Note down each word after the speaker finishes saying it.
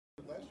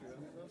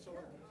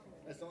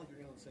I sound like you're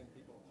dealing with the same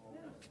people all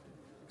the time,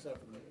 except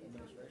for the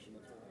administration.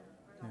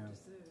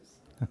 That's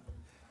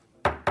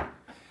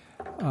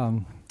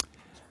right.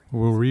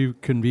 We'll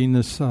reconvene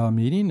this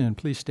meeting, and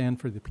please stand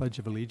for the Pledge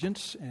of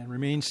Allegiance and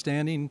remain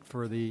standing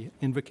for the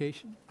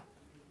invocation.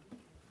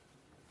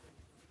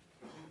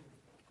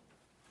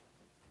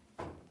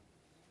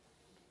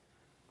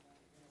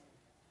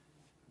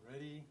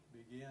 Ready,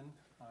 begin.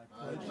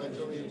 I pledge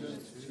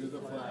allegiance to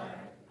the flag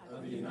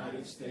of the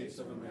United States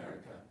of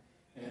America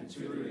and to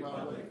the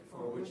republic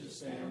for which it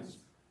stands,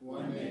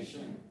 one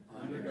nation,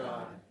 under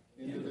God,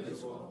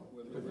 indivisible,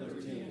 with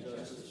liberty and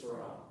justice for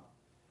all.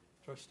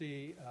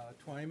 Trustee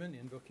Twyman,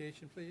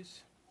 invocation, please.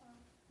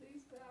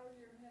 Please bow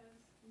your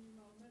heads in a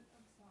moment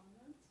of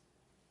silence.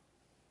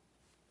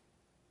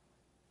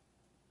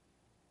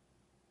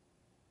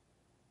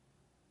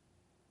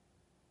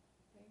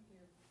 Thank you.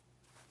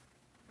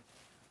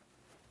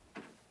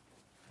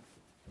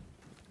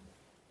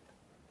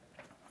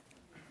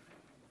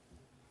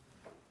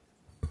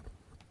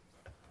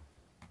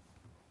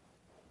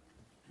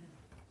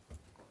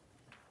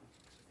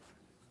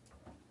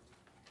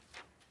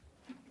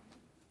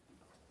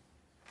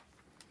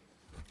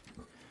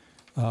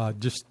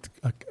 Just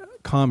a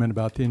comment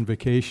about the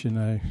invocation.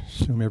 I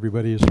assume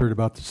everybody has heard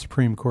about the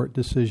Supreme Court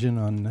decision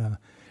on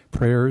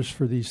prayers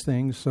for these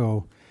things.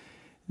 So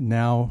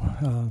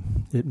now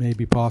it may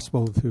be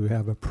possible to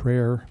have a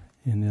prayer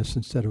in this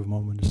instead of a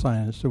moment of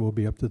silence. So it will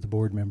be up to the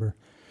board member.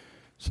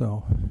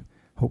 So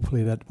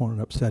hopefully that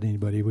won't upset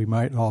anybody. We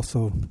might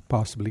also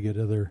possibly get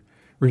other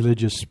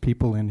religious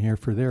people in here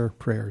for their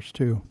prayers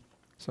too.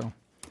 So.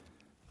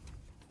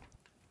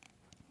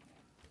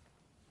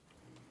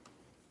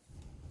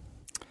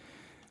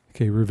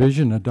 Okay,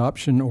 revision,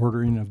 adoption,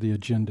 ordering of the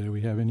agenda. Do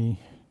we have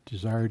any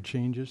desired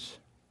changes?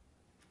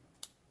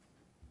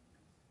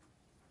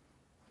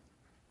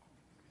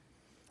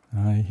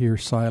 I hear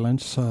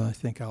silence. I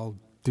think I'll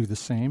do the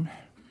same.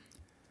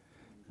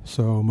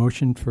 So,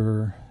 motion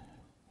for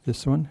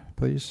this one,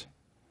 please.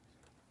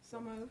 So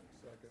moved.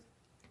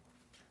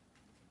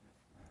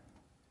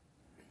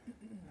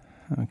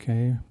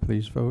 Okay,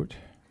 please vote.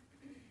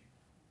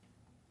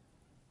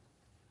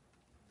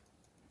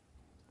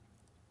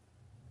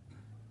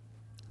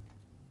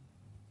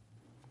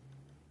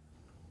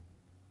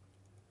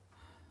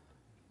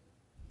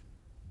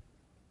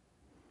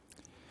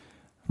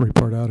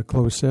 Report out of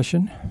closed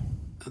session.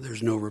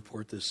 There's no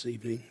report this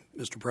evening,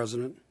 Mr.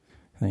 President.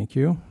 Thank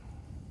you.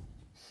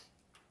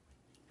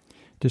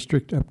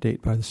 District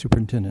update by the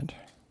superintendent.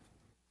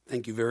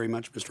 Thank you very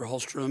much, Mr.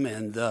 Hallstrom.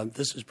 And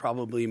this is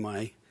probably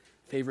my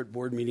favorite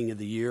board meeting of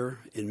the year.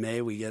 In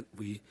May,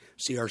 we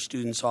see our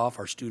students off,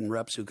 our student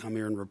reps who come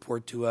here and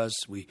report to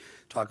us. We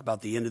talk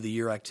about the end of the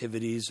year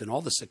activities and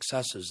all the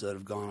successes that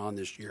have gone on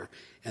this year,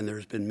 and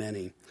there's been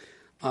many.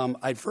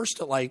 I'd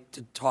first like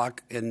to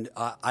talk, and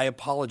I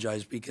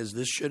apologize because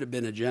this should have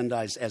been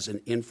agendized as an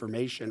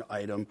information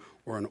item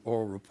or an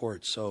oral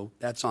report, so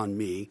that's on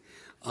me.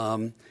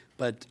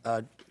 But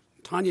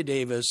Tanya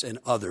Davis and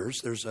others,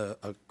 there's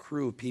a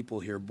crew of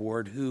people here,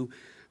 board, who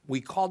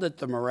we called it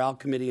the Morale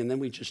Committee, and then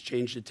we just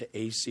changed it to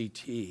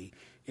ACT.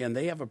 And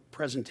they have a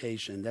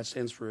presentation that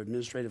stands for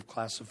Administrative,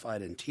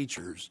 Classified, and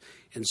Teachers.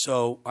 And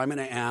so I'm going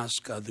to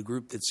ask the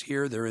group that's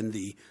here, they're in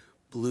the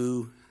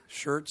blue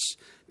shirts,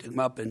 to come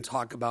up and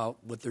talk about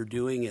what they're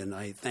doing, and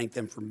I thank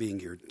them for being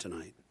here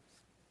tonight.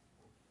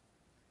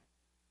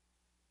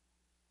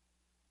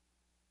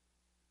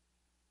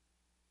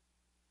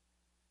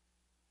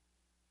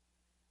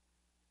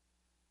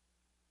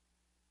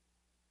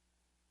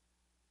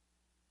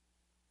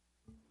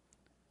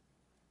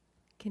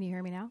 Can you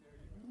hear me now?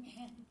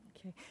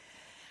 Okay.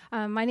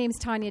 My name is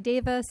Tanya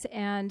Davis,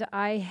 and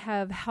I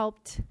have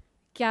helped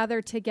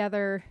gather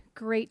together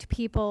great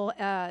people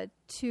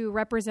to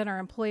represent our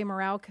Employee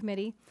Morale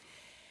Committee.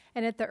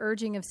 And at the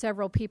urging of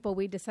several people,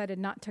 we decided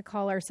not to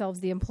call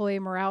ourselves the Employee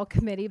Morale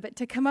Committee, but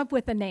to come up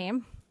with a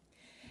name.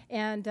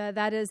 And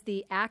that is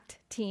the ACT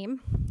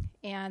team,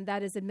 and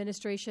that is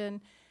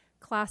administration,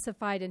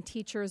 classified, and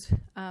teachers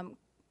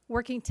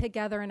working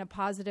together in a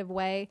positive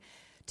way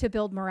to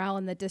build morale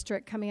in the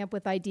district, coming up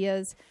with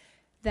ideas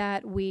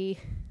that we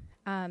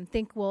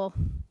think will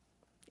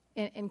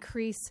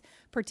increase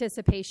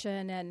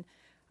participation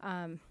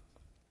and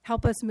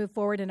help us move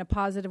forward in a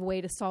positive way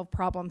to solve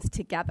problems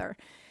together.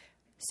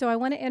 So I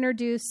want to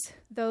introduce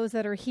those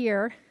that are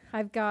here.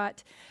 I've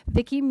got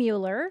Vicki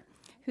Mueller,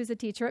 who's a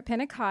teacher at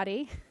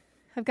Penicotti.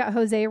 I've got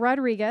Jose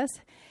Rodriguez,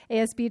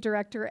 ASB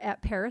director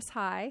at Paris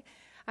High.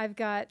 I've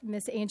got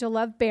Miss Angel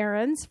Love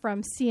Behrens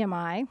from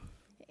CMI,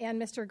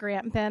 and Mr.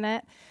 Grant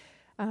Bennett,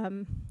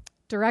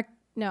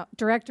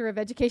 director of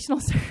educational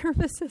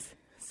services.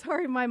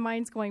 Sorry, my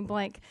mind's going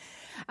blank.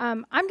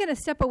 I'm going to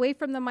step away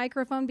from the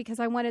microphone because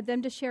I wanted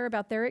them to share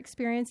about their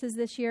experiences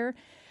this year.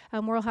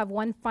 We'll have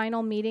one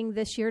final meeting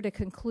this year to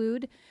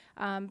conclude,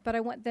 but I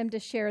want them to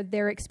share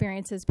their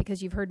experiences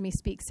because you've heard me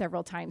speak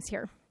several times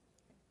here.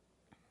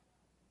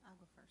 I'll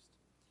go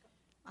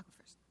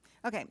first.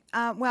 Okay.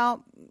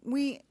 Well,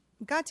 we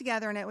got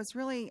together, and it was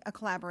really a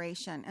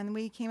collaboration. And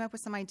we came up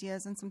with some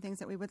ideas and some things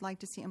that we would like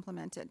to see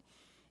implemented.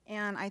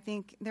 And I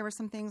think there were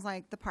some things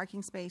like the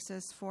parking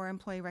spaces for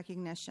employee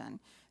recognition,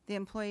 the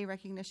employee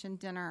recognition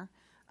dinner,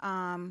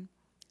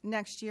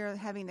 next year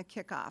having the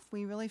kickoff.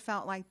 We really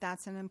felt like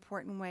that's an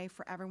important way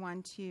for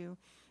everyone to,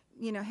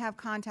 have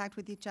contact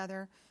with each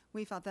other.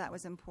 We felt that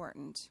was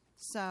important.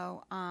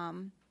 So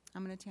I'm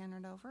going to turn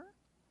it over.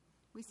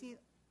 We see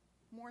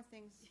more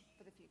things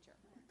for the future.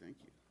 Thank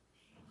you.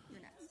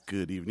 You're next.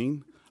 Good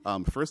evening.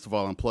 First of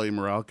all, Employee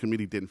Morale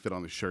Committee didn't fit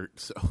on the shirt,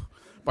 so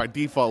by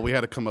default, we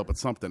had to come up with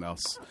something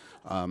else.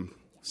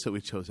 So we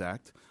chose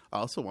ACT. I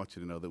also want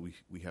you to know that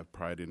we have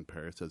pride in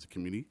Paris as a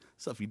community.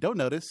 So if you don't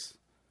notice,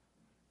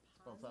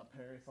 spells out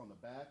Paris on the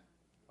back.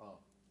 Oh,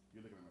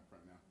 you're looking at my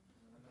front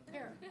now.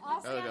 Here,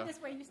 I'll There we stand go.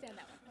 this way, you stand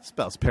that way.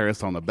 Spells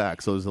Paris on the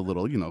back, so there's a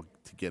little,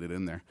 to get it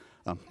in there.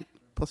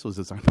 Plus, it was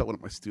designed by one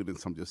of my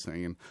students, I'm just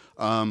saying.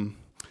 And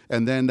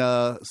then,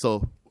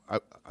 so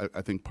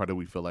I think part of what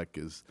we feel like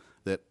is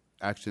that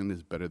action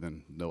is better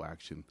than no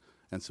action.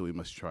 And so we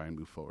must try and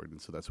move forward. And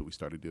so that's what we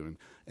started doing.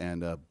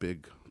 And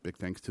big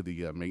thanks to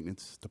the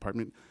maintenance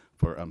department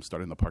for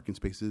starting the parking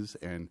spaces.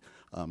 And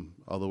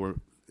although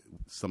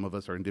some of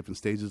us are in different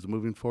stages of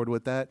moving forward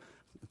with that,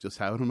 just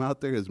having them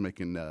out there is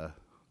making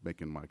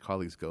my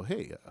colleagues go,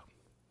 hey,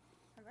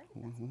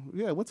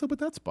 yeah, what's up with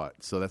that spot?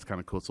 So that's kind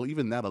of cool. So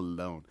even that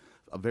alone,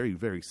 a very,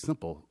 very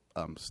simple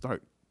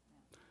start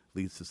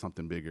leads to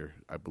something bigger.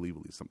 I believe it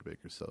leads to something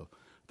bigger. So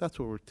that's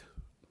what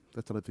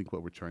I think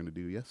what we're trying to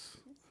do, yes.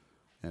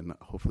 And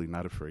hopefully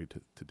not afraid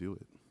to do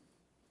it.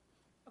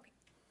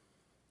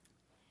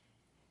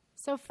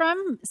 So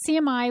from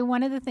CMI,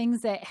 one of the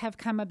things that have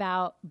come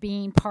about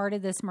being part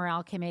of this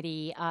morale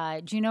committee,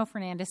 Juno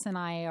Fernandez and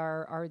I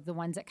are the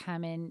ones that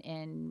come in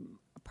and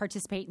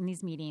participate in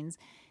these meetings,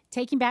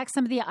 taking back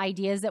some of the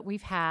ideas that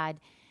we've had.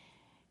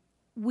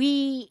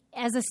 We,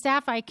 as a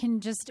staff, I can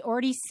just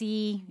already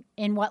see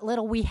in what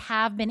little we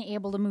have been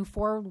able to move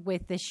forward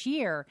with this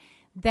year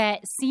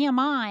that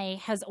CMI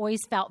has always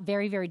felt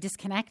very, very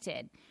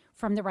disconnected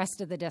from the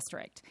rest of the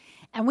district.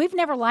 And we've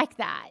never liked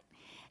that.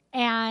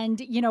 And,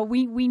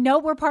 we know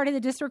we're part of the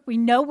district. We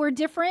know we're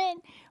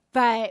different,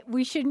 but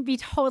we shouldn't be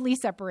totally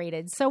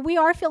separated. So we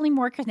are feeling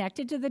more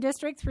connected to the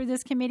district through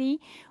this committee.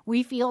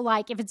 We feel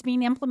like if it's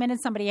being implemented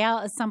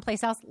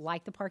someplace else,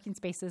 like the parking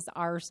spaces,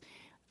 ours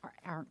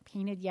aren't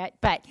painted yet,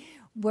 but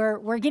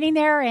we're getting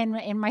there,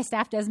 and my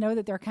staff does know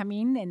that they're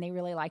coming, and they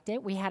really liked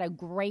it. We had a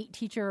great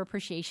teacher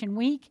appreciation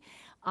week,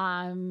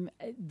 and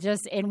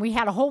we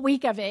had a whole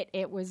week of it.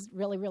 It was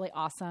really, really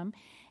awesome.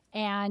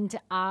 And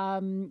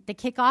the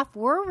kickoff,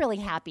 we're really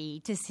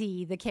happy to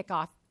see the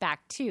kickoff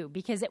back too,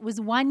 because it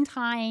was one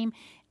time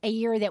a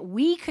year that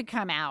we could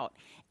come out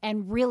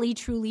and really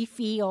truly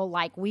feel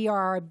like we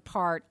are a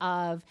part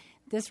of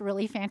this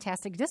really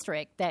fantastic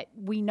district that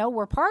we know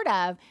we're part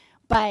of,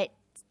 but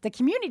the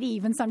community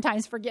even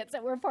sometimes forgets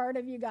that we're part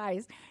of you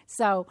guys.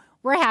 So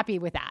we're happy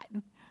with that.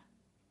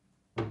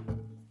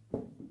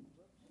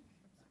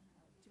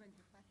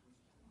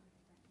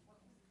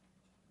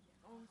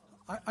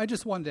 I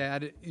just wanted to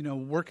add,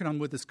 working on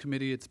with this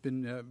committee, it's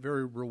been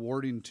very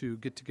rewarding to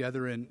get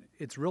together, and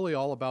it's really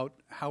all about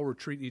how we're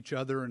treating each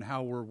other and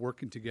how we're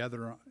working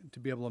together to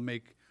be able to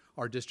make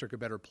our district a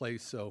better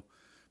place. So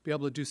be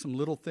able to do some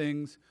little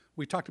things.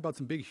 We talked about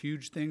some big,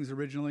 huge things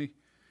originally,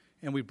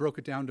 and we broke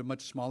it down to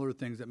much smaller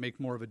things that make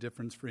more of a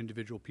difference for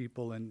individual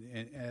people and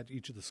at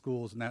each of the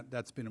schools, and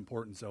that's been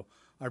important. So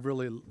I've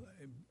really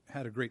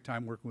had a great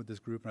time working with this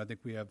group, and I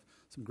think we have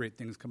some great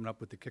things coming up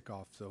with the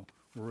kickoff. So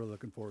we're really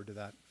looking forward to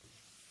that.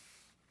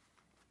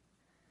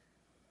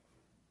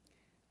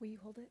 Will you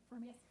hold it for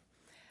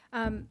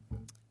me?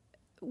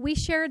 We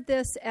shared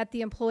this at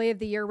the Employee of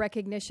the Year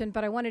recognition,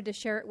 but I wanted to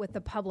share it with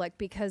the public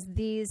because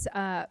these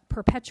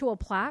perpetual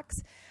plaques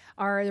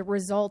are the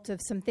result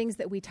of some things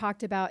that we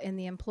talked about in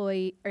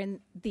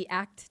the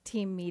ACT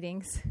team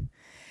meetings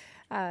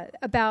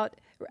about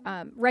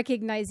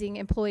recognizing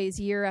employees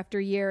year after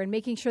year and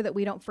making sure that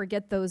we don't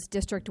forget those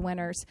district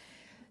winners.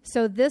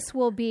 So this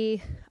will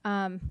be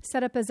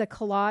set up as a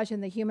collage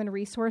in the Human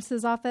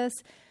Resources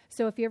office.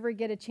 So if you ever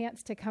get a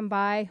chance to come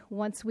by,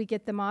 once we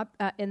get them up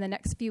in the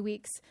next few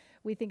weeks,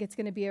 we think it's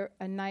going to be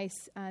a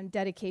nice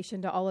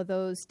dedication to all of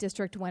those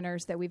district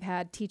winners that we've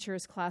had,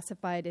 teachers,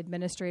 classified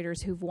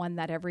administrators who've won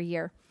that every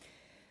year.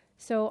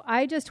 So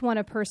I just want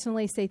to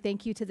personally say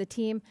thank you to the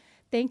team.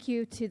 Thank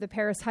you to the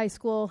Paris High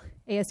School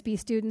ASB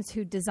students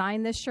who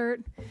designed this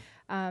shirt.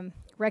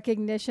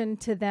 Recognition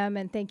to them,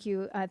 and thank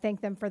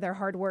them for their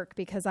hard work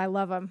because I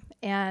love them.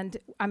 And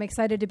I'm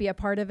excited to be a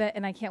part of it,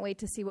 and I can't wait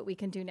to see what we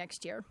can do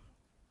next year.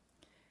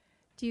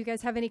 Do you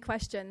guys have any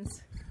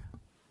questions?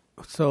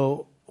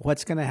 So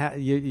what's going to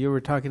happen? You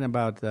were talking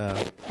about,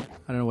 I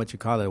don't know what you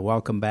call it,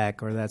 welcome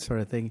back or that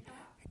sort of thing,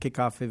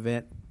 kickoff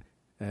event.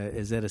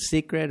 Is it a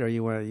secret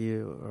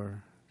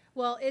or?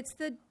 Well, it's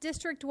the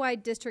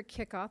district-wide district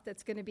kickoff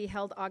that's going to be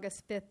held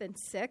August 5th and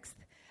 6th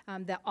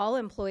that all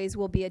employees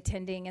will be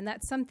attending. And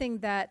that's something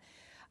that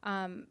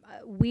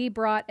We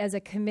brought as a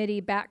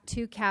committee back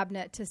to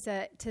cabinet to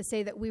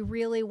say that we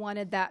really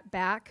wanted that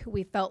back.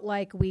 We felt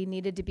like we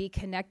needed to be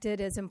connected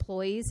as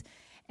employees,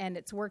 and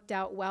it's worked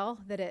out well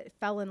that it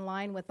fell in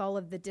line with all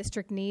of the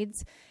district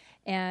needs,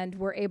 and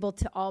we're able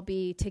to all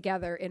be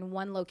together in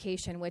one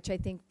location, which I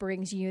think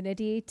brings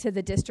unity to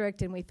the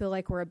district, and we feel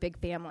like we're a big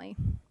family.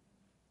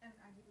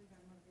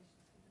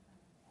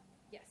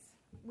 Yes.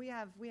 We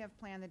have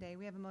planned the day.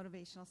 We have a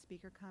motivational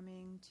speaker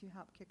coming to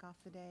help kick off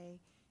the day.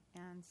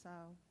 And so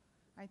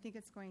I think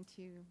it's going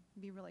to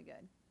be really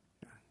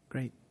good.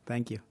 Great.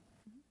 Thank you.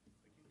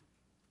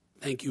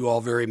 Thank you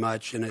all very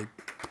much. And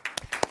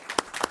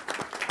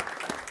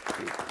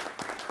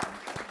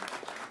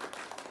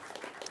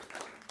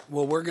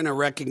well, we're going to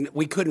recognize,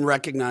 we couldn't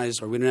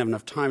recognize, or we didn't have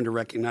enough time to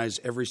recognize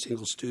every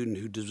single student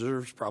who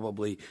deserves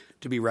probably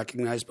to be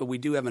recognized, but we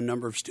do have a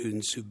number of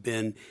students who've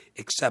been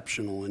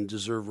exceptional and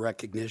deserve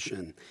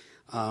recognition.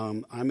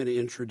 I'm going to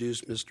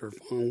introduce Mr.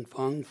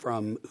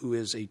 Feng, who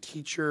is a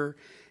teacher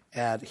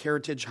at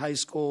Heritage High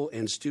School,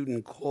 and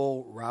student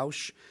Cole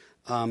Rausch.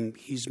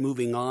 He's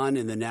moving on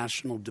in the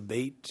national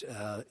debate,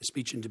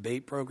 speech and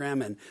debate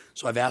program, and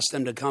so I've asked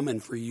them to come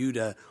and for you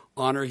to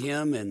honor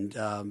him and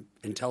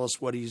tell us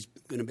what he's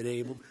going to be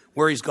able,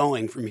 where he's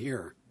going from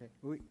here.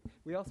 Okay.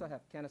 We also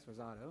have Candice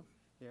Rosado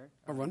here.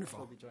 Oh,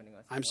 wonderful! Will be joining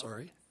us. I'm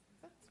sorry.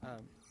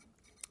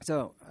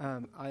 So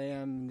I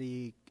am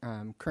the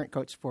current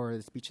coach for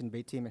the speech and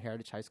debate team at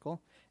Heritage High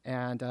School,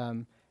 and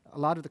a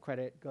lot of the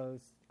credit goes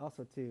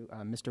also to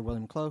Mr.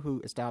 William Clough, who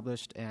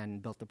established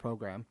and built the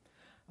program.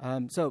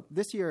 So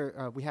this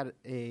year we had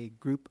a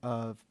group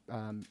of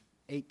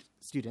 8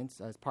 students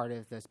as part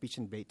of the speech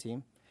and debate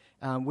team.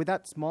 Even with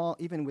that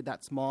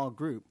small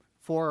group,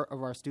 4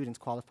 of our students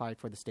qualified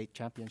for the state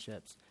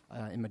championships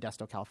in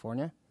Modesto,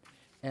 California.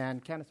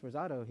 And Candice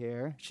Rosado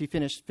here, she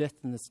finished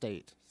 5th in the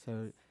state.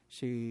 So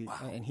she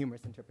in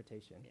humorous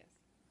interpretation. Yes.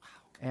 Wow.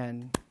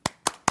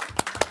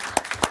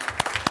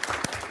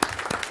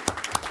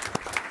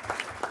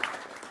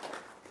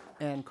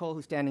 And Cole,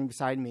 who's standing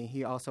beside me,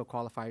 he also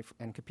qualified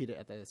and competed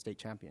at the state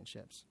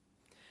championships.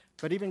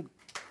 But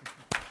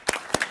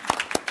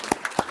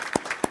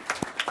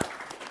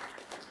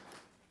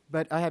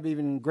I have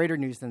even greater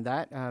news than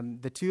that.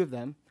 The 2 of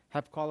them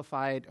have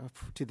qualified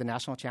to the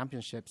national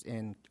championships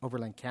in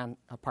Overland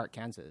Park,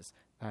 Kansas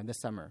this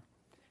summer.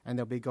 And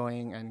they'll be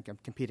going and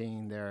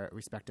competing in their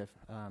respective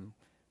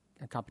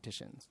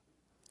competitions.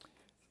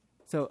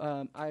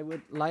 So I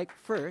would like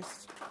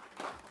first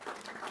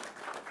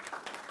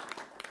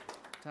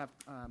to have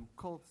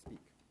Cole speak.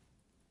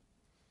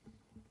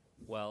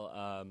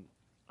 Well,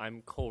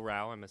 I'm Cole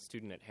Rao. I'm a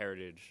student at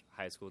Heritage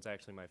High School. It's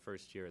actually my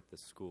first year at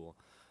this school.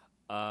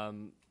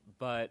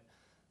 But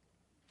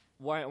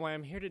why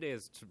I'm here today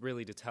is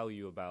really to tell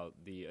you about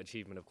the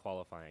achievement of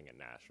qualifying at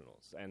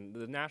nationals. And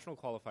the National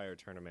Qualifier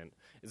Tournament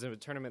is a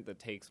tournament that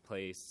takes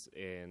place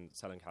in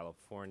Southern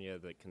California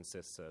that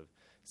consists of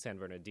San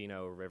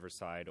Bernardino,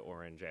 Riverside,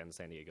 Orange, and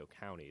San Diego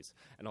counties,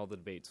 and all the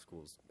debate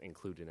schools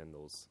included in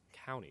those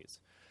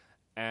counties.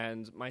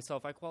 And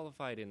myself, I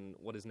qualified in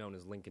what is known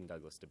as Lincoln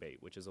Douglas debate,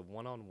 which is a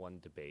one-on-one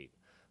debate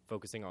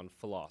focusing on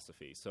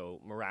philosophy. So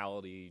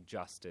morality,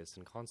 justice,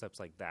 and concepts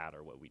like that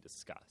are what we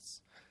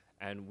discuss.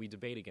 And we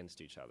debate against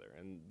each other.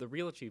 And the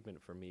real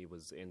achievement for me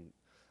was in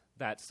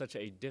that such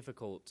a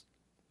difficult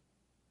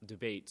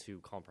debate to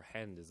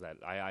comprehend is that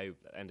I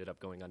ended up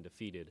going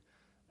undefeated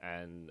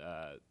and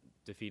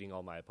defeating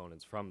all my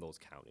opponents from those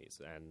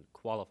counties and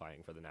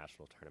qualifying for the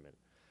national tournament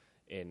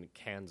in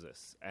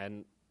Kansas.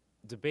 And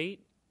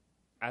debate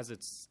as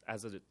its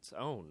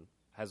own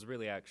has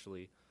really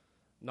actually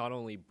not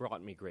only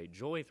brought me great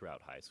joy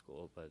throughout high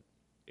school, but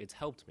it's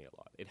helped me a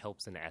lot. It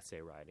helps in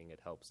essay writing. It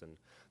helps in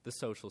the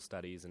social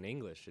studies and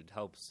English. It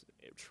helps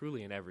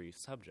truly in every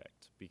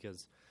subject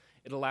because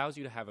it allows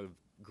you to have a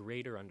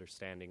greater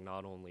understanding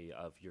not only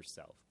of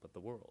yourself but the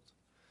world,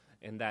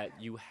 and that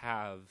you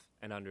have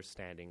an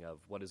understanding of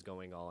what is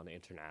going on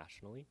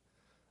internationally,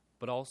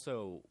 but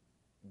also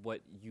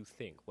what you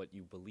think, what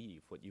you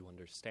believe, what you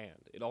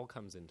understand. It all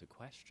comes into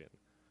question,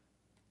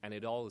 and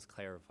it all is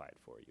clarified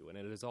for you, and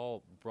it is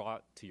all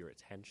brought to your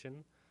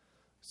attention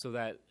so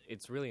that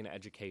it's really an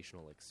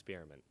educational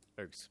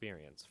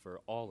experience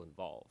for all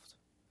involved.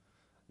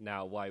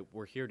 Now, why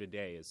we're here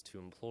today is to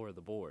implore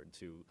the board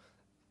to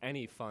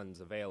any funds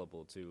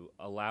available to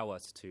allow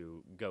us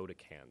to go to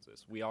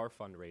Kansas. We are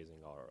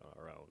fundraising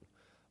our own,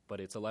 but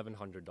it's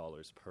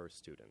 $1,100 per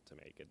student to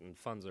make it, and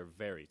funds are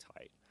very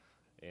tight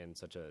in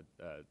such a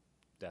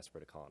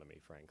desperate economy,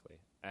 frankly.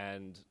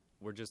 And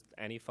we're just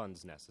any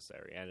funds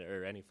necessary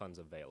or any funds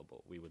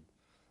available. We would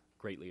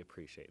greatly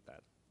appreciate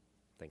that.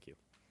 Thank you.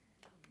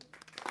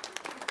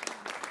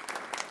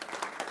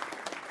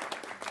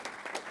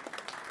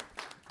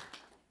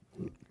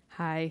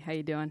 Hi, how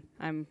you doing?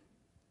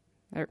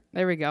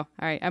 There we go. All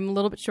right, I'm a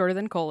little bit shorter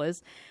than Cole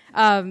is.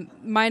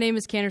 My name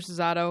is Candice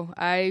Rosado.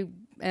 I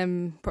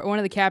am one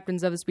of the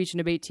captains of the speech and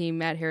debate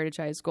team at Heritage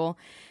High School.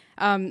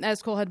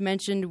 As Cole had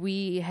mentioned,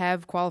 we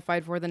have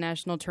qualified for the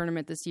national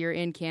tournament this year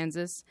in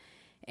Kansas,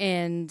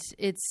 and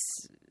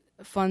it's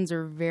funds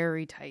are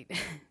very tight.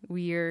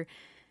 We are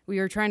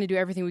trying to do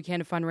everything we can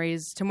to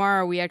fundraise.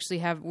 Tomorrow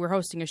we're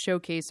hosting a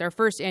showcase, our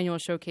first annual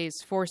showcase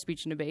for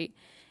speech and debate,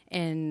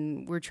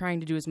 and we're trying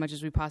to do as much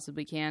as we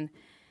possibly can.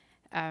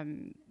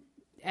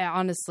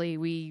 Honestly,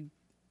 we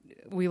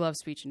love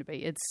speech and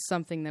debate. It's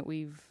something that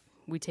we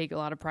take a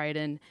lot of pride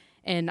in.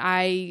 And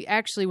I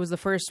actually was the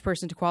first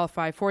person to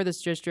qualify for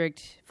this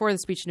district for the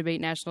speech and debate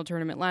national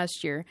tournament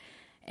last year.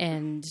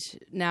 And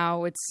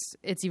now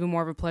it's even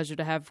more of a pleasure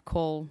to have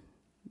Cole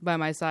by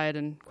my side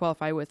and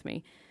qualify with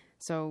me.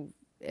 So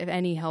if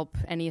any help,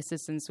 any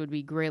assistance would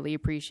be greatly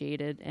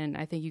appreciated. And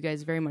I thank you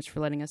guys very much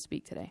for letting us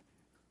speak today.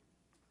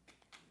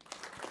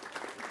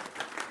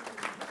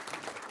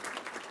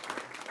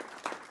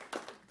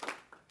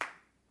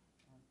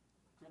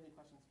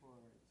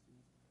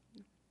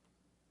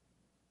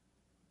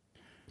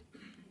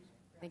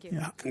 Thank you.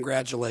 Yeah.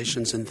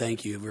 Congratulations and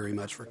thank you very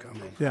much for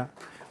coming. Yeah.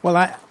 Well,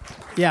 I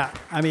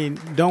mean,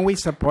 don't we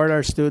support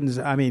our students?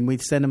 I mean, we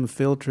send them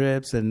field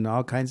trips and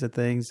all kinds of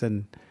things,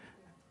 and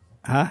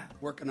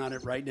Working on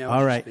it right now.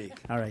 All as right. you speak.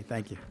 All right.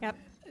 Thank you. Yep.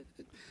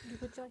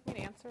 Would you like me to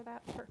answer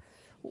that?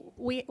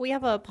 We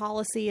have a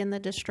policy in the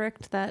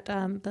district that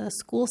the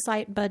school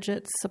site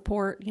budgets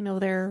support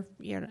their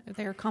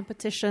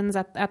competitions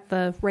at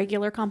the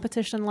regular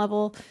competition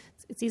level.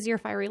 It's easier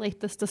if I relate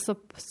this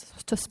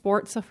to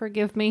sports, so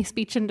forgive me,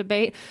 speech and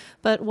debate.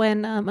 But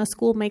when a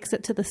school makes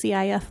it to the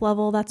CIF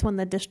level, that's when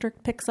the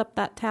district picks up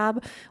that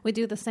tab. We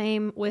do the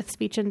same with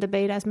speech and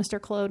debate, as Mr.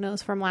 Clow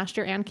knows from last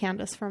year, and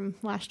Candace from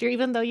last year.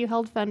 Even though you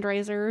held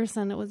fundraisers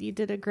and you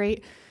did a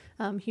great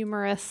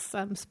humorous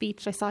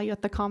speech. I saw you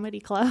at the comedy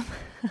club,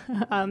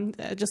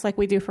 just like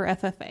we do for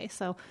FFA.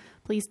 So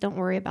please don't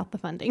worry about the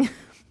funding.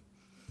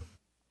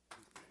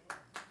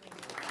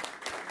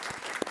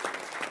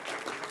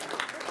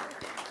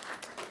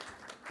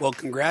 Well,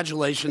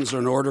 congratulations are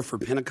in order for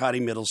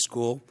Pinacotty Middle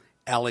School.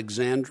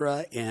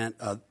 Alexandra and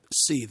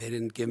C, they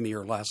didn't give me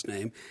her last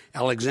name.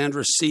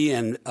 Alexandra C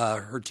and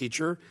her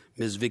teacher,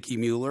 Ms. Vicki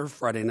Mueller,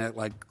 Friday Night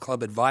Light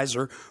Club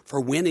advisor,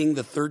 for winning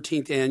the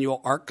 13th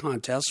annual art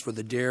contest for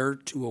the Dare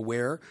to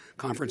Aware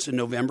conference in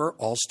November.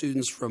 All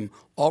students from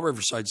all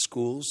Riverside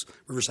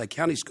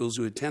County schools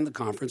who attend the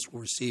conference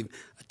will receive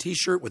a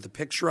T-shirt with a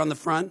picture on the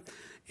front.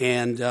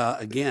 And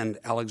again,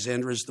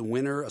 Alexandra is the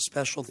winner. A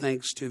special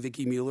thanks to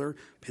Vicki Mueller,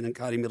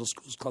 Pinacotty Middle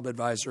School's club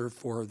advisor,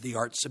 for the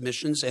art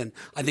submissions. And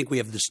I think we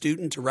have the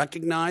student to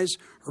recognize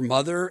her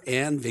mother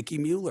and Vicki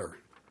Mueller.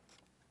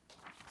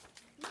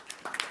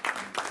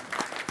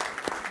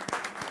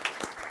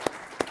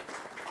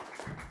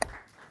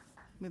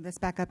 Move this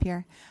back up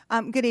here.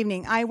 Good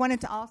evening. I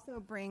wanted to also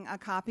bring a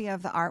copy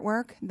of the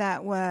artwork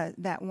that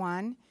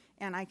won,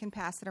 and I can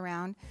pass it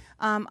around.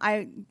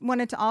 I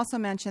wanted to also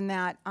mention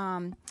that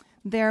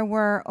there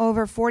were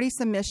over 40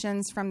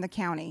 submissions from the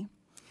county,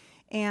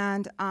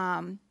 and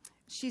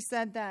she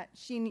said that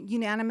she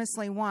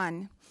unanimously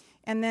won.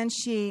 And then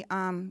she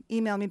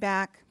emailed me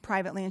back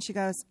privately, and she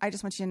goes, "I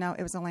just want you to know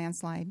it was a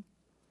landslide."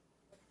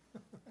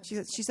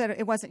 She said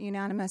it wasn't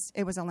unanimous,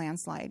 it was a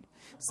landslide.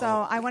 So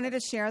I wanted to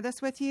share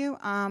this with you.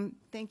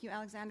 Thank you,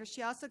 Alexandra.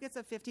 She also gets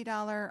a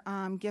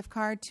 $50 gift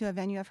card to a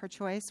venue of her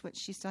choice, which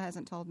she still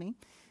hasn't told me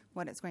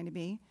what it's going to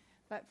be.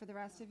 But for the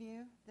rest of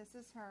you, this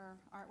is her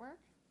artwork.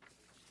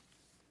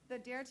 The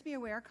Dare to Be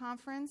Aware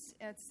conference,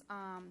 it's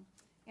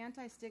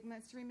anti-stigma.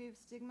 It's to remove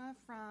stigma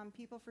from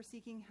people for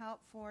seeking help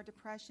for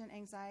depression,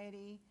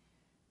 anxiety,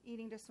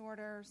 eating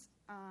disorders,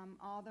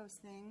 all those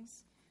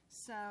things.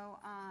 So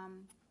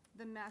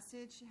the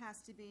message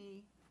has to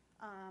be,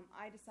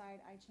 I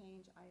decide, I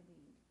change, I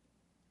lead.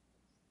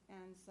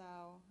 And so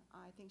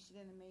I think she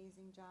did an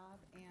amazing job,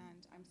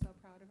 and I'm so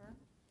proud of her.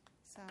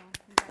 So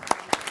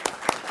congratulations.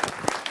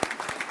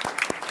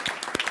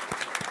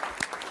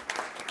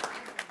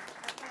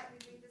 I thought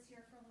we'd leave this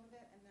here for a little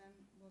bit, and then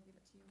we'll give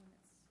it to you when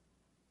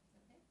it's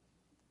okay.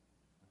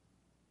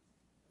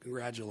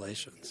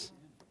 Congratulations.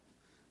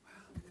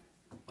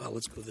 Well,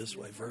 let's go this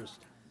way first.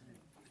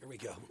 Here we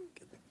go.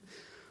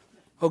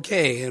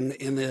 Okay, and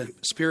in the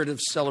spirit of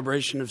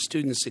celebration of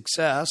student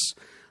success,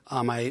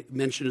 I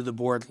mentioned to the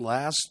board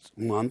last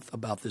month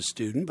about this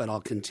student, but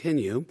I'll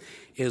continue.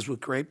 It is with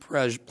great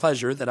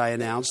pleasure that I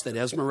announce that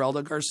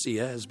Esmeralda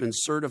Garcia has been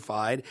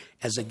certified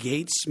as a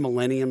Gates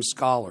Millennium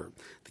Scholar.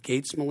 The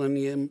Gates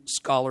Millennium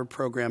Scholar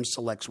Program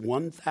selects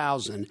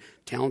 1,000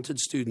 talented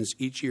students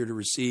each year to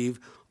receive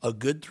a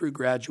good through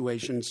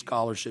graduation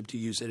scholarship to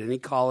use at any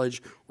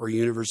college or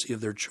university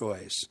of their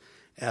choice.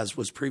 As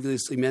was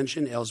previously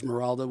mentioned,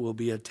 Esmeralda will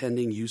be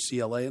attending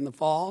UCLA in the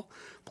fall.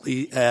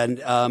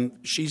 And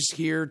she's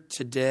here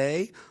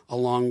today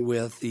along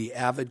with the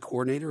AVID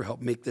coordinator who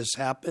helped make this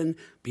happen,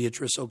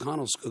 Beatrice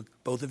O'Connell. So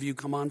both of you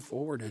come on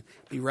forward and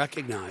be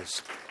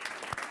recognized.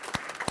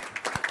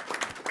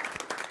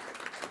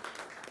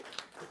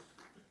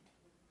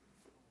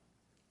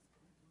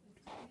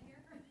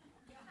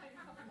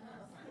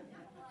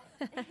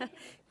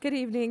 Good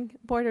evening,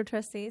 Board of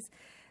Trustees.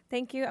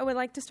 Thank you. I would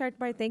like to start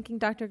by thanking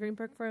Dr.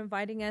 Greenberg for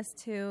inviting us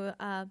to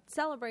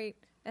celebrate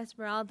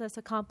Esmeralda's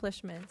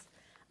accomplishments.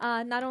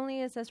 Not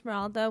only is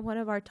Esmeralda one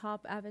of our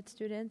top AVID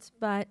students,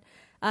 but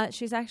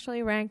she's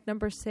actually ranked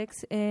number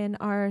 6 in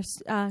our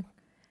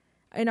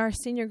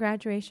senior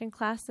graduation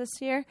class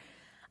this year.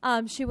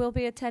 She will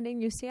be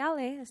attending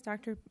UCLA, as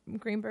Dr.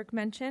 Greenberg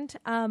mentioned,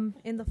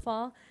 in the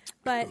fall.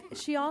 But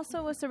she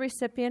also was a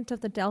recipient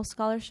of the Dell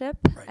Scholarship,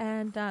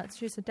 and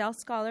she's a Dell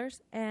Scholars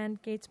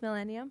and Gates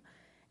Millennium.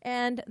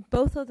 And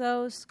both of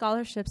those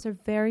scholarships are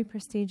very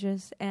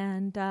prestigious,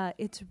 and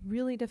it's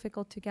really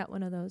difficult to get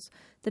one of those.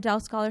 The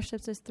Dell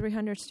Scholarships is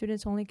 300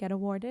 students only get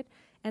awarded,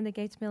 and the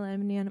Gates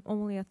Millennium,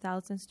 only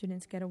 1,000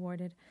 students get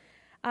awarded.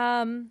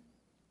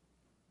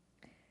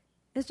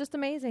 It's just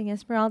amazing.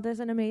 Esmeralda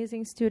is an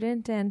amazing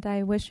student, and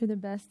I wish her the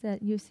best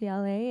at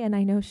UCLA, and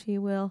I know she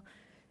will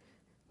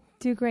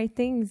do great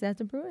things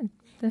as a Bruin.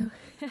 So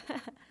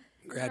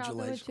Congratulations.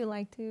 Esmeralda, would you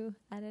like to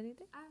add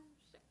anything?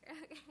 Sure.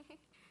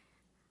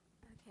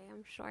 Okay,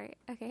 I'm short.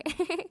 Okay.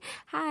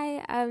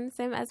 Hi,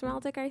 so I'm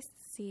Esmeralda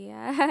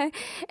Garcia,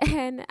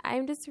 and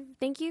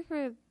thank you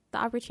for the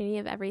opportunity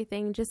of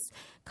everything, just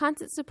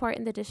constant support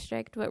in the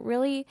district. What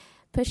really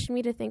pushed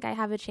me to think I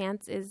have a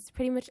chance is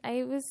pretty much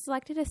I was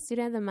selected as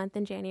Student of the Month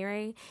in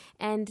January,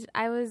 and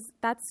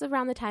that's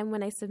around the time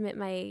when I submit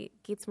my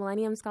Gates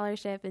Millennium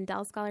Scholarship and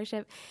Dell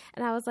Scholarship,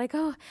 and I was like,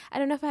 oh, I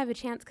don't know if I have a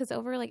chance, because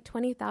over like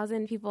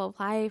 20,000 people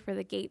apply for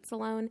the Gates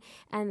alone,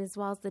 and as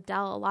well as the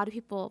Dell, a lot of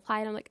people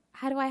applied. I'm like,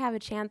 how do I have a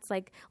chance,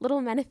 like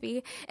little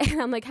Menifee?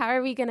 And I'm like, how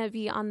are we going to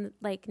be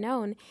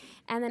known?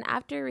 And then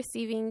after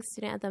receiving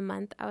Student of the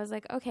Month, I was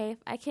like, okay, if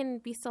I can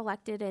be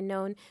selected and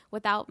known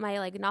without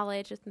my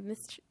knowledge with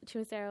Ms.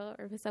 Chumacero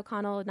or Ms.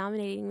 O'Connell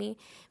nominating me,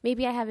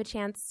 maybe I have a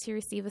chance to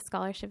receive a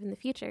scholarship in the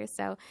future.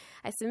 So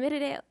I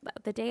submitted it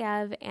the day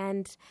of,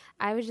 and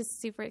I was just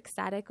super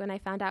ecstatic when I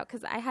found out,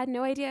 because I had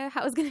no idea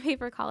how I was going to pay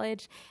for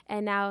college,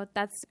 and now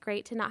that's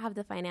great to not have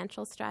the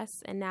financial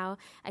stress, and now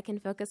I can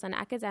focus on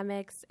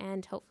academics,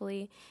 and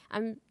hopefully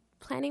I'm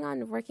planning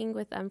on working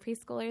with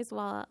preschoolers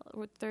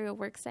through a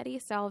work study,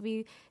 so I'll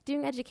be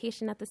doing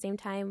education at the same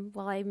time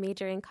while I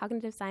major in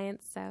cognitive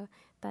science. So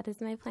that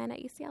is my plan at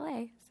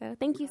UCLA. So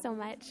thank you so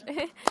much.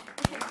 Any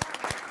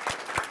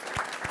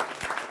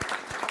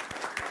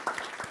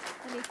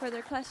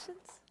further questions?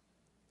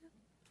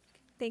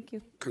 Thank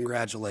you.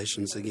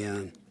 Congratulations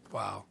again.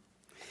 Wow.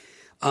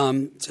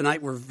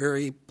 Tonight we're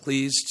very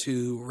pleased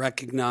to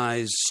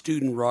recognize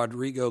student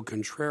Rodrigo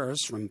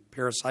Contreras from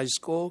Paris High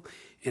School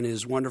and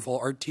his wonderful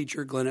art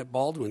teacher, Glenette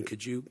Baldwin.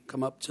 Could you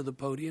come up to the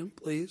podium,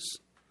 please?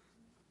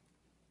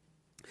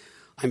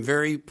 I'm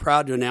very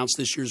proud to announce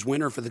this year's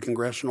winner for the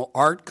Congressional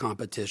Art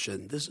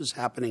Competition. This is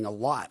happening a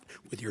lot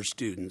with your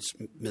students,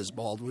 Ms.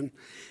 Baldwin.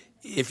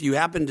 If you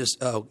happen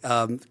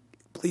to,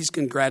 please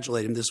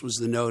congratulate him. This was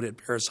the note at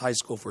Paris High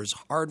School for his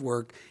hard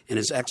work and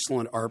his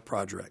excellent art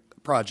project.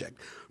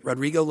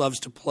 Rodrigo loves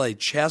to play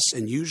chess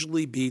and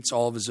usually beats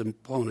all of his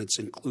opponents,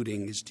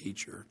 including his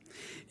teacher.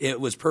 It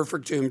was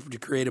perfect to him to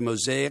create a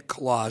mosaic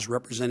collage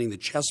representing the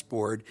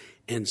chessboard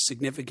and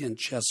significant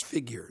chess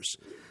figures.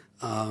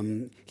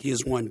 He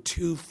has won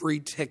 2 free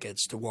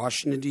tickets to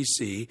Washington,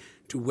 D.C.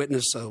 to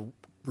witness a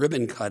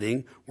ribbon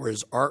cutting where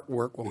his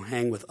artwork will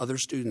hang with other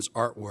students'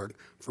 artwork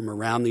from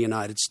around the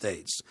United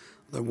States.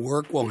 The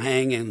work will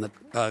hang in the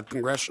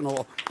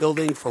Congressional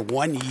building for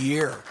 1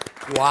 year.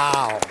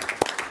 Wow.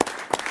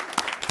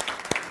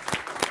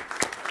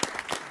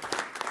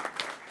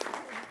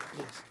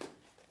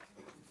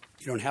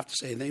 You don't have to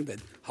say anything, but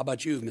how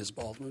about you, Ms.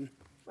 Baldwin?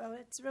 Well,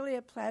 it's really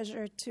a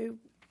pleasure to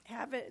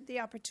have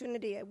the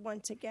opportunity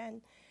once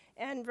again.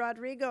 And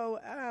Rodrigo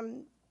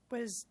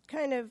was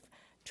kind of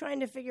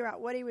trying to figure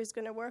out what he was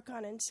going to work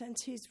on, and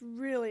since he's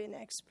really an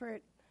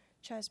expert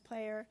chess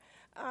player,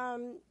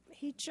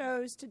 he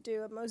chose to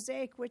do a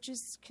mosaic, which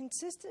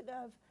consisted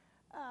of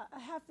a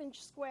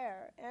half-inch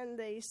square, and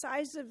the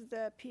size of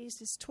the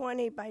piece is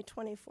 20 by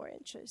 24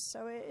 inches,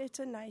 so it's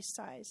a nice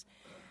size.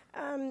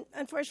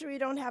 Unfortunately, we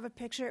don't have a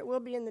picture. It will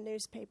be in the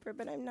newspaper,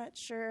 but I'm not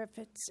sure if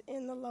it's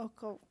in the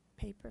local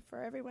paper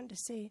for everyone to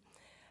see.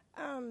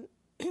 And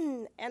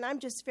I'm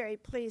just very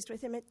pleased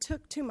with him. It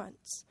took 2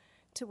 months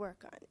to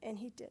work on, and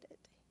he did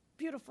it.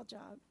 Beautiful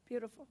job,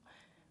 beautiful.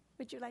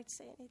 Would you like to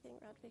say anything,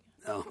 Rodrigo?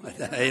 No,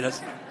 I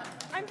doesn't.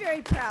 I'm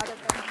very proud of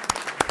him.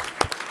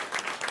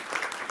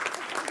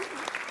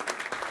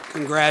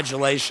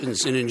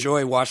 Congratulations, and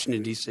enjoy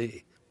Washington,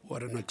 D.C.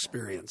 What an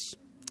experience.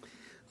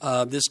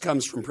 This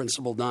comes from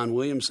Principal Don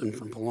Williamson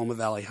from Paloma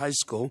Valley High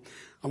School.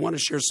 I want to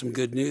share some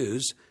good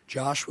news.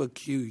 Joshua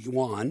Q.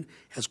 Yuan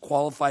has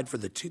qualified for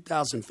the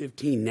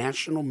 2015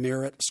 National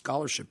Merit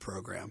Scholarship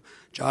Program.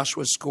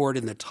 Joshua scored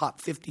in the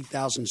top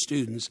 50,000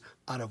 students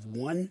out of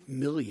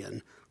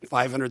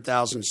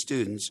 1,500,000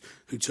 students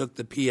who took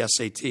the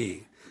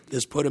PSAT.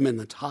 This put him in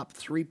the top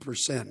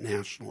 3%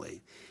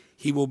 nationally.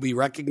 He will be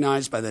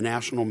recognized by the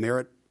National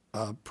Merit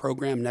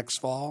Program next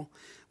fall.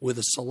 With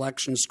a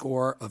selection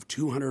score of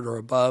 200 or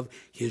above,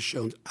 he has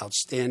shown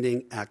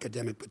outstanding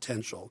academic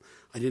potential.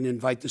 I didn't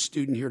invite the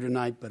student here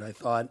tonight, but I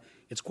thought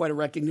it's quite a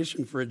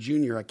recognition for a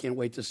junior. I can't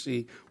wait to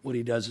see what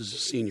he does as a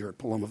senior at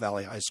Paloma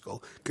Valley High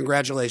School.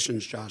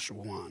 Congratulations,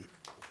 Joshua Wan.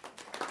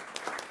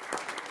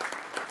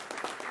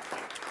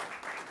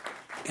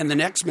 And the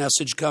next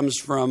message comes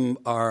from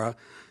our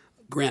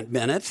Grant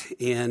Bennett,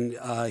 and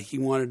he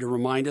wanted to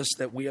remind us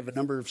that we have a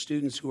number of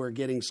students who are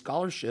getting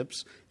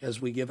scholarships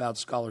as we give out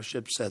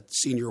scholarships at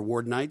senior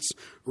award nights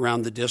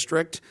around the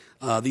district.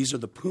 These are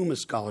the PUMA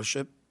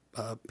Scholarship,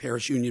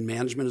 Paris Union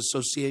Management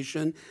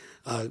Association.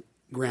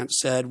 Grant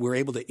said we're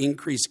able to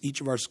increase each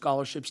of our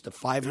scholarships to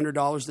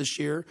 $500 this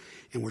year,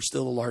 and we're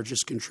still the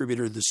largest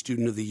contributor to the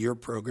Student of the Year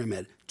program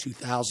at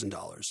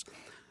 $2,000.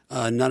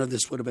 None of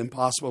this would have been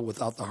possible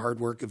without the hard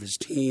work of his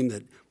team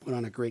that put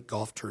on a great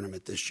golf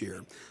tournament this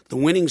year. The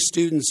winning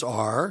students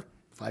are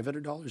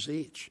 $500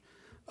 each.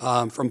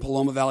 From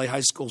Paloma Valley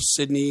High School,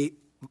 Sydney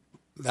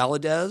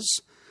Valadez.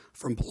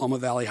 From Paloma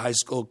Valley High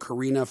School,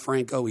 Karina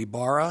Franco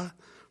Ibarra.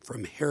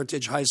 From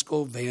Heritage High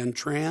School, Van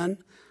Tran.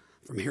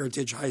 From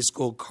Heritage High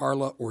School,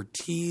 Carla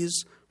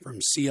Ortiz. From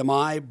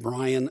CMI,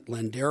 Brian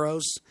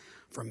Landeros.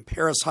 From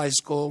Paris High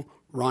School,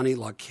 Ronnie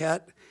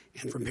Laquette.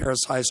 And from Paris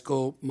High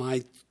School,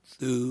 Mai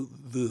Thu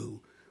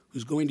Vu,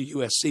 who's going to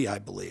USC, I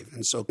believe.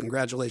 And so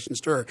congratulations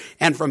to her.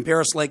 And from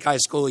Paris Lake High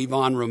School,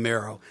 Yvonne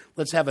Romero.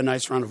 Let's have a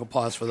nice round of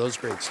applause for those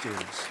great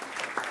students.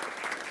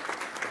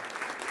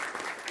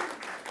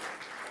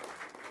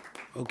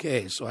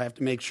 Okay, so I have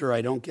to make sure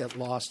I don't get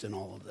lost in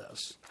all of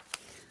this.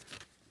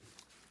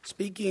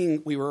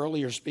 We were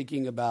earlier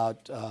speaking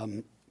about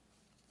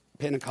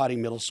Panacotti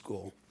Middle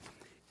School.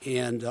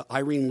 And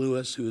Irene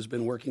Lewis, who has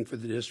been working for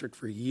the district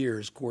for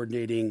years,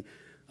 coordinating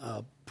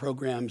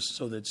programs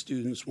so that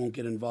students won't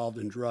get involved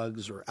in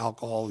drugs or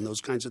alcohol and those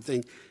kinds of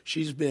things.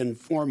 She's been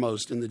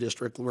foremost in the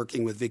district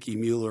working with Vicki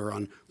Mueller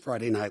on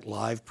Friday Night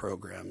Live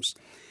programs.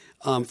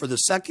 For the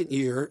second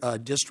year,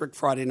 District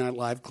Friday Night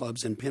Live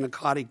clubs and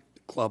Panacotti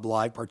Club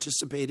Live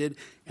participated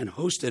and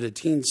hosted a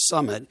teen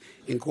summit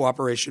in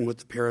cooperation with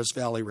the Paris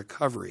Valley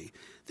Recovery.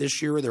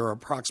 This year, there are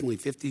approximately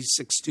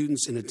 56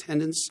 students in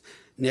attendance.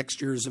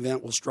 Next year's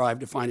event will strive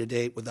to find a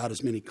date without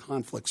as many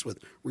conflicts with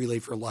Relay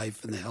for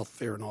Life and the health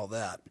fair and all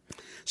that.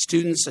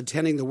 Students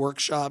attending the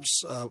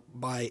workshops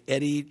by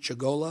Eddie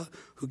Chagola,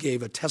 who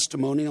gave a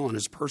testimonial on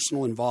his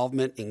personal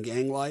involvement in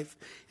gang life,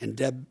 and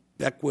Deb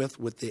Beckwith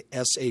with the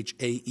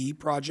SHAE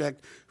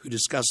project, who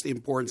discussed the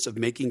importance of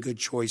making good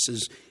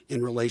choices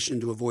in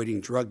relation to avoiding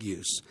drug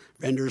use.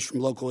 Vendors from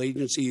local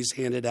agencies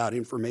handed out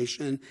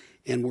information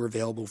and were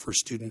available for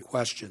student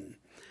question.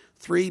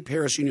 3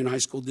 Paris Union High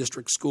School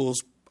District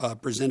schools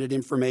presented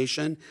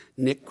information.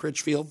 Nick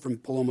Critchfield from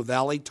Paloma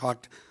Valley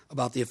talked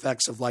about the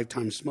effects of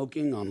lifetime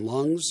smoking on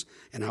lungs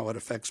and how it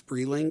affects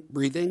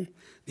breathing.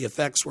 The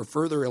effects were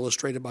further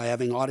illustrated by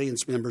having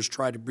audience members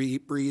try to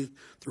breathe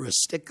through a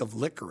stick of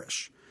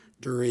licorice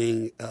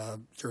during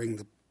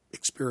the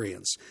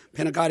experience.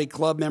 Panacotti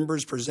Club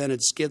members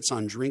presented skits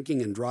on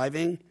drinking and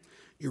driving.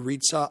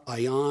 Yuritsa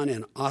Ayan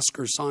and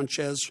Oscar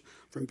Sanchez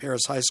from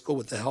Paris High School,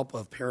 with the help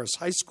of Paris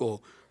High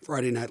School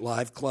Friday Night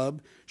Live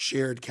Club,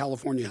 shared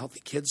California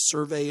Healthy Kids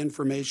survey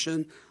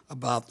information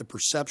about the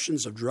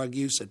perceptions of drug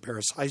use at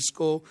Paris High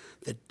School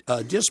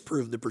that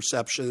disproved the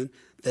perception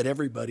that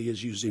everybody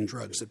is using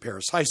drugs at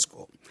Paris High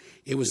School.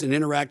 It was an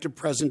interactive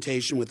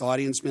presentation with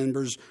audience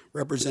members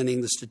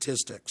representing the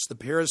statistics. The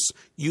Paris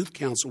Youth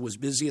Council was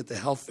busy at the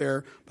health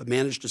fair, but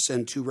managed to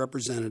send 2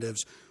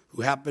 representatives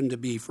who happened to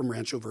be from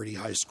Rancho Verde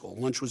High School.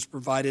 Lunch was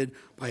provided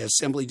by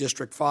Assembly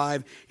District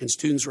 5, and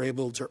students were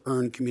able to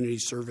earn community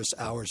service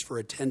hours for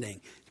attending.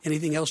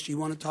 Anything else you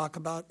want to talk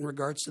about in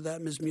regards to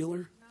that, Ms.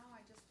 Mueller? No,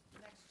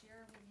 next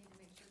year we need to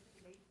make sure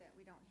to date that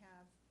we don't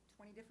have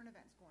 20 different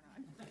events going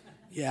on.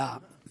 Yeah,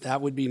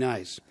 that would be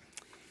nice.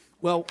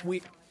 Well,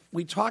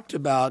 we talked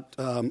about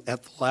at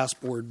the last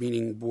board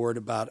meeting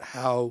about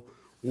how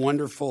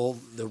wonderful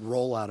the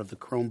rollout of the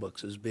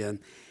Chromebooks has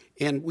been.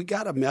 And we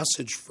got a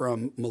message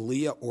from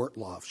Malia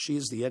Ortloff. She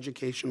is the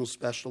educational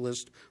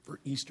specialist for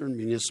Eastern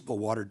Municipal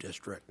Water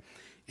District.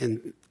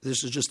 And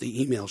this is just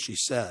the email she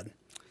sent.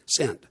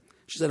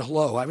 She said,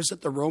 "Hello, I was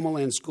at the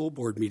Romoland School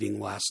Board meeting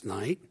last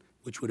night,"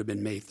 which would have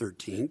been May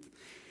 13th.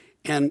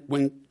 And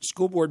when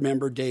school board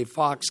member Dave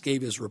Fox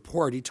gave his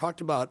report, he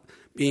talked about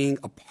being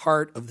a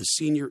part of the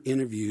senior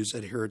interviews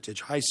at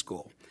Heritage High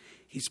School.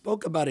 He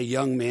spoke about a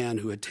young man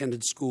who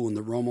attended school in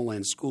the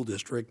Romoland School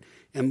District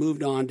and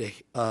moved on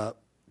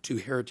to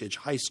Heritage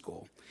High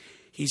School.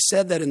 He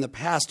said that in the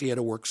past he had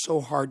to work so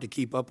hard to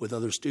keep up with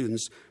other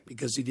students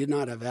because he did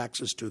not have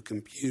access to a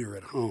computer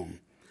at home.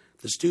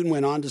 The student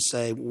went on to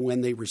say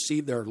when they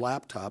received their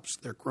laptops,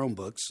 their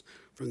Chromebooks,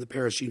 from the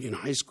Paris Union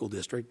High School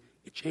District,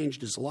 it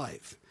changed his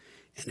life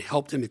and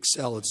helped him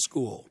excel at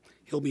school.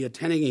 He'll be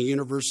attending a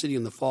university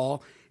in the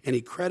fall, and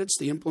he credits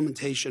the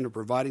implementation of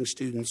providing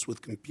students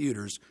with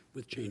computers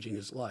with changing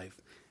his life.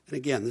 And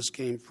again, this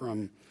came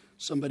from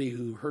somebody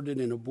who heard it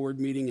in a board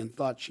meeting and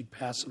thought she'd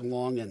pass it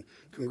along, and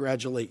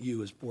congratulate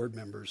you as board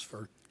members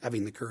for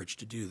having the courage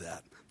to do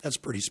that. That's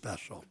pretty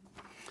special.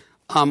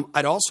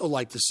 I'd also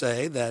like to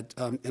say that,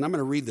 and I'm going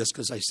to read this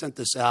because I sent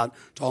this out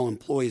to all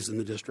employees in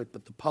the district,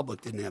 but the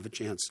public didn't have a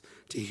chance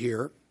to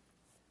hear.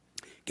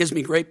 It gives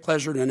me great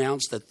pleasure to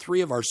announce that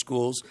 3 of our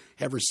schools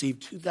have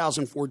received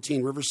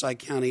 2014 Riverside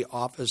County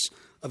Office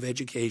of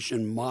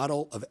Education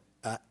Model of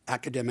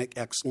Academic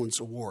Excellence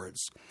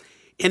Awards.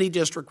 Any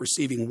district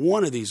receiving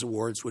one of these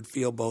awards would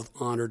feel both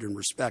honored and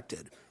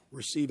respected.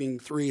 Receiving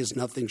 3 is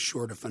nothing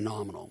short of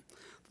phenomenal.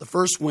 The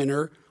first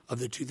winner of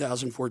the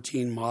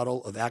 2014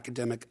 Model of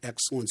Academic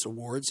Excellence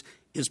Awards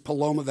is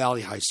Paloma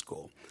Valley High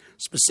School.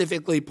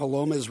 Specifically,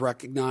 Paloma is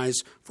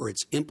recognized for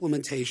its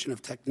implementation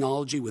of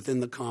technology within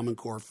the Common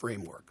Core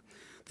framework.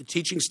 The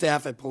teaching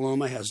staff at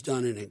Paloma has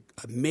done an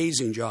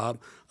amazing job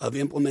of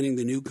implementing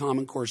the new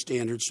Common Core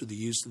standards through the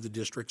use of the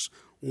district's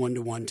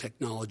one-to-one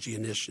technology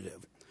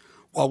initiative.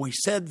 While we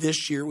said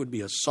this year would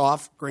be a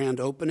soft grand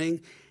opening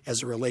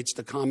as it relates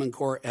to Common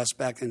Core,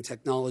 SBAC, and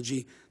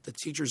technology, the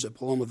teachers at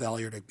Paloma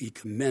Valley are to be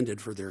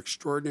commended for their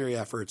extraordinary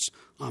efforts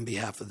on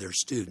behalf of their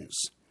students.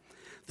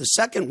 The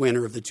second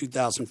winner of the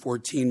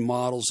 2014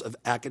 Models of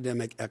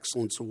Academic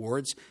Excellence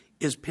Awards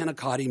is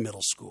Pinacati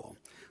Middle School.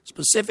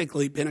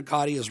 Specifically,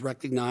 Pinacati is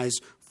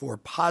recognized for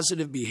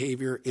Positive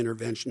Behavior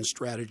Intervention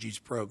Strategies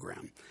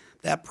program.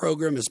 That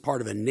program is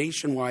part of a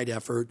nationwide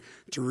effort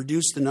to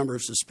reduce the number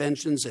of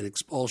suspensions and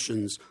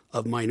expulsions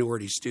of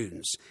minority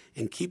students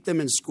and keep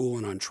them in school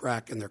and on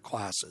track in their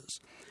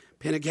classes.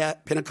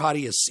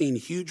 Pinacati has seen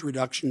huge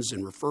reductions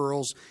in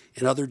referrals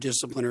and other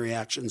disciplinary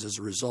actions as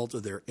a result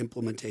of their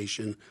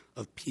implementation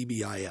of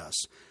PBIS.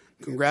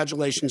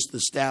 Congratulations to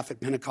the staff at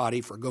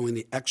Pinacati for going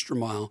the extra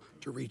mile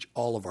to reach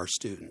all of our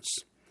students.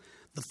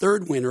 The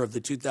third winner of the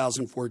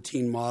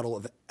 2014 Model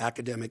of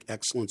Academic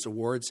Excellence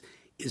Awards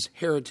is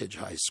Heritage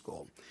High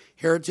School.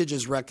 Heritage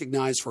is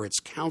recognized for its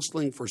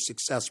Counseling for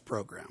Success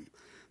program.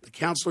 The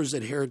counselors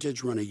at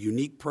Heritage run a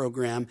unique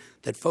program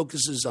that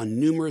focuses on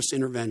numerous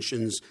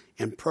interventions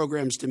and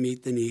programs to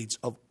meet the needs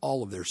of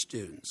all of their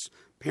students.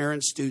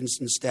 Parents, students,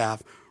 and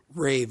staff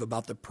rave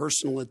about the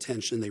personal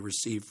attention they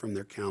receive from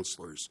their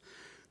counselors.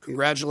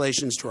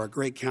 Congratulations to our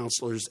great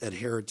counselors at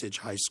Heritage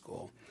High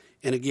School.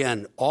 And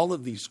again, all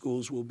of these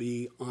schools will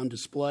be on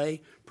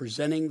display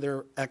presenting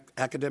their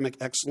academic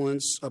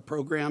excellence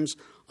programs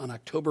on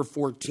October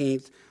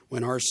 14th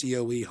when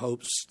RCOE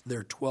hosts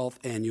their 12th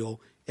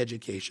annual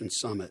Education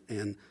Summit.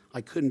 And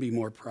I couldn't be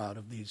more proud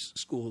of these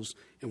schools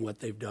and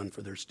what they've done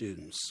for their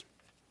students.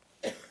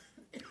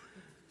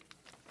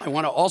 I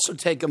want to also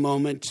take a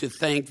moment to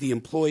thank the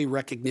Employee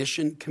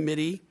Recognition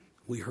Committee.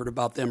 We heard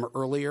about them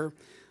earlier.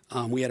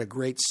 We had a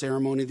great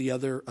ceremony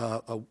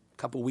a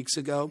couple weeks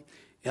ago.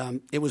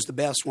 It was the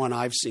best one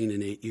I've seen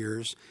in 8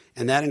 years,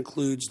 and that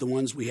includes the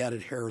ones we had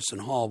at Harrison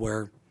Hall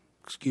where,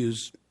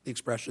 excuse the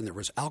expression, there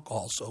was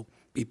alcohol, so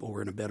people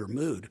were in a better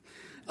mood.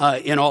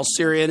 In all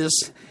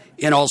seriousness,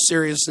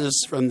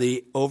 from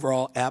the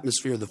overall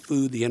atmosphere, the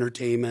food, the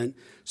entertainment,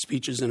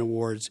 speeches, and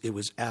awards, it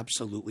was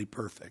absolutely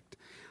perfect.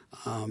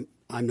 I'm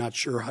not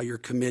sure how your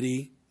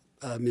committee,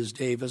 Ms.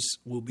 Davis,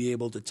 will be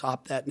able to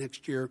top that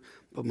next year,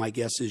 but my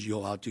guess is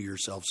you'll outdo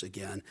yourselves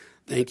again.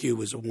 Thank you. It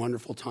was a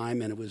wonderful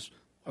time, and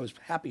I was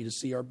happy to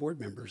see our board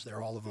members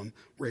there. All of them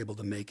were able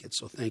to make it,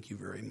 so thank you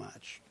very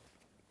much.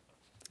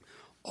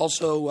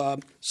 Also,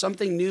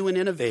 something new and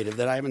innovative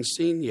that I haven't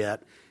seen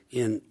yet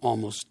in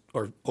almost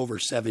or over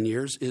 7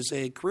 years is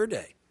a career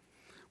day.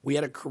 We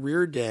had a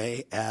career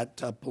day at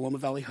Paloma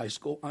Valley High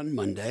School on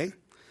Monday.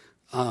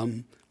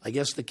 I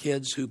guess the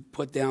kids who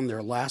put down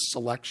their last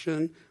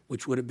selection,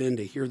 which would have been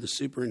to hear the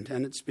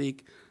superintendent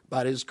speak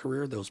about his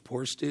career, those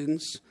poor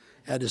students,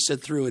 had to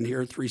sit through and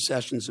hear 3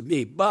 sessions of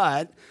me.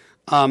 But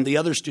the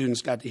other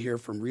students got to hear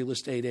from real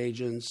estate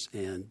agents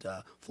and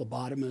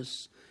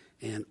phlebotomists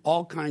and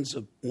all kinds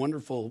of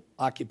wonderful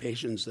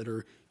occupations that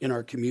are in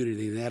our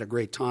community. They had a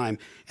great time.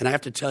 And I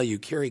have to tell you,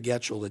 Carrie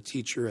Getchell, a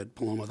teacher at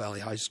Paloma Valley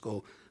High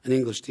School, an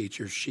English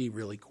teacher, she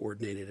really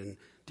coordinated and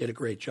did a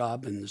great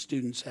job. And the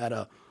students had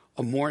a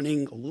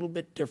morning a little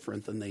bit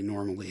different than they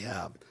normally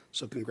have.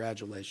 So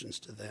congratulations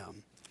to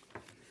them.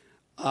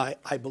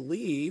 I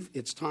believe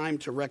it's time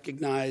to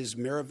recognize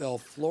Maribel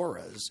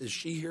Flores. Is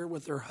she here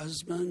with her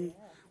husband?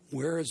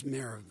 Where is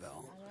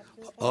Maribel?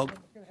 Oh,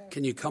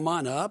 can you come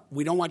on up?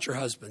 We don't want your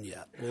husband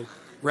yet. We'll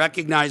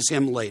recognize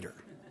him later.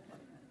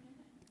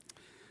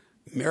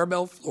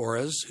 Maribel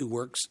Flores, who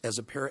works as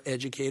a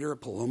paraeducator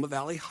at Paloma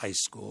Valley High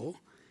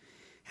School,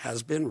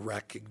 has been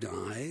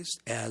recognized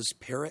as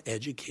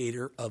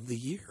Paraeducator of the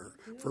Year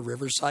for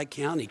Riverside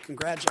County.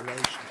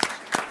 Congratulations.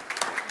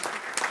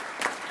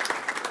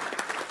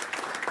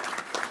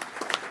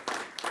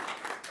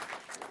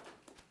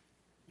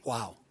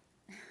 Wow.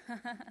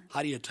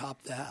 How do you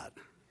top that?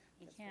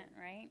 You can't,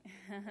 right?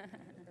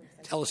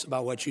 Tell us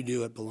about what you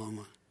do at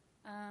Paloma.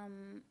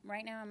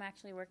 Right now I'm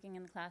actually working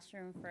in the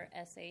classroom for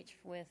SH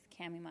with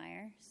Cami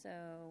Meyer. So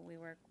we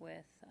work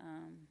with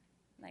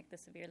like the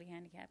severely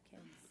handicapped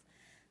kids.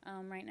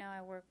 Right now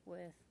I work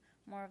with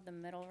more of the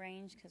middle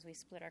range because we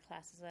split our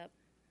classes up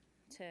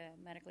to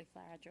medically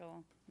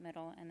fragile,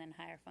 middle, and then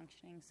higher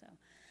functioning. So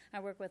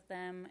I work with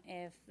them.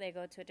 If they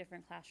go to a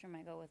different classroom,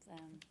 I go with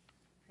them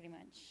pretty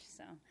much.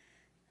 So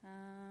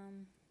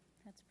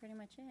that's pretty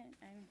much it.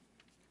 I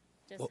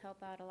just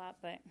help out a lot,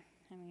 but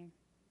I mean,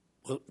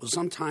 Well,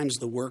 sometimes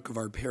the work of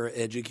our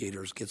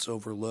paraeducators gets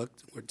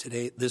overlooked.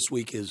 This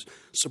week is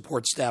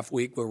Support Staff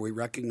Week, where we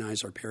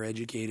recognize our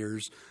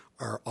paraeducators,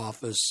 our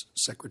office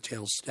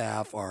secretarial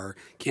staff, our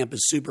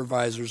campus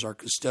supervisors, our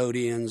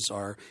custodians,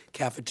 our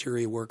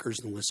cafeteria workers,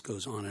 and the list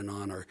goes on,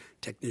 our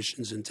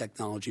technicians in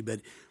technology.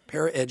 But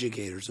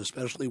paraeducators,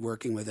 especially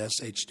working with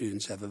SH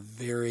students, have a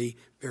very,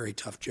 very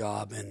tough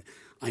job, and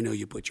I know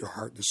you put your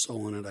heart and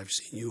soul in it. I've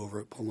seen you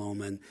over at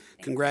Paloma, and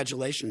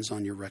congratulations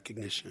on your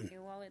recognition.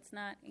 Well, it's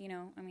not,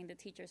 the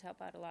teachers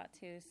help out a lot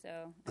too,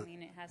 so,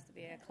 it has to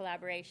be a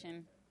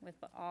collaboration with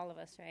all of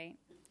us, right?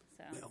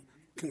 So. Well,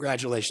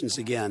 congratulations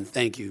again.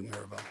 Thank you,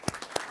 Maribel.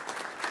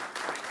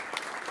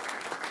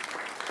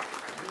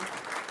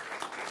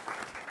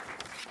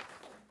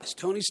 Is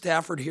Tony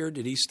Stafford here?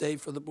 Did he stay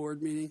for the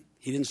board meeting?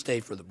 He didn't stay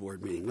for the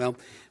board meeting. Well,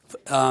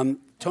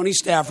 Tony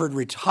Stafford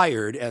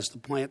retired as the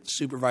plant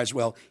supervisor.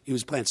 Well, he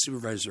was plant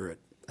supervisor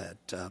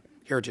at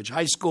Heritage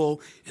High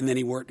School, and then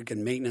he worked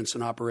in maintenance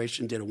and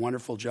operation, did a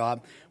wonderful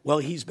job. Well,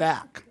 he's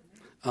back.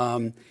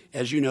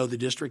 As you know, the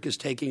district is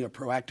taking a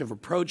proactive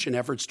approach in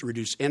efforts to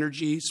reduce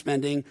energy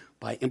spending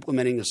by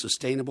implementing a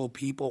sustainable,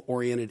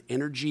 people-oriented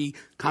energy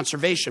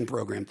conservation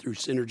program through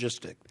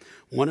Synergistic.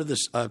 One of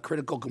the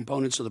critical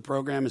components of the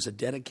program is a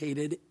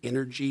dedicated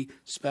energy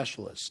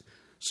specialist.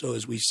 So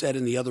as we said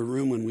in the other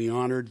room when we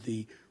honored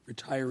the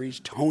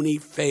retirees, Tony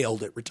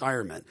failed at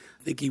retirement.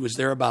 I think he was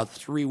there about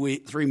 3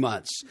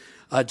 months.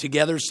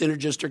 Together,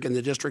 Synergistic and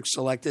the district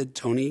selected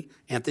Tony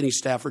Anthony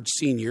Stafford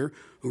Sr.,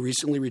 who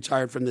recently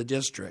retired from the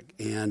district.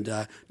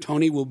 And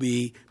Tony will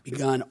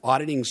begun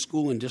auditing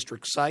school and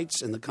district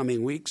sites in the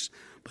coming weeks,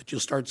 but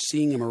you'll start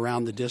seeing him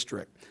around the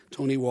district.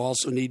 Tony will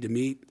also need to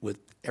meet with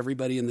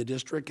everybody in the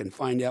district and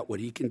find out what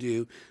he can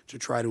do to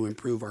try to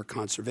improve our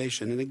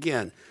conservation. And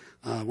again,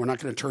 we're not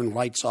going to turn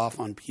lights off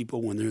on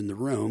people when they're in the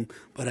room,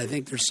 but I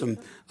think there's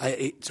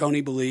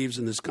Tony believes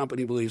and this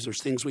company believes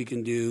there's things we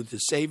can do to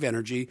save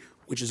energy,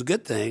 which is a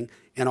good thing,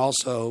 and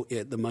also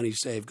the money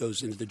saved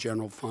goes into the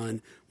general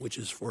fund, which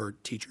is for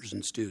teachers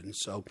and students.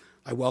 So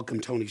I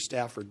welcome Tony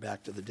Stafford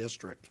back to the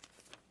district.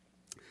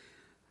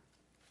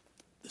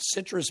 The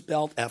Citrus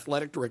Belt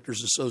Athletic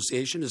Directors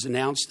Association has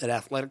announced that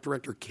Athletic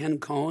Director Ken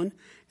Cohen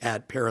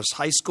at Paris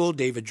High School,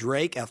 David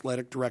Drake,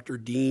 Athletic Director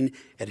Dean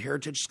at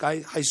Heritage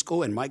High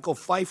School, and Michael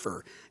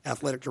Pfeiffer,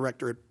 Athletic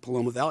Director at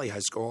Paloma Valley High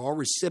School, are all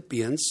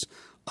recipients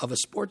of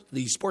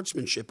the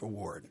Sportsmanship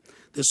Award.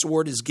 This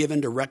award is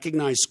given to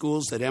recognize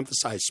schools that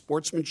emphasize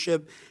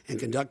sportsmanship and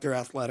conduct their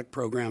athletic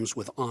programs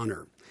with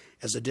honor.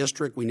 As a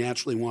district, we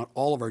naturally want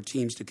all of our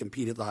teams to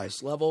compete at the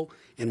highest level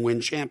and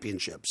win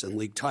championships and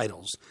league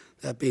titles.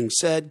 That being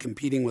said,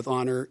 competing with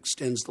honor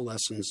extends the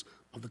lessons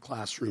of the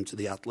classroom to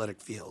the athletic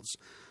fields.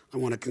 I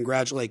want to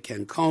congratulate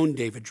Ken Cohn,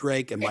 David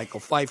Drake, and Michael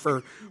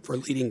Pfeiffer for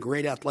leading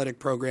great athletic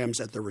programs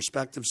at their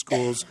respective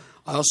schools.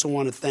 I also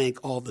want to thank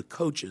all the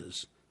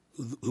coaches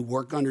who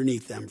work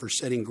underneath them for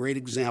setting great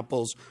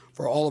examples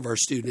for all of our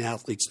student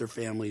athletes, their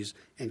families,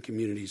 and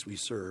communities we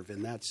serve.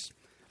 And that's,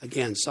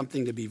 again,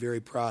 something to be very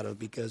proud of,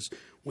 because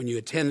when you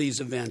attend these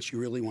events, you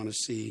really want to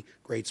see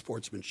great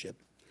sportsmanship.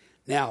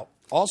 Now,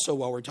 also,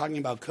 while we're talking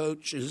about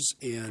coaches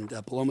and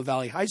Paloma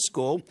Valley High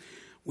School,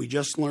 we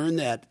just learned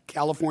that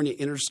California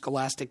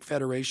Interscholastic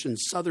Federation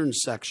Southern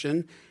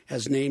Section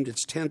has named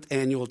its 10th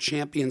annual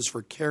Champions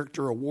for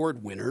Character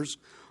Award winners.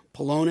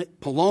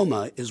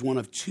 Paloma is one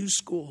of 2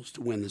 schools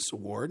to win this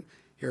award.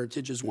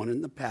 Heritage has won it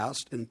in the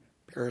past, and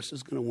Paris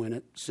is going to win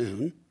it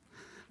soon.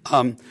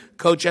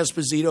 Coach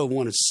Esposito,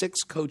 one of 6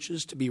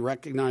 coaches to be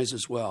recognized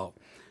as well.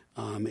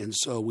 And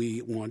so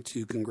we want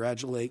to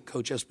congratulate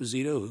Coach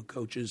Esposito, who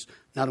coaches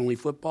not only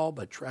football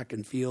but track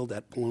and field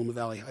at Paloma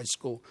Valley High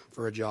School,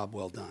 for a job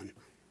well done.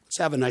 Let's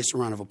have a nice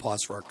round of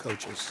applause for our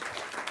coaches.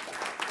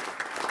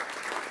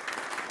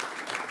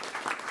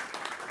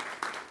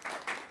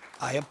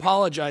 I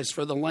apologize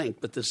for the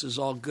length, but this is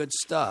all good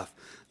stuff.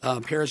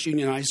 Paris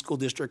Union High School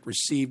District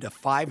received a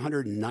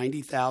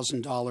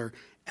 $590,000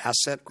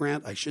 asset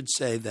grant. I should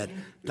say that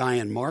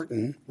Diane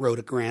Martin wrote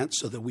a grant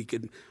so that we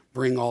could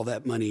bring all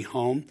that money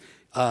home.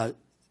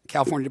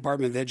 California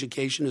Department of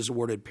Education has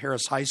awarded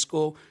Paris High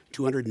School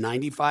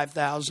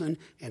 $295,000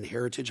 and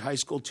Heritage High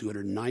School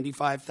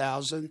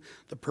 $295,000.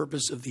 The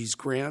purpose of these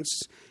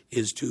grants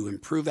is to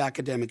improve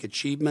academic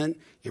achievement,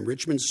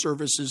 enrichment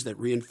services that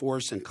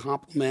reinforce and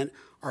complement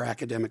our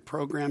academic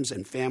programs,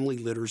 and family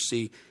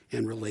literacy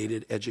and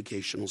related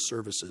educational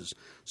services.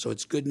 So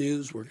it's good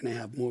news. We're going to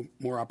have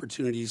more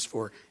opportunities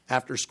for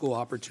after-school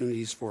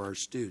opportunities for our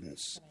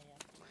students.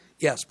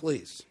 Yes,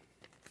 please.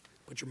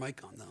 Put your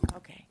mic on, though.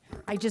 Okay.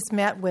 I just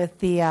met with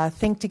the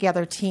Think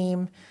Together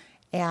team,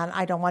 and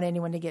I don't want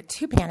anyone to get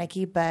too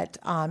panicky, but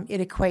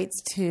it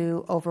equates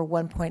to over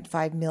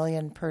 $1.5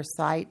 million per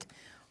site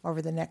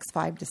over the next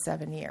 5 to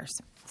 7 years.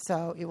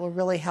 So it will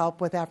really help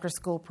with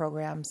after-school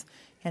programs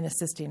and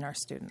assisting our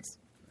students.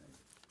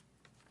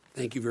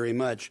 Thank you very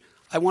much.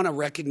 I want to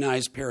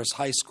recognize Paris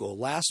High School.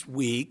 Last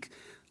week,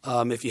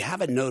 if you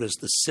haven't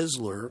noticed, the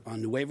Sizzler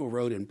on Nuevo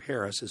Road in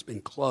Paris has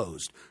been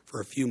closed for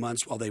a few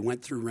months while they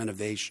went through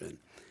renovation.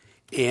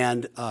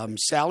 And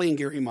Sally and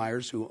Gary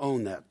Myers, who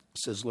own that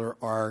Sizzler,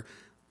 are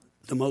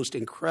the most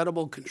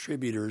incredible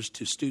contributors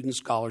to student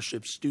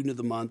scholarships, Student of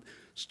the Month,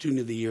 Student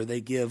of the Year. They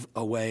give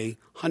away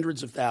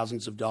hundreds of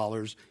thousands of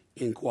dollars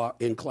in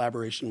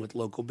collaboration with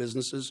local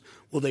businesses.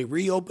 Well, they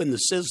reopened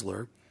the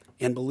Sizzler,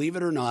 and believe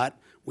it or not,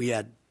 we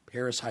had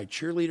Paris High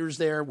cheerleaders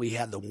there. We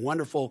had the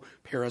wonderful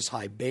Paris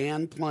High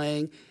band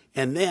playing.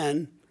 And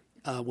then,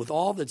 with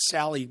all that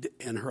Sally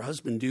and her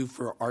husband do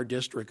for our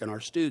district and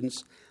our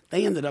students,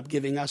 they ended up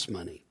giving us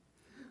money.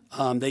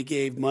 They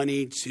gave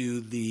money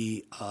to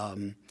the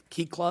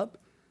Key Club,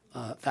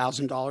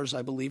 $1,000,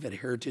 I believe, at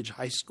Heritage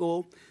High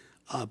School.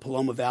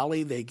 Paloma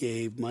Valley, they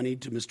gave money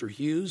to Mr.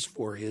 Hughes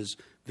for his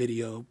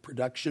video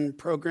production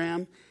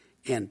program.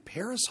 And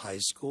Paris High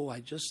School,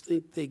 I just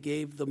think they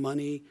gave the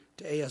money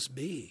to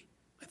ASB,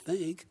 I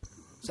think.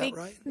 Is that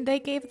right? They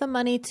gave the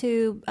money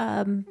to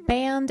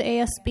band,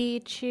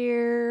 ASB,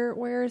 cheer.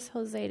 Where's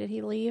Jose? Did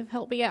he leave?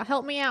 Help me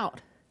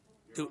out.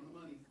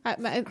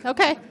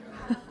 Okay.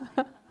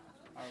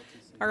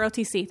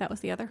 ROTC, that was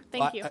the other.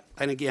 Thank you.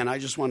 And again, I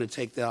just want to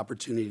take the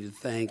opportunity to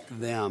thank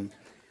them.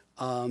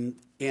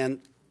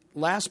 And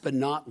last but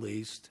not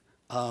least,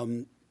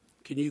 can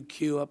you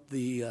cue up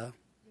the...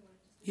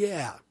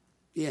 Yeah.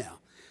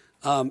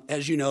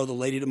 As you know, the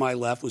lady to my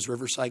left was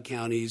Riverside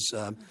County's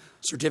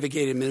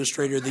Certificate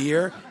Administrator of the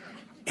Year.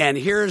 And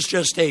here's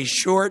just a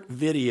short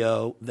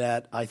video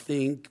that I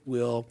think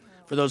will,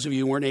 for those of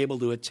you who weren't able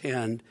to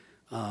attend,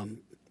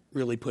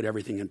 really put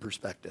everything in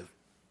perspective.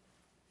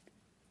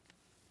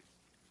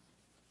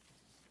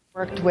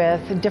 Worked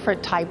with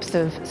different types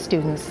of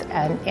students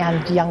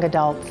and young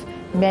adults,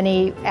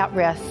 many at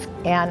risk,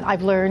 and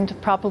I've learned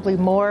probably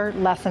more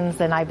lessons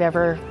than I've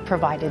ever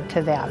provided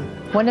to them.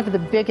 One of the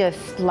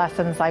biggest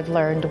lessons I've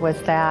learned was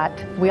that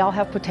we all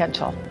have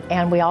potential,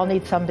 and we all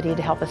need somebody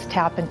to help us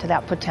tap into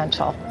that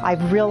potential.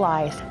 I've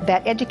realized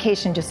that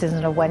education just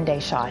isn't a one-day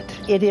shot.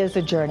 It is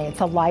a journey, it's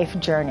a life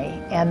journey,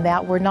 and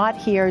that we're not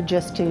here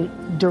just to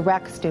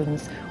direct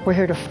students, we're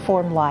here to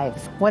form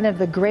lives. One of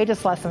the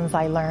greatest lessons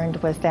I learned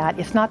was that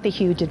it's not the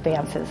huge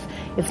advances,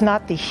 it's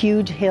not the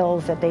huge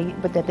hills that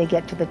they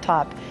get to the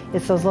top,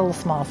 it's those little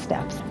small steps.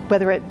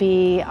 Whether it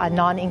be a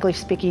non-English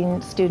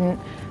speaking student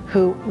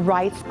who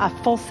writes a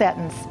full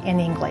sentence in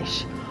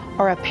English,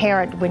 or a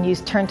parent, when you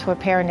turn to a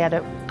parent at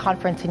a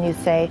conference and you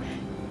say,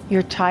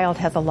 your child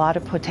has a lot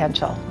of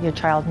potential, your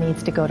child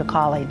needs to go to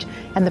college,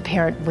 and the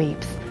parent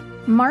weeps.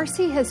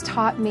 Marcy has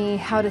taught me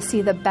how to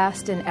see the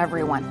best in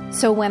everyone.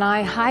 So when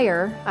I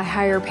hire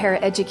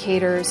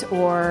paraeducators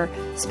or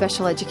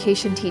special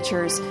education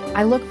teachers,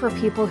 I look for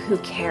people who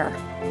care.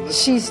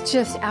 She's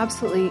just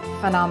absolutely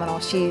phenomenal.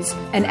 She's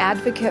an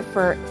advocate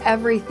for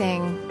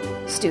everything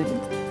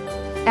student.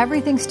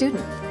 Everything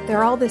student.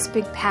 They're all this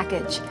big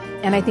package.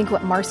 And I think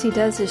what Marcy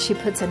does is she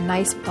puts a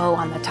nice bow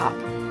on the top.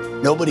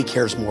 Nobody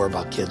cares more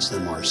about kids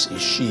than Marcy.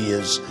 She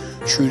is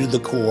true to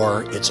the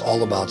core. It's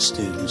all about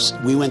students.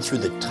 We went through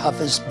the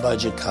toughest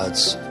budget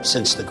cuts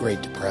since the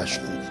Great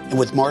Depression. And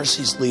with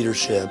Marcy's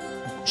leadership,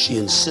 she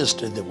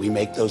insisted that we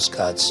make those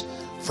cuts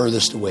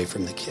furthest away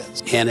from the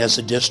kids. And as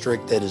a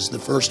district that is the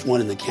first one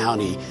in the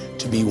county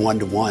to be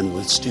one-to-one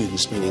with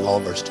students, meaning all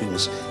of our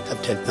students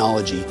have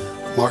technology,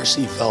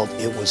 Marcy felt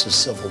it was a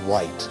civil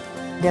right.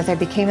 As I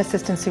became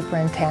assistant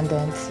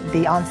superintendent,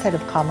 the onset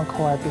of Common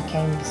Core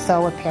became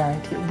so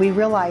apparent. We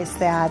realized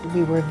that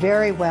we were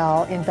very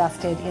well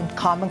invested in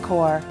Common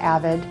Core,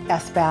 AVID,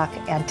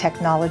 SBAC, and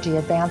technology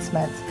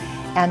advancements.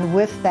 And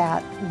with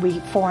that, we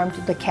formed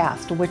the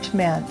CAST, which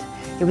meant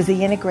it was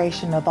the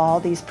integration of all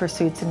these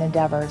pursuits and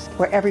endeavors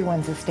where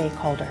everyone's a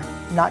stakeholder,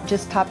 not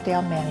just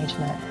top-down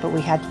management, but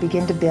we had to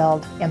begin to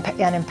build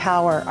and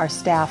empower our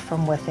staff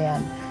from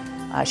within.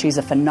 She's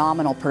a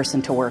phenomenal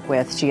person to work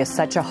with. She has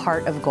such a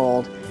heart of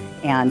gold,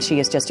 and she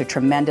is just a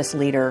tremendous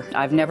leader.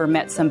 I've never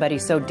met somebody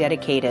so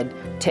dedicated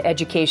to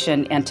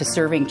education and to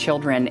serving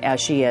children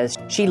as she is.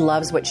 She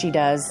loves what she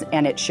does,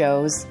 and it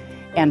shows,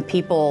 and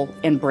people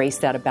embrace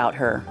that about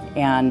her,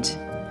 and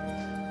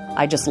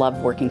I just love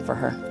working for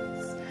her.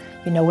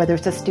 You know, whether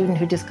it's a student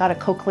who just got a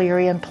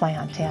cochlear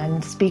implant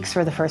and speaks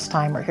for the first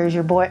time, or hears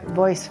your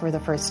voice for the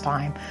first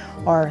time,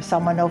 or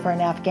someone over in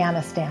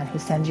Afghanistan who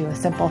sends you a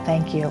simple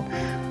thank you.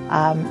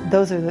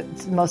 Those are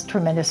the most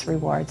tremendous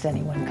rewards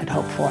anyone could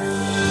hope for.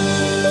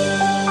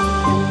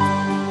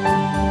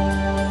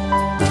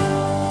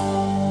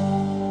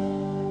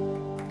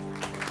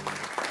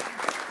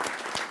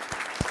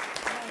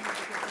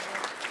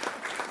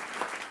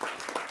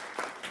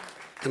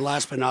 And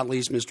last but not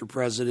least, Mr.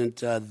 President,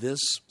 this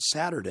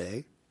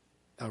Saturday,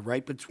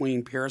 right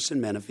between Paris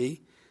and Menifee,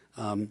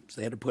 so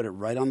they had to put it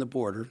right on the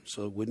border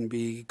so it wouldn't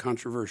be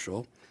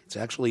controversial. It's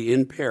actually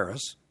in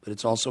Paris, but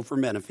it's also for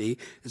Menifee.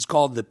 It's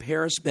called the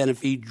Paris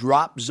Menifee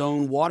Drop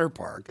Zone Water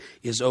Park.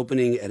 Is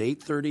opening at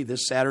 8:30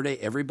 this Saturday.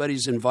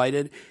 Everybody's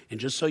invited. And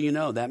just so you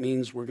know, that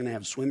means we're going to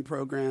have swim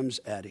programs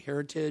at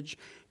Heritage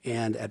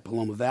and at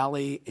Paloma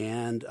Valley,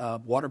 and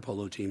water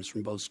polo teams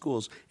from both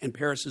schools. And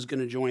Paris is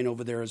going to join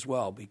over there as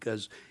well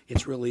because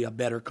it's really a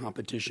better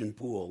competition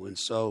pool. And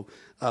so,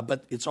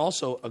 but it's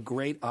also a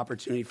great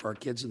opportunity for our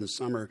kids in the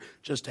summer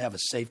just to have a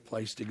safe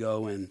place to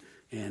go and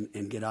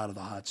get out of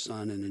the hot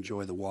sun and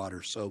enjoy the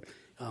water. So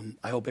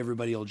I hope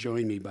everybody will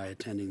join me by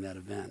attending that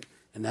event.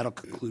 And that'll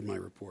conclude my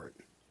report.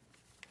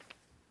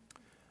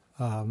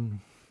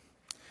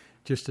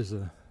 Just as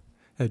an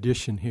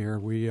addition here,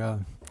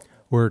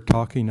 we're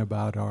talking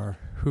about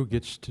who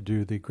gets to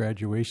do the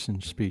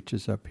graduation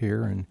speeches up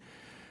here, and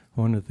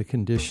one of the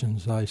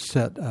conditions I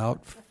set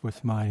out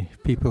with my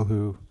people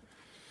who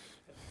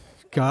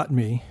got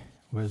me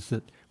was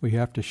that we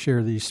have to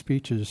share these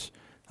speeches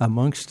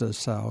amongst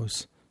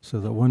ourselves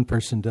so that one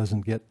person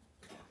doesn't get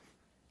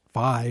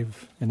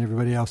 5 and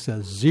everybody else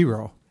has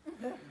 0.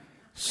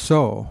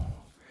 So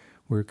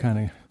we were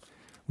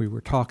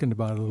talking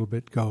about it a little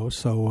bit ago,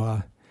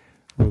 so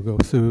we'll go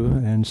through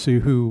and see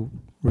who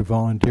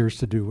volunteers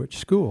to do which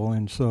school,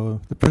 and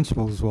so the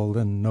principals will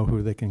then know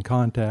who they can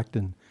contact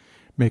and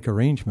make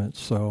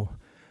arrangements. So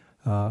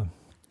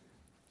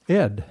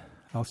Ed,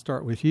 I'll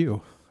start with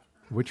you.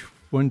 Which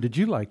one did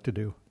you like to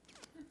do?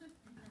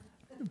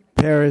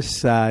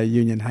 Paris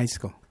Union High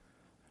School.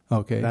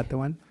 Okay. Is that the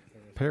one?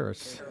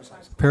 Paris High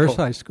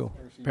School.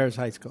 Paris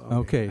High School.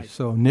 Okay,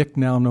 so Nick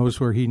now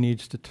knows where he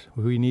needs to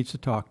who he needs to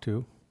talk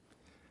to.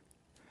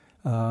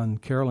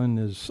 And Carolyn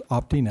is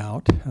opting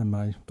out, in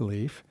my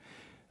belief.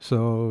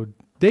 So,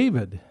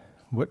 David,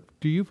 what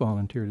do you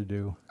volunteer to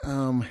do?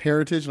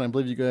 Heritage, and I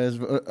believe you guys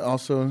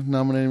also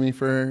nominated me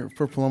for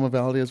Paloma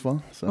Valley as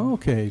well. So.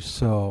 Okay,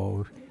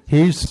 so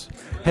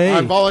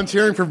I'm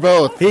volunteering for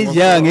both. He's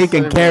young. He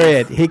can carry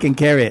it. He can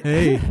carry it.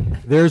 Hey,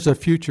 there's a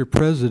future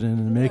president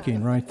in the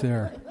making right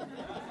there.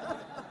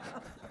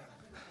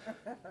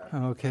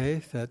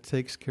 Okay, that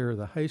takes care of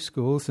the high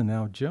schools. And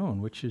now,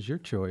 Joan, which is your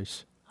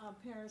choice?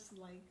 Paris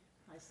Lake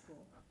High School.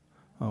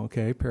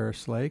 Okay,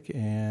 Paris Lake.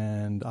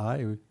 And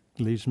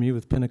leaves me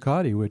with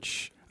Pinacati,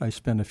 which I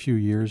spent a few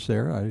years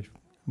there. I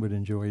would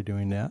enjoy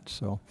doing that.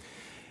 So,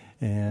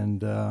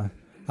 and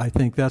I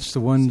think that's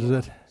the ones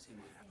that...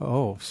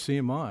 Oh,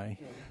 CMI.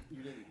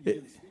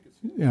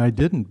 I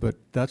didn't, but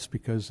that's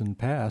because in the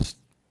past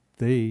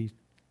they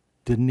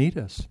didn't need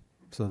us.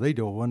 So they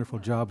do a wonderful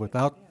job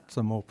without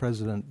some old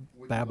president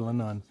babbling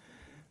on.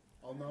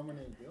 I'll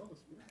nominate Bill this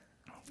week.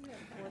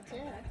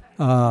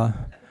 I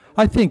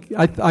think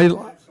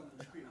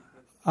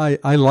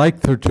I like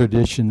the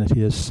tradition that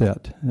he has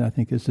set, and I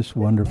think it's just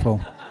wonderful.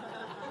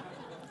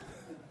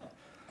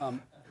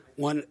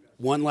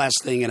 One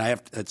last thing,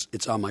 and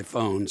it's on my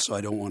phone, so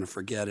I don't want to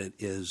forget it,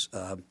 is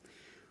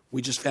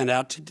we just found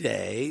out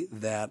today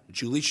that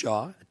Julie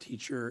Shaw, a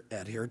teacher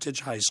at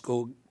Heritage High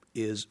School,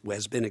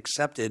 has been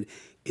accepted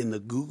in the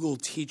Google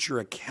Teacher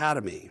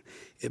Academy.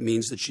 It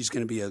means that she's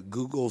going to be a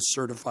Google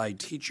certified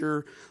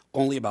teacher.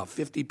 Only about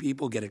 50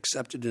 people get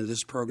accepted into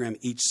this program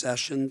each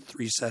session,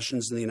 3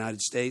 sessions in the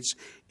United States.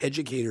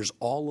 Educators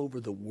all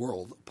over the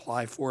world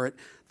apply for it.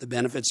 The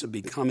benefits of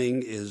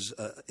becoming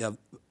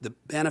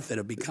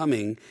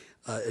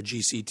a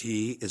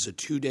GCT is a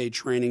 2-day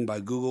training by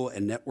Google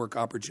and network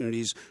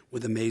opportunities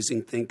with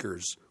amazing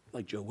thinkers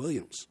like Joe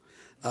Williams.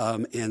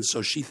 And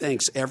so she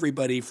thanks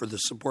everybody for the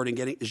support in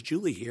getting. Is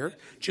Julie here?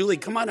 Julie,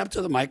 come on up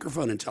to the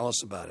microphone and tell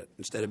us about it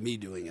instead of me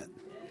doing it.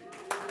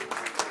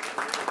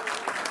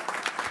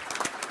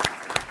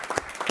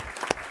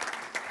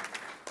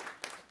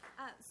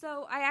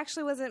 So I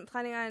actually wasn't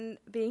planning on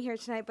being here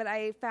tonight, but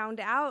I found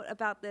out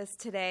about this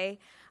today.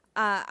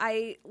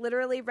 I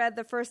literally read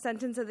the first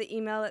sentence of the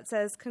email that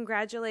says,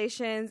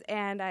 "Congratulations,"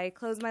 and I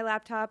closed my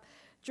laptop,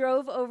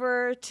 drove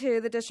over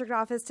to the district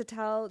office to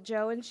tell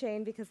Joe and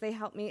Shane because they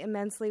helped me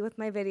immensely with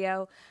my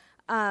video.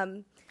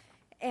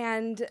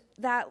 And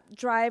that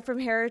drive from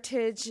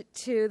Heritage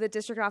to the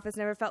district office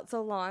never felt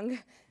so long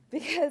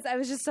because I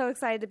was just so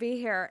excited to be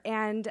here.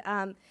 And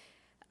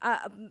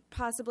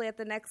possibly at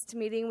the next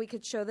meeting we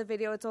could show the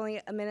video. It's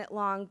only a minute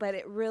long, but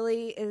it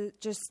really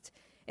just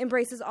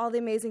embraces all the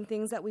amazing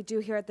things that we do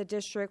here at the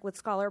district with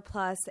Scholar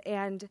Plus.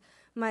 And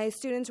my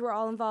students were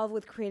all involved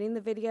with creating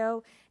the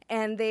video,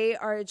 and they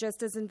are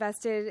just as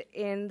invested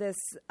in this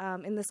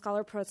in the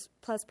Scholar Plus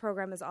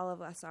program as all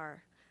of us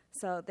are.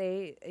 So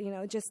they,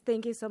 just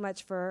thank you so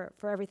much for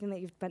everything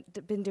that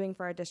you've been doing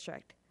for our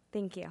district.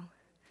 Thank you.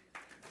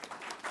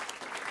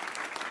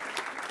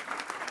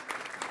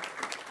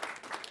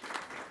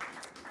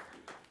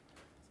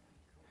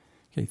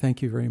 Okay,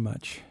 thank you very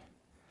much.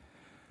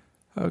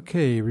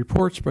 Okay,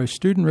 reports by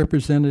student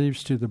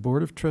representatives to the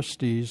Board of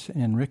Trustees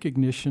and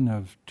recognition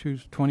of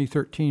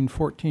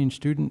 2013-14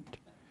 student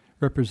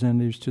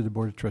representatives to the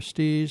Board of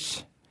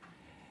Trustees.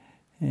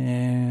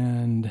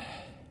 And,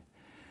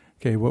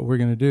 okay, what we're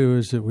going to do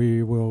is that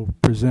we will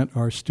present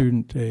our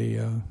student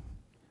a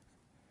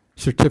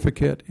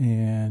certificate,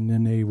 and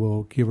then they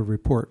will give a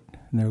report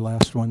in their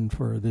last one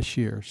for this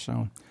year.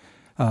 So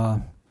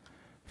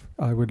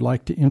I would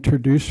like to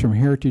introduce from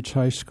Heritage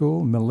High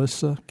School,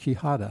 Melissa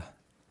Quijada.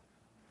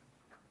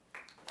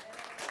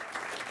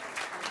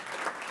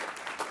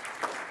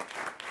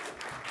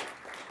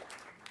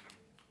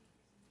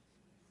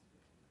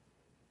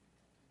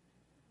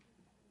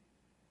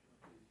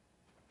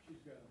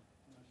 got a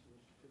nice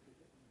little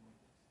certificate.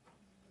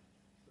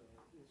 So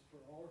it's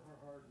for all of her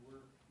hard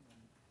work and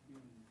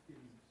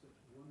giving such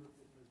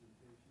wonderful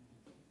presentations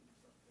and things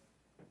like that.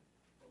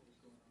 What was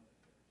going on at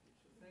Heritage.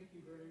 So thank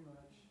you very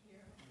much.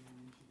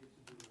 And she gets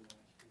to do the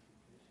last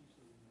presentation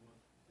so we know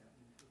what's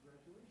happening for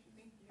graduation.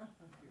 Thank you.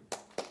 Thank you.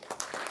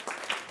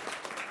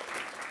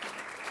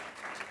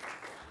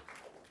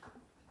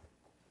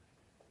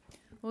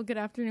 Well, good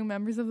afternoon,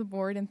 members of the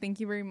board, and thank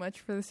you very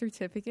much for the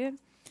certificate.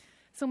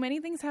 So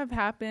many things have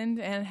happened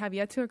and have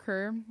yet to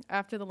occur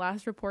after the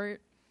last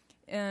report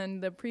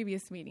and the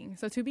previous meeting.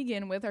 So to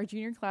begin with, our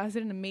junior class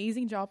did an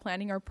amazing job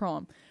planning our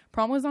prom.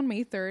 Prom was on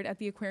May 3rd at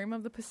the Aquarium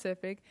of the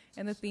Pacific,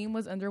 and the theme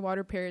was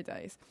Underwater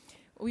Paradise.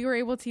 We were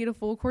able to eat a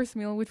full course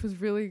meal, which was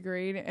really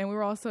great, and we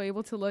were also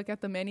able to look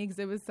at the many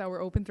exhibits that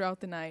were open throughout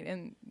the night.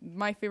 And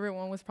my favorite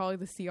one was probably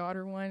the sea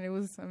otter one. It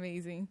was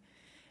amazing.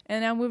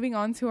 And now moving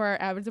on to our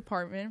AVID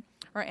department.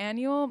 Our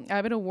annual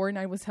AVID Award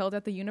Night was held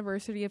at the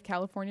University of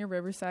California,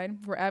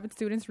 Riverside, where AVID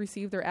students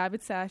received their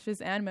AVID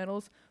sashes and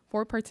medals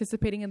for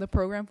participating in the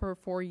program for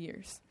 4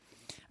 years.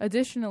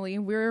 Additionally,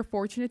 we were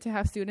fortunate to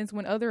have students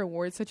win other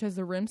awards, such as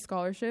the RIM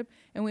Scholarship,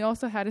 and we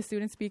also had a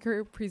student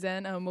speaker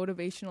present a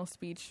motivational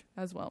speech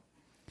as well.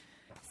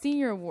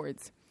 Senior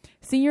Awards.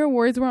 Senior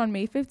Awards were on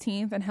May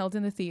 15th and held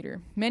in the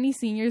theater. Many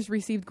seniors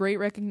received great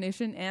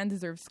recognition and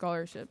deserved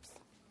scholarships.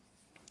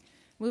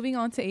 Moving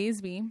on to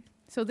ASB.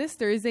 So this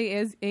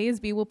Thursday,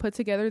 ASB will put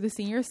together the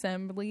Senior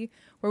Assembly,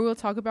 where we will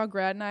talk about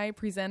grad night,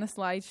 present a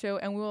slideshow,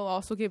 and we will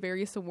also give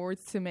various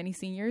awards to many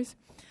seniors.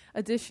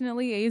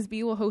 Additionally,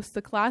 ASB will host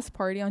the class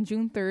party on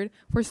June 3rd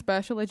for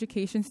special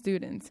education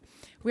students.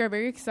 We are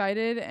very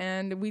excited,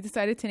 and we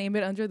decided to name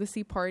it Under the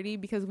Sea Party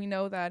because we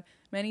know that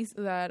many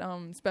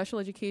special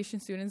education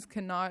students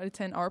cannot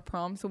attend our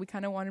prom, so we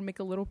kind of wanted to make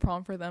a little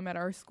prom for them at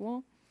our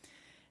school.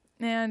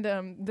 And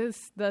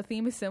the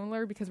theme is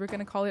similar because we're going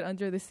to call it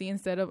Under the Sea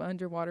instead of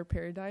Underwater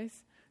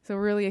Paradise. So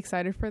we're really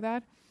excited for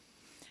that.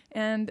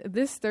 And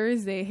this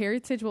Thursday,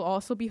 Heritage will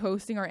also be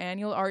hosting our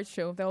annual art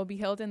show that will be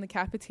held in the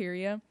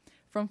cafeteria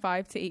from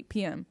 5 to 8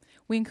 p.m.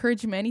 We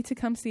encourage many to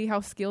come see how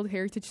skilled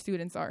Heritage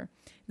students are.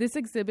 This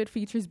exhibit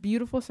features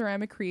beautiful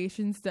ceramic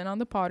creations done on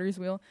the potter's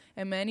wheel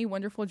and many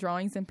wonderful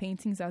drawings and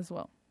paintings as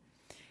well.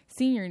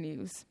 Senior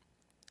news.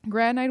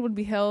 Grad night will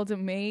be held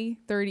May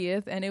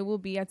 30th, and it will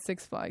be at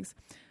Six Flags.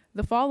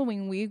 The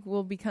following week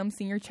will become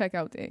senior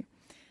checkout day.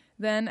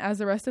 Then, as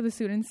the rest of the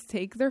students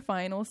take their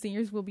finals,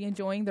 seniors will be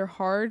enjoying their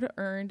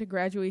hard-earned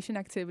graduation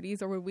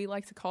activities, or what we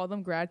like to call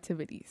them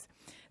gradtivities.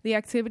 The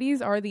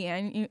activities are the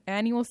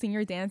annual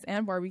senior dance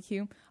and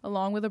barbecue,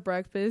 along with a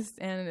breakfast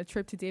and a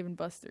trip to Dave &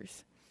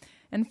 Buster's.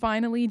 And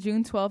finally,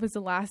 June 12th is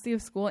the last day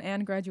of school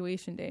and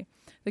graduation day.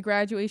 The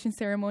graduation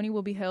ceremony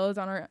will be held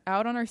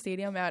out on our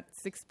stadium at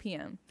 6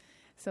 p.m.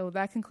 So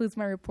that concludes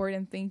my report,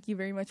 and thank you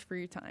very much for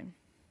your time.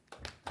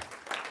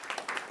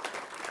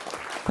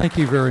 Thank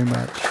you very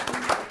much.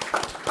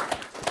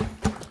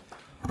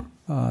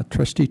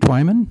 Trustee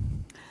Twyman?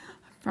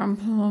 From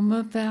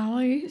Paloma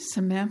Valley,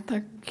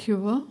 Samantha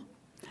Kuehl.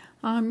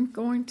 I'm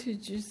going to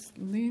just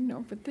lean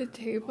over the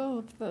table,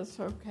 if that's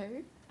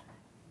okay.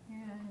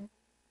 And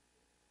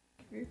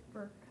thank you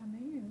for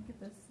coming and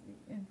give us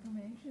the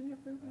information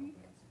every week.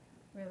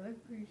 Really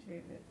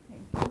appreciate it.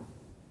 Thank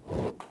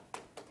you.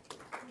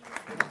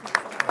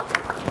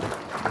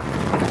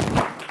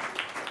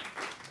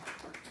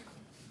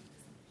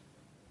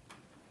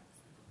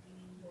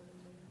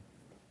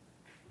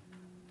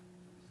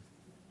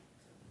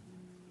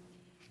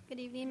 Good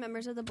evening,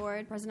 members of the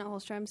board, President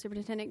Holstrom,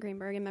 Superintendent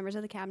Greenberg, and members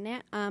of the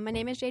cabinet. My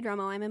name is Jade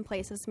Romo. I'm in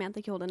place of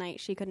Samantha Kuehl tonight.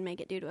 She couldn't make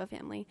it due to a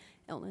family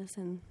illness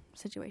and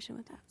situation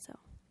with that. So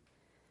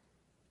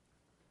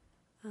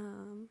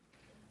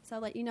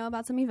I'll let you know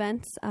about some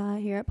events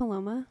here at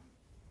Paloma.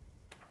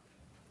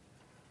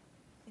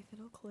 If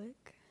it'll click.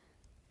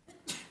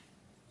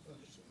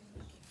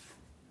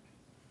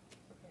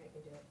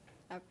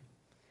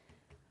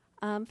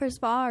 First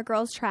of all, our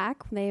girls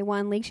track, they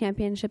won league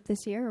championship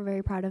this year. We're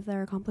very proud of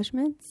their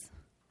accomplishments.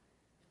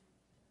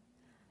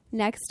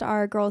 Next,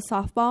 our girls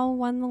softball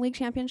won the league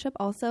championship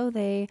also.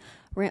 They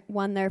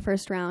won their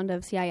first round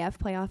of CIF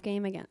playoff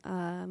game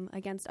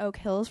against Oak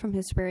Hills from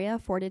Hesperia,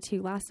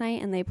 4-2 last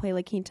night, and they play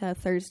La Quinta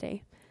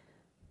Thursday.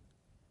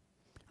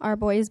 Our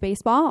boys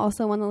baseball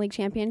also won the league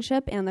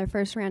championship, and their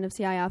first round of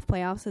CIF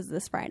playoffs is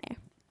this Friday.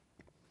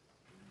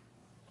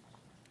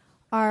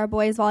 Our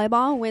boys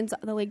volleyball wins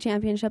the league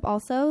championship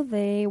also.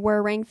 They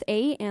were ranked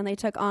 8, and they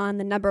took on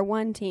the number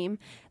 1 team.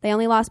 They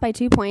only lost by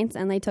 2 points,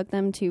 and they took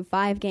them to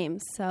 5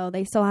 games, so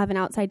they still have an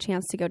outside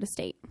chance to go to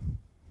state.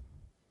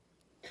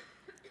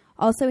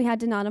 Also, we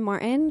had Donata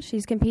Martin.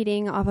 She's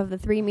competing off of the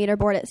 3-meter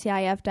board at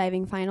CIF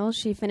diving finals.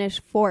 She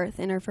finished 4th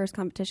in her first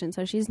competition,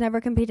 so she's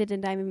never competed in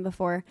diving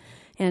before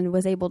and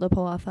was able to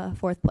pull off a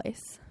 4th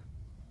place.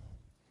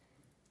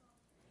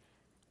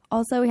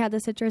 Also, we had the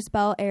Citrus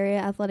Bell Area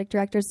Athletic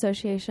Directors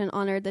Association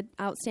honored the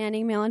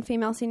outstanding male and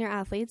female senior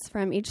athletes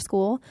from each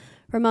school.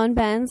 Ramon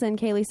Benz and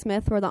Kaylee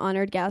Smith were the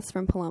honored guests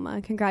from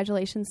Paloma.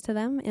 Congratulations to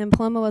them. And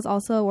Paloma was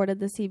also awarded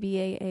the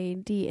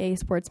CBAA DA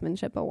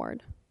Sportsmanship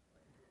Award.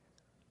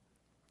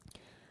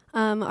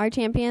 Our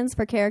champions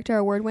for character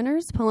award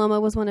winners, Paloma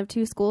was one of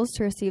 2 schools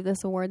to receive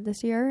this award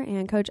this year,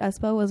 and Coach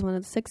Espo was one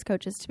of 6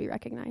 coaches to be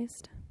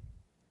recognized.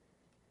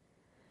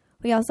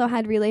 We also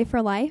had Relay for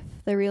Life.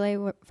 The Relay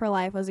for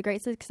Life was a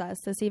great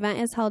success. This event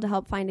is held to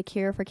help find a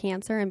cure for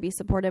cancer and be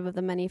supportive of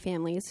the many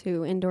families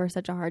who endure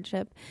such a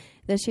hardship.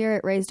 This year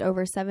it raised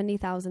over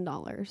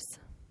 $70,000.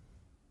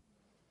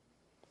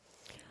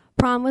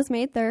 Prom was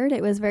May 3rd.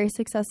 It was very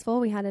successful.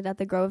 We had it at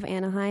the Grove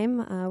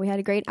Anaheim. We had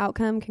a great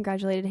outcome.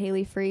 Congratulated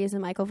Haley Fries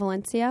and Michael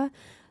Valencia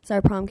as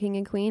our prom king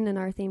and queen, and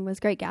our theme was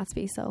Great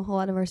Gatsby, so a whole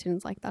lot of our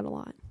students liked that a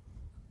lot.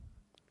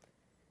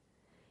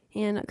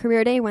 And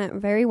Career Day went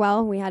very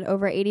well. We had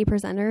over 80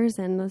 presenters,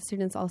 and the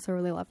students also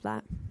really loved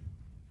that.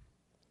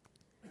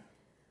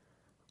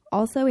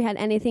 Also, we had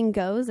Anything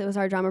Goes. It was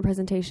our drama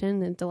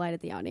presentation and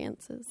delighted the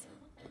audiences.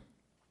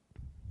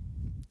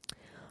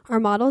 Our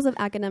Models of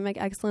Academic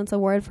Excellence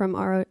Award from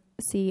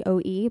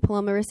RCOE.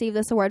 Paloma received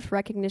this award for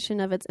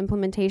recognition of its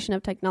implementation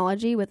of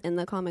technology within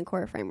the Common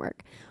Core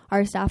framework.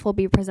 Our staff will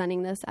be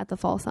presenting this at the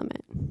Fall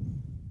Summit.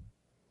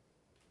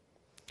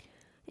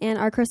 And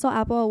our Crystal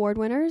Apple Award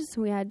winners,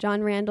 we had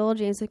John Randall,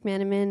 James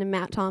McManaman, and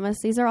Matt Thomas.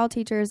 These are all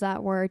teachers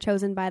that were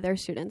chosen by their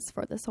students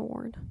for this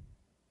award.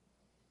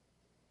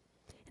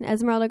 And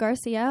Esmeralda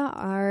Garcia,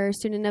 our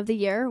Student of the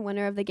Year,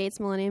 winner of the Gates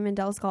Millennium and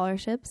Dell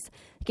Scholarships.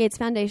 The Gates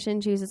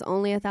Foundation chooses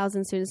only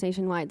 1,000 students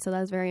nationwide, so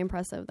that's very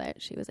impressive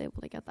that she was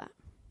able to get that.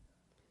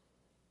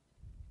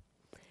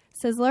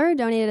 Sizzler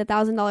donated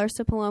 $1,000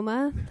 to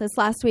Paloma. This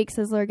last week,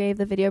 Sizzler gave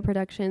the video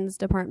productions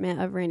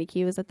department of Randy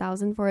Hughes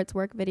 $1,000 for its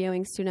work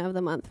videoing Student of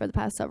the Month for the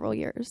past several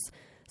years.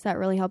 So that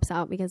really helps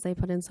out because they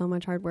put in so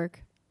much hard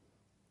work.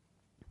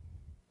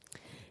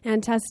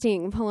 And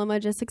testing. Paloma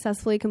just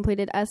successfully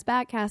completed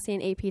SBAC, CASI,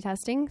 and AP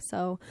testing,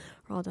 so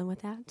we're all done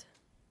with that.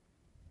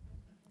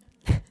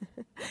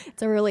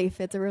 It's a relief.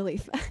 It's a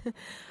relief.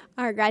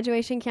 Our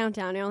graduation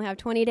countdown. We only have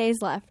 20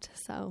 days left,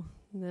 so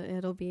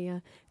it'll be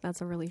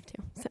that's a relief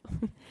too. So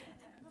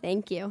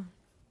thank you.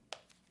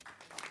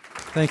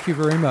 Thank you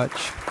very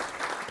much.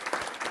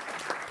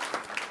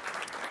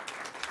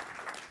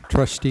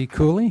 Trustee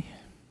Cooley.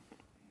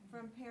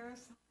 From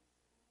Paris.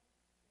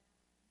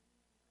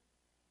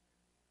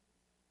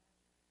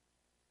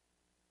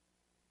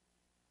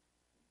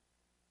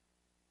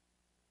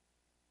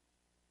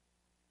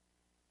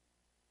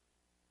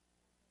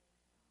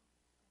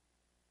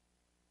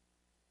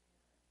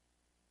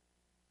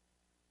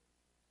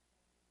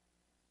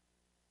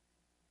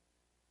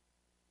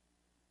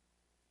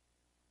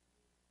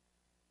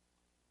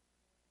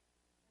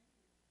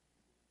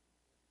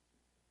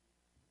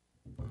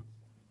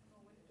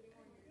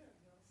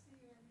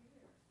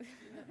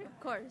 Of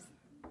course.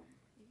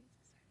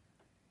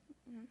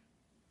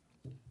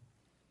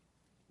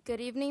 Good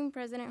evening,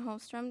 President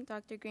Holmstrom,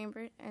 Dr.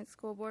 Greenberg, and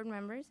school board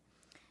members.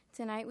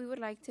 Tonight we would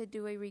like to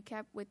do a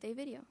recap with a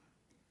video.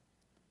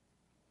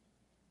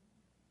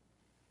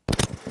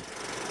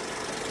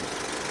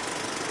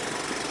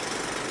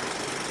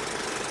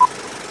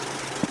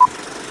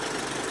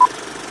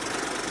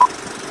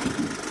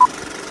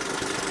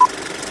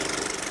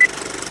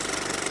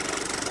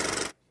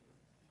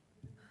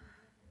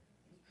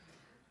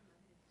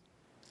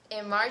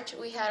 In March,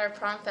 we had our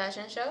prom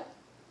fashion show.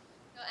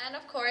 And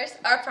of course,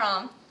 our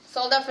prom.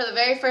 Sold out for the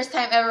very first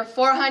time ever,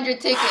 400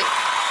 tickets.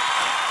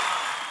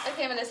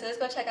 Okay, Melissa, let's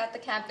go check out the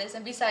campus.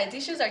 And besides,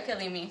 these shoes are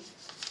killing me.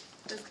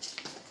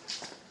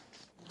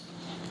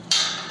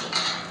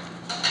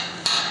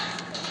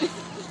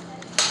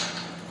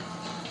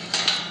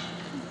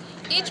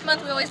 Each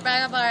month we always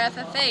brag about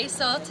our FFA,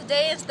 so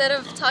today, instead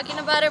of talking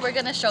about it, we're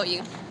going to show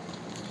you.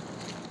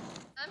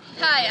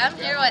 Hi, I'm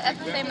here with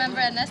FFA member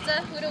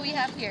Anessa. Who do we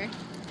have here?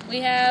 We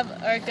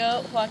have our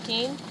goat,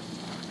 Joaquin.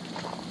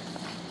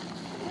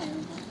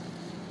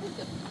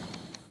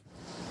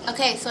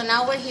 Okay, so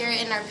now we're here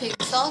in our pig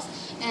stalls.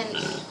 And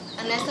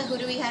Anessa, who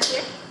do we have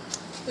here?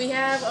 We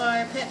have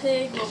our pet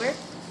pig, Wilbur.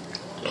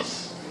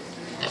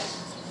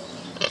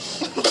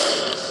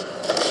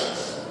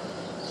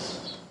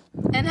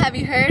 And have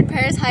you heard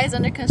Paris High is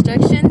under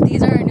construction?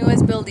 These are our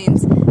newest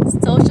buildings.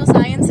 Social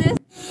sciences,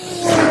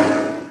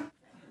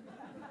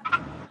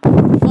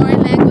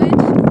 foreign language,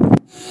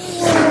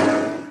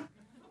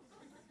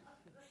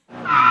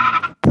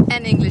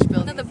 and English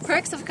buildings. The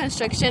perks of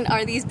construction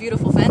are these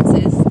beautiful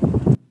fences.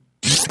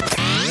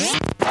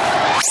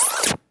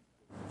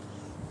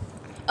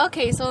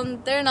 Okay, so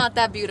they're not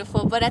that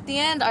beautiful, but at the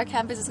end, our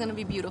campus is going to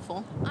be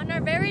beautiful. On our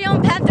very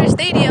own Panther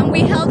Stadium,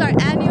 we held our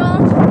annual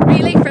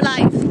Relay for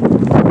Life.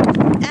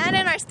 And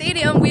in our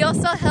stadium, we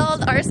also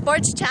held our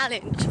sports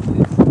challenge.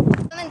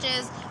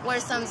 Challenges where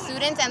some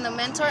students and the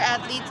mentor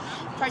athletes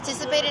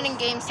participated in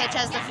games such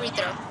as the free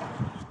throw.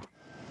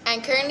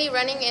 And currently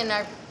running in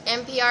our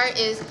NPR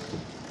is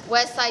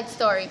West Side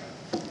Story.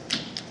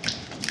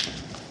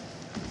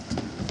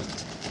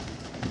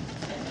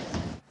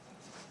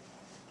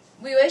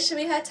 We wish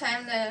we had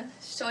time to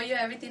show you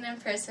everything in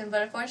person,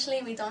 but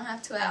unfortunately we don't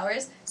have 2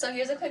 hours. So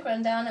here's a quick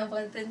rundown of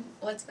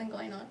what's been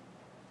going on.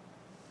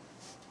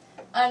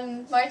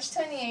 On March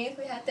 28th,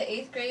 we had the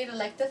 8th grade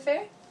elective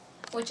fair.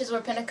 which is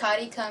where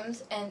Pinacati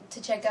comes and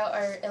to check out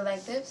our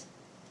electives.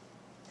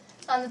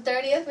 On the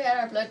 30th, we had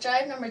our blood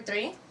drive number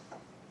 3.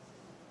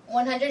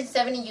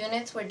 170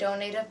 units were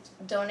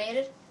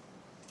donated.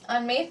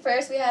 On May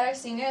 1st, we had our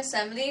senior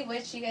assembly,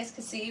 which you guys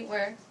could see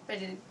we're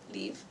ready to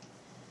leave.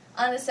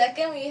 On the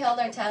 2nd, we held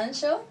our talent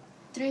show.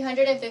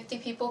 350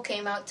 people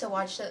came out to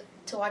watch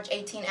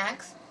 18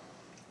 acts.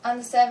 On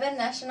the 7th,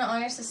 National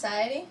Honor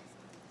Society.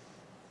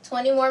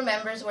 20 more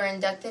members were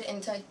inducted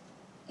into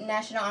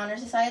National Honor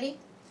Society.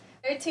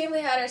 13th, we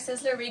had our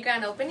Sizzler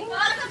re-grand opening.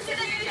 Welcome to the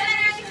new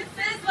generation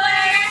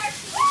Sizzler!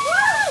 Woo!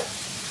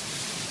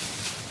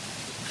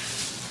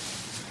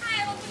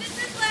 Hi, welcome to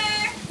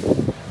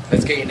Sizzler!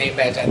 Let's get your name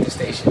badge at the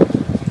station.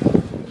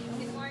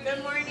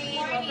 Good morning.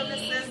 Welcome to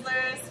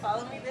Sizzlers.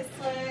 Follow me this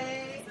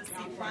way. Let's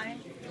see, fine.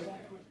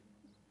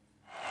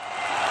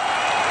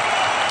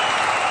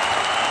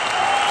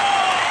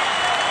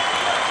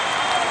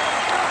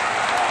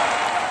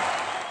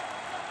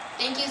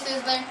 Thank you,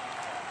 Sizzler.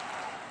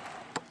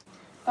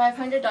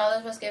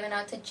 $500 was given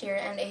out to cheer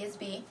and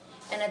ASB,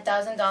 and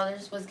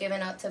 $1,000 was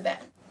given out to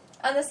band.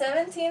 On the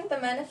 17th, the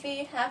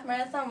Menifee Half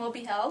Marathon will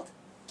be held.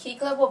 Key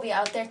Club will be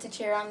out there to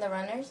cheer on the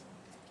runners.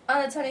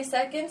 On the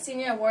 22nd,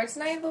 Senior Awards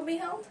Night will be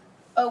held.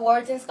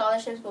 Awards and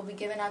scholarships will be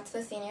given out to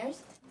the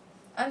seniors.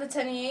 On the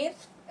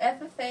 28th,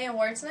 FFA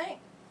Awards Night.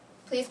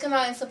 Please come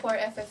out and support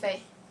FFA.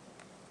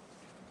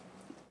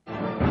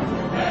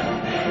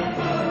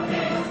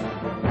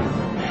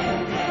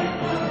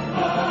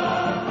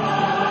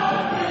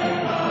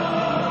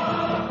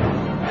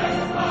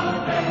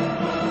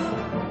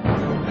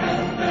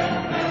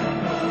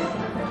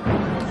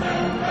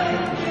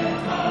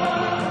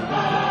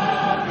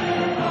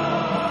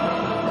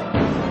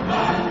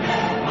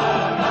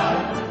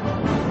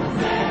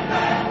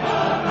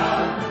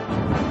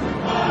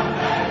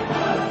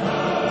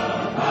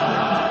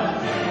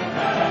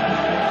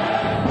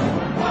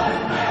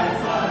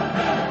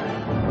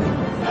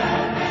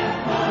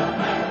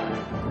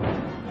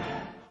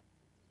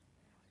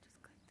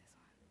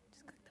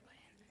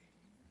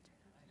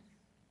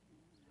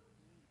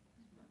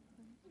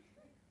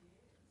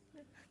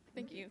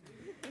 Thank you.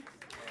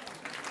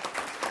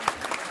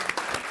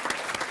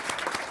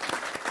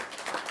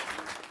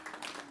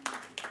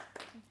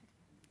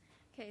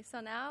 Okay, so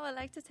now I'd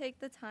like to take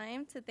the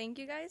time to thank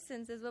you guys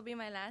since this will be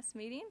my last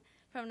meeting.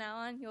 From now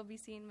on, you'll be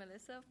seeing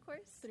Melissa, of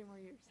course. 3 more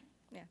years.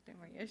 Yeah, 3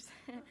 more years.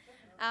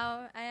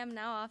 I am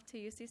now off to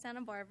UC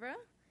Santa Barbara,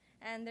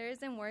 and there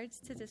isn't words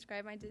to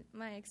describe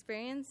my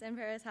experience in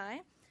Perez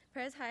High.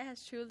 Perez High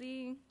has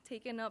truly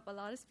taken up a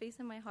lot of space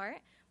in my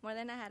heart, more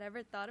than I had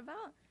ever thought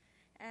about.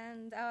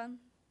 And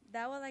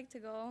that would like to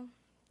go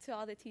to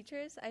all the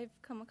teachers I've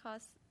come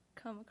across.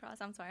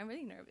 I'm sorry, I'm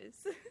really nervous.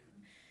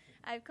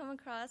 I've come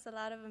across a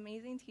lot of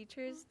amazing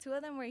teachers. 2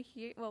 of them were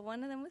here. Well,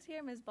 one of them was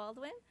here, Ms.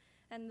 Baldwin,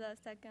 and the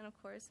second,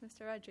 of course,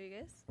 Mr.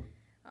 Rodriguez.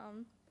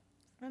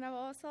 And I would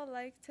also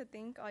like to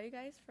thank all you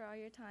guys for all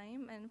your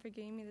time and for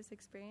giving me this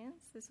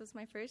experience. This was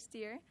my first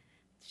year.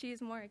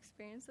 She's more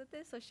experienced with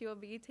this, so she will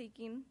be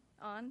taking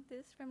on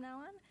this from now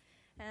on.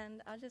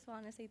 And I just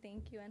want to say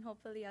thank you, and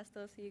hopefully I'll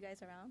still see you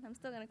guys around. I'm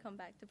still going to come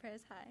back to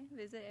Perez High,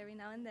 visit every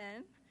now and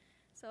then.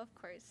 So, of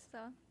course. So,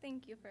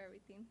 thank you for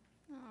everything.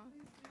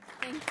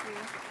 Thank you.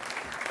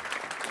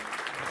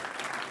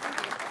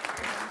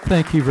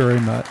 Thank you very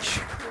much.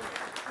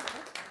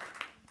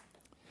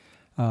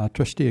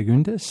 Trustee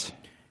Agundes?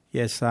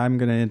 Yes, I'm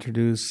going to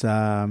introduce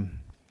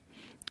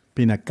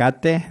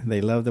Pinacate. They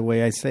love the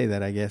way I say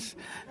that, I guess.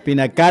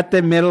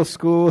 Pinacate Middle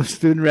School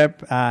Student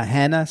Rep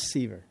Hannah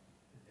Seaver.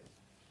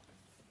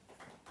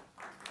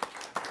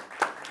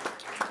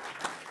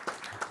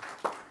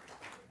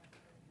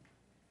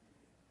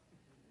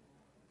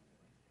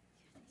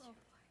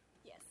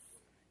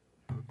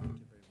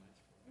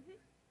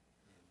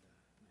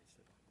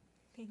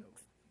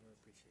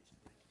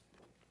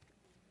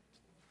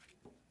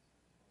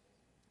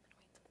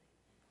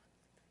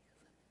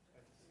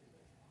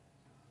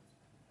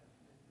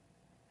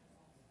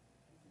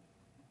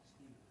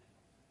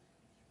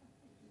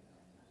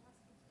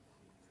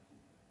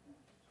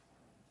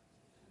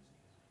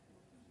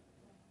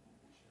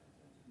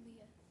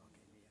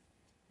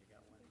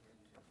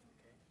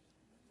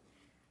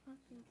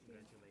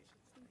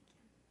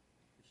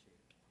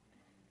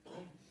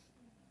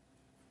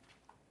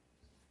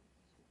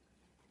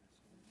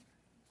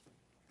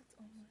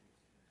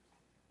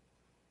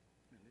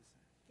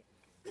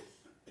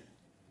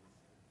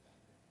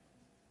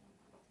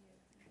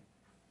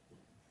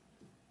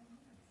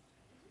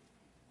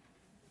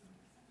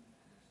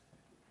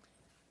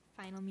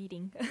 Final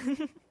meeting.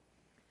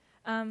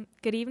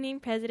 Good evening,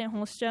 President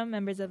Holstrom,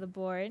 members of the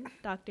board,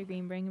 Dr.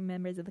 Greenberg, and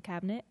members of the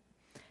cabinet.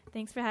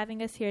 Thanks for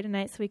having us here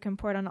tonight so we can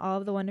report on all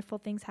of the wonderful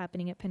things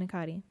happening at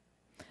Pinacati.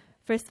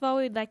 First of all,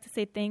 we'd like to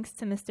say thanks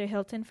to Mr.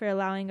 Hilton for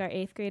allowing our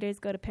 8th graders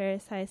go to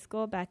Perez High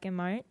School back in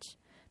March.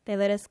 They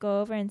let us go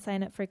over and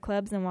sign up for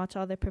clubs and watch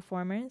all their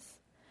performers.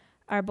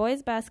 Our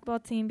boys basketball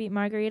team beat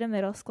Margarita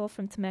Middle School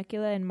from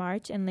Temecula in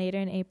March and later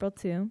in April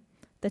too.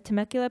 The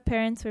Temecula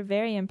parents were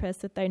very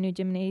impressed with our new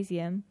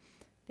gymnasium.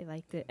 They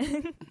liked it.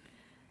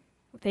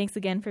 Thanks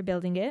again for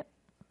building it.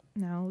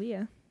 Now,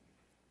 Leah.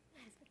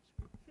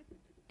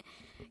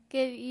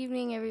 Good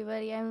evening,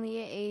 everybody. I'm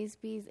Leah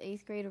ASB's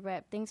 8th grade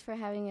rep. Thanks for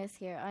having us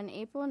here. On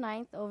April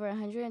 9th, over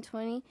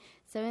 120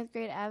 7th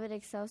grade Avid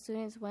Excel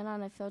students went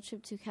on a field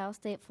trip to Cal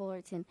State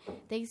Fullerton.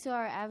 Thanks to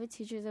our Avid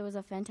teachers, it was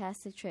a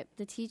fantastic trip.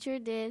 The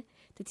teachers did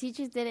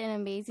an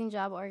amazing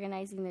job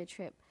organizing their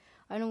trip.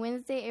 On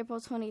Wednesday, April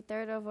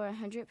 23rd, over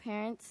 100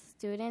 parents,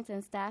 students,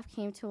 and staff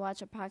came to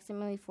watch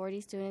approximately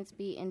 40 students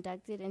be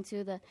inducted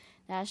into the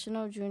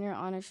National Junior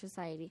Honor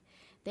Society.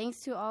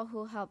 Thanks to all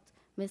who helped.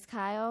 Miss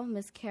Kyle,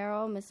 Miss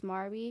Carol, Miss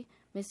Marby,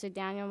 Mr.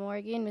 Daniel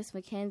Morgan, Miss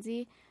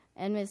Mackenzie,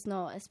 and Miss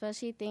Knoll. A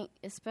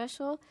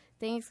special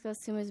thanks goes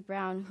to Miss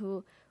Brown,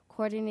 who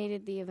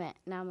coordinated the event.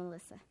 Now,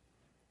 Melissa.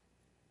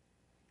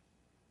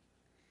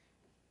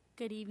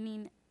 Good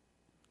evening.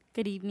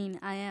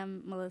 I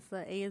am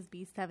Melissa,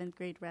 ASB 7th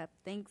grade rep.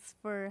 Thanks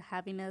for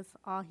having us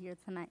all here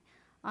tonight.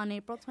 On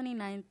April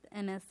 29th,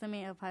 an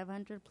estimate of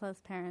 500 plus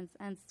parents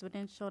and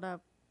students showed up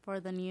for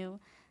the new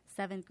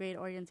 7th grade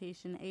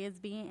orientation.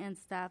 ASB and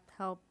staff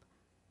helped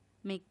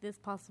make this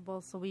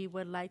possible, so we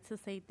would like to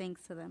say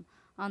thanks to them.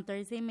 On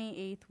Thursday, May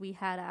 8th, we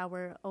had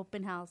our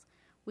open house.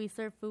 We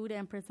served food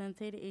and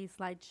presented a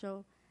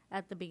slideshow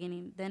at the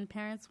beginning. Then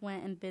parents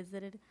went and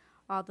visited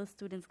all the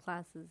students'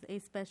 classes. A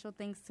special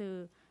thanks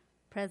to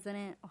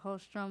President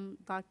Holstrom,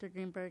 Dr.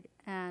 Greenberg,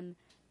 and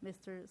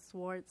Mr.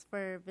 Swartz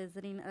for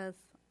visiting us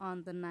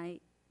on the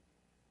night.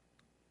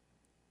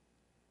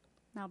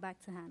 Now back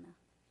to Hannah.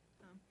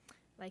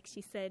 Like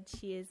she said,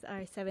 she is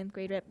our 7th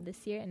grade rep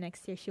this year, and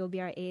next year she'll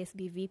be our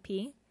ASB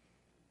VP.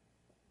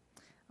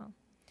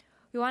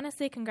 We want to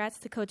say congrats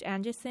to Coach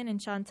Anderson and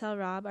Chantel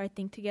Robb, our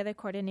Think Together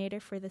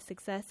coordinator, for the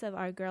success of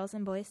our girls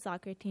and boys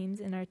soccer teams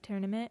in our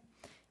tournament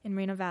in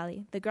Moreno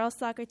Valley. The girls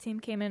soccer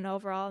team came in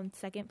overall in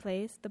 2nd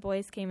place. The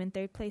boys came in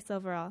 3rd place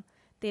overall.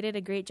 They did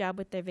a great job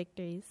with their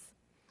victories.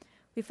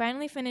 We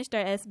finally finished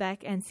our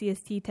SBAC and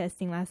CST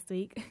testing last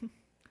week.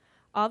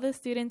 All the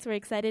students were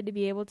excited to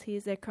be able to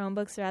use their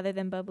Chromebooks rather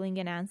than bubbling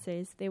in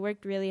answers. They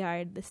worked really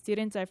hard. The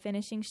students are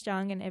finishing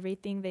strong in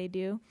everything they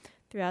do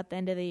throughout the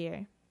end of the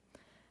year.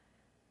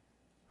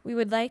 We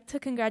would like to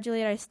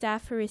congratulate our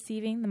staff for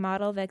receiving the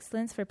Model of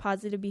Excellence for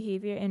Positive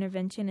Behavior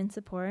Intervention and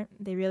Support.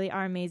 They really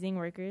are amazing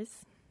workers.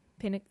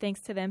 Thanks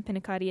to them,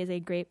 Pinacati is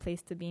a great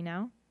place to be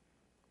now.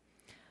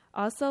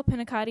 Also,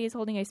 Pinacati is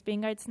holding a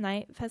Spring Arts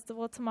Night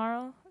Festival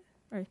tomorrow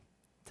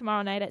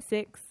night at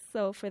 6.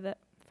 So for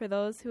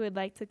those who would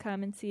like to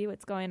come and see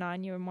what's going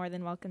on, you are more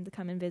than welcome to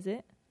come and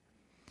visit.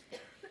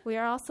 We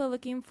are also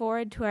looking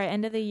forward to our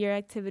end-of-the-year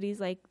activities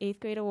like 8th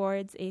grade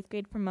awards, 8th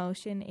grade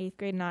promotion, 8th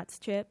grade Knots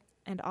trip,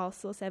 and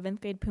also 7th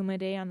grade Puma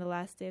Day on the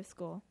last day of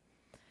school.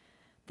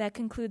 That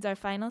concludes our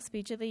final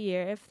speech of the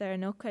year. If there are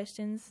no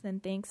questions, then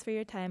thanks for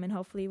your time, and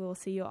hopefully we'll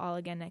see you all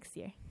again next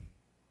year.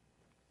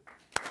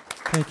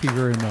 Thank you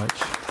very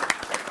much.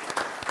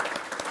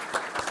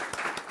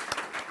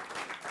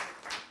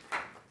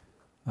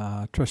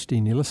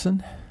 Trustee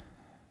Nielsen.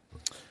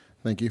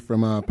 Thank you.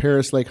 From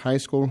Paris Lake High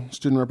School,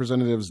 student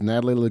representatives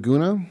Natalie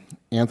Laguna,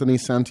 Anthony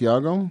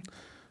Santiago,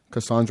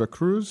 Cassandra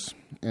Cruz,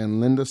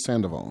 and Lisa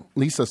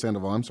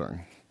Sandoval, I'm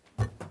sorry.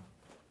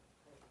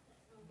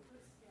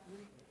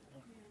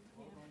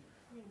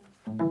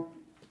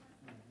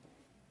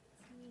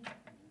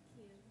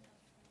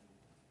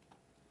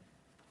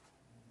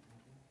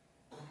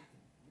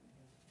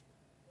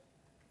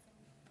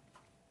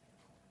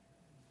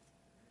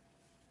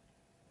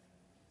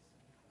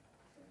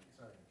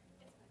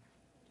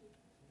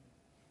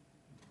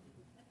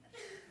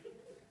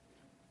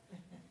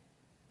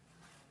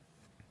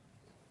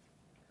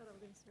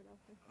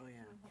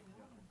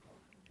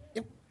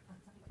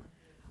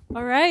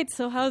 All right,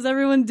 so how's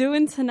everyone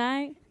doing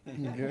tonight?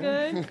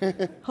 Good.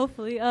 Good?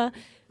 Hopefully.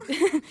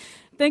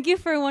 Thank you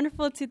for a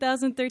wonderful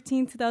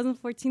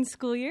 2013-2014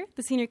 school year.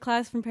 The senior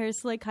class from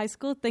Paris Lake High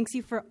School, thanks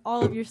you for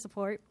all of your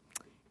support,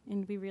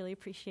 and we really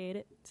appreciate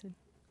it to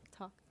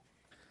talk.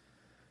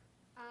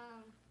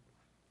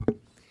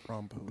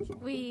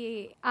 Promposal.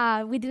 We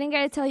didn't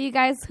get to tell you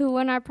guys who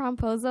won our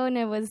promposal, and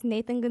it was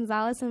Nathan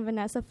Gonzalez and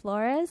Vanessa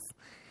Flores,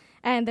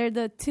 and they're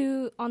the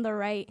two on the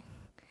right.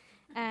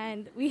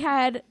 And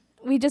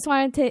we just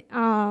wanted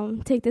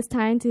to take this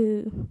time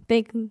to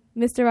thank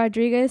Mr.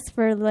 Rodriguez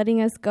for letting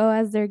us go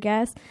as their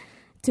guest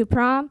to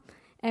prom,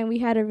 and we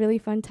had a really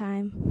fun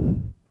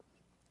time.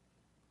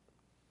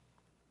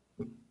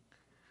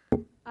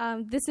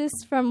 This is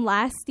from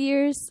last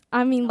semester's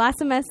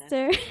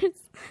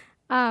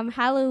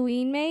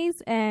Halloween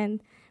maze,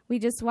 and we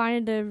just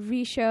wanted to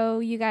re-show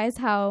you guys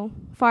how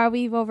far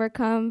we've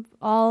overcome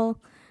all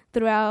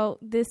throughout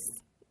this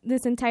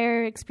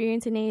entire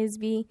experience in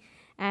ASB,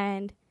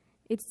 and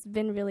it's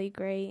been really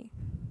great.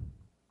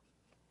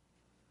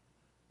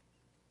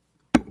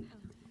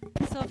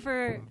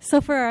 So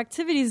for our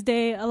activities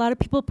day, a lot of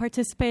people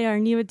participate in our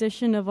new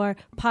edition of our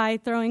pie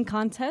throwing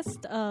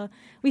contest.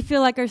 We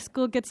feel like our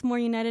school gets more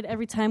united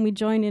every time we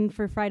join in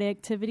for Friday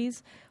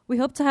activities. We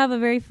hope to have a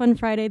very fun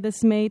Friday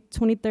this May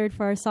 23rd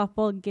for our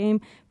softball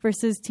game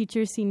versus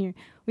Teacher Senior.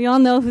 We all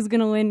know who's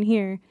going to win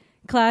here.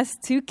 Class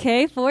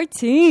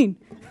 2K14.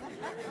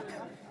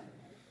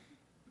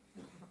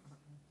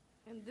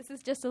 And this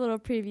is just a little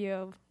preview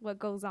of what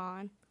goes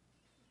on.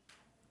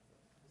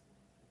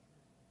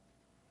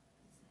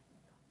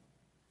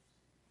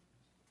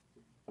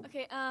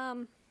 Okay,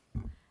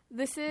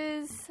 this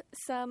is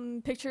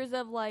some pictures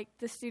of like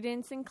the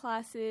students in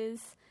classes.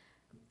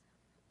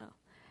 Oh.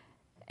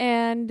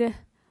 And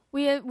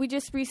we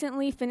just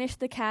recently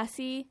finished the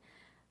Cassie.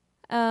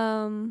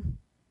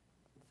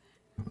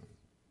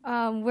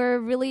 We're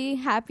really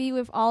happy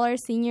with all our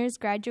seniors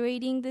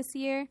graduating this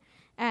year,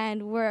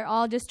 and we're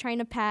all just trying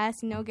to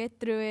pass, get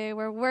through it.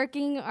 We're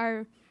working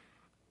our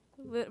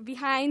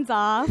behinds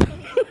off.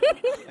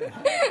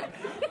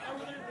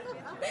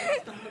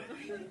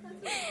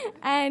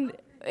 And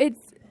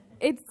it's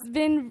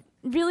been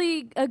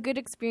really a good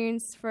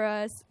experience for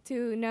us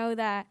to know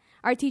that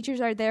our teachers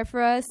are there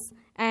for us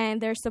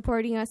and they're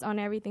supporting us on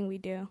everything we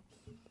do.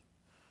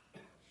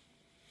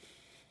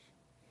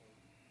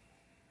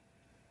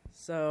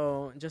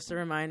 So just a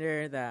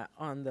reminder that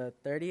on the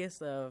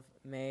 30th of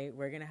May,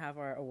 we're going to have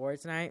our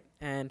awards night.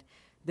 And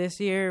this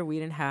year,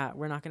 we're not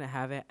going to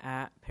have it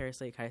at Paris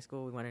Lake High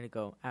School. We wanted to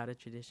go out of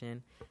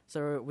tradition.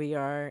 So we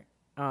are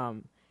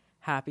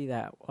happy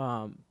that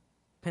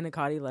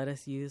Pinacati let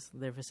us use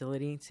their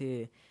facility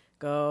to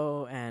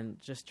go and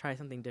just try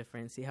something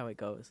different, see how it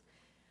goes.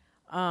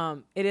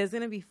 It is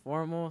going to be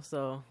formal,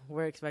 so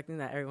we're expecting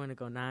that everyone to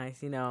go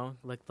nice,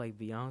 look like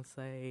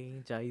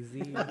Beyonce,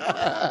 Jay-Z.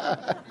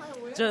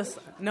 Just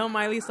no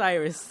Miley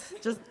Cyrus.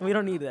 We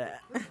don't need that.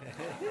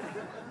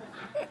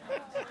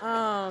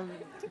 But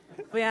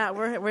yeah,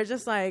 we're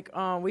just like,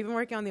 we've been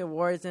working on the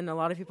awards, and a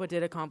lot of people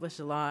did accomplish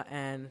a lot,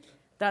 and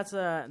that's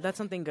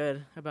something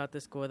good about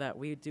this school, that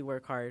we do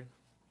work hard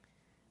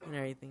and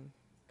everything.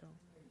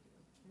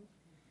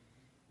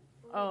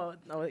 Oh,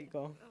 there you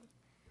go.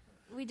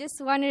 We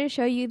just wanted to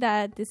show you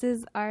that this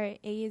is our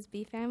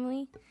ASB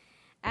family,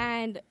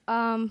 and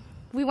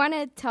we want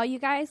to tell you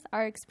guys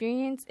our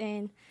experience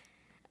in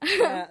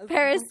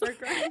Paris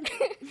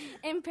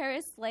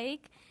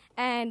Lake,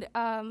 and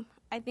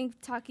I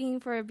think talking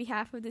for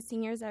behalf of the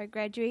seniors that are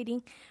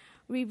graduating,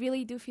 we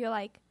really do feel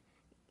like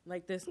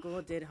this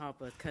school did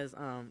help us, because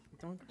don't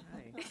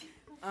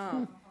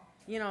cry.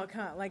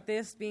 Like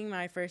this being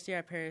my first year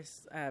at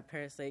Paris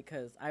Lake,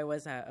 because I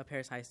was a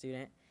Paris High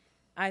student.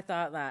 I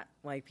thought that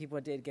people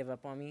did give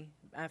up on me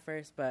at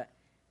first, but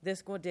this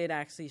school did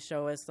actually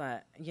show us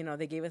that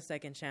they gave us a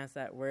second chance,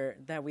 that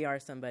we are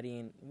somebody,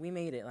 and we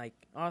made it,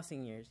 all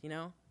seniors,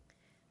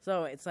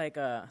 So it's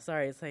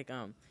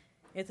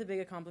it's a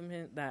big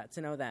accomplishment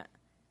to know that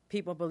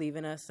people believe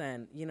in us,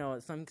 and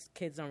some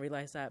kids don't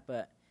realize that,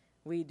 but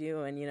we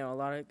do, and a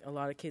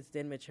lot of kids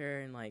did mature,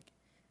 and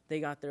they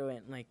got through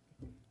it, and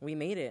we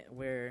made it.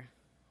 We're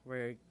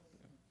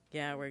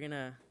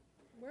gonna.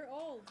 We're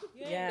old.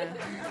 Yeah.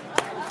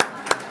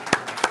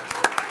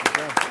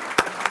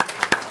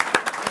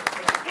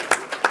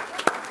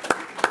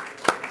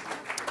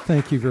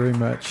 Thank you very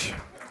much.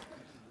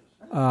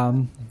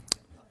 From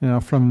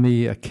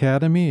the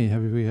Academy,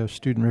 we have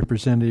student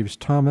representatives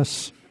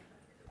Tomas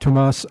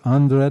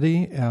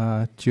Andretti,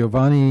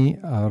 Giovanni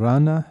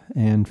Arana,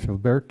 and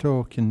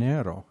Filberto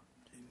Quinero.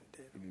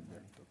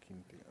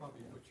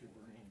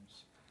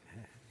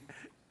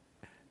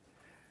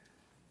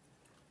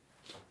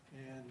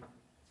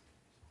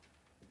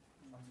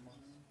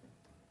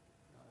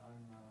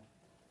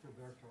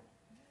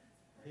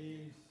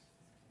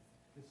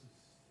 This is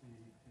his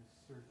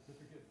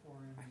certificate for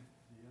him.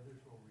 The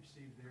others will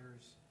receive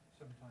theirs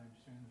sometime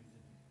soon.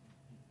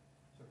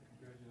 So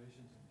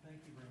congratulations, and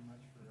thank you very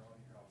much for all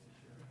your help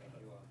this year. Thank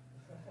you all.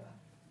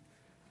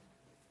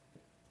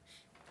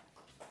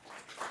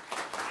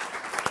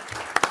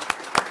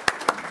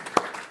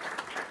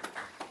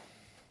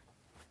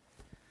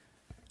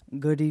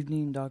 Good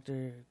evening,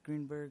 Dr.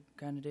 Greenberg,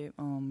 candidate,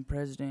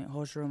 President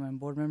Holstrom, and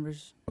board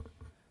members.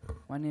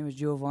 My name is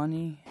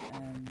Giovanni,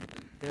 and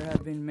there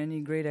have been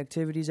many great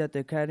activities at the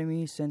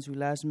Academy since we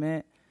last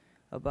met.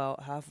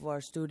 About half of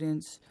our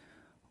students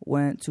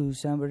went to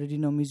San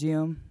Bernardino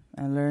Museum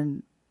and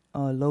learned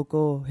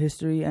local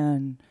history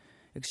and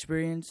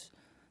experience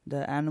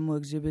the animal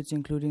exhibits,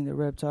 including the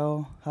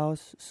reptile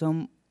house.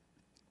 Some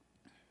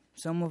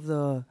of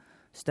the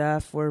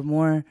staff were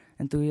more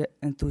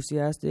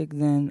enthusiastic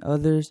than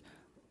others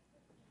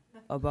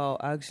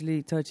about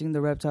actually touching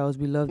the reptiles.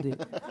 We loved it.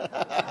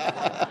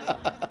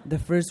 The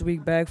first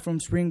week back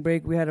from spring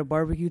break, we had a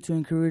barbecue to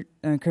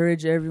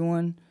encourage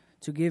everyone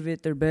to give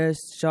it their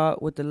best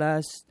shot with the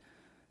last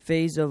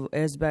phase of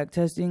SBAC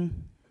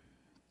testing.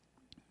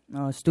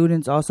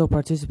 Students also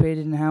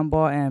participated in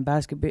handball and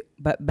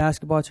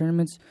basketball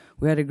tournaments.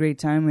 We had a great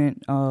time,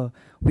 and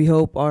we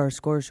hope our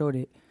score showed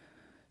it.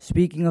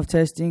 Speaking of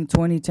testing,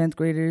 20 10th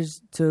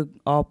graders took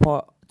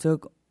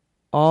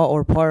all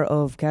or part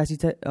of Cassie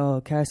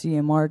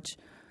in March.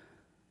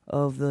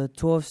 Of the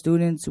 12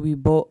 students,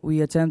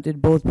 we attempted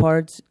both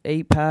parts.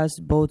 8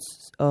 passed both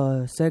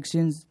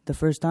sections the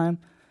first time.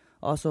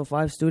 Also,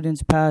 5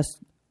 students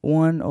passed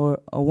one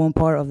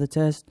part of the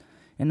test,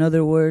 In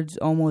other words,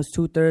 almost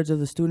 2/3 of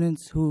the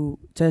students who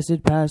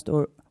tested passed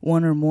or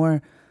one or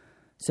more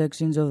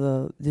sections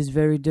of this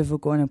very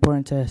difficult and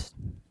important test.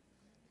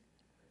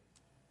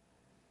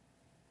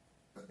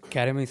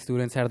 Academy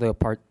students had the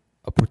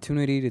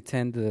opportunity to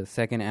attend the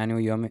second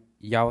annual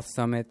Youth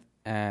Summit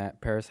at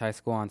Paris High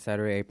School on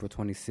Saturday, April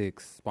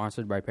 26th,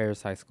 sponsored by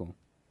Paris High School.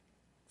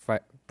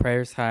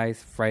 Paris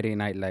High's Friday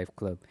Night Life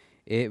Club.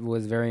 It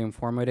was very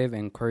informative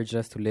and encouraged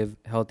us to live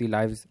healthy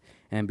lives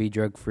and be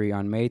drug-free.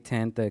 On May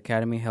 10th, the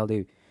Academy held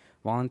a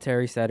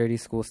voluntary Saturday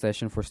school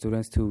session for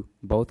students to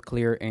both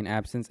clear in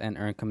absence and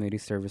earn community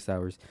service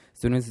hours.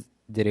 Students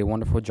did a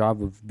wonderful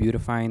job of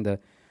beautifying the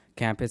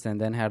campus and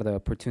then had the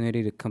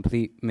opportunity to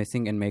complete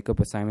missing and makeup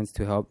assignments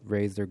to help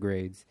raise their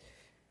grades.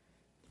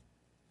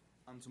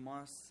 I'm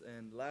Tomas,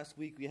 and last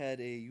week we had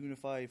a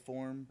unified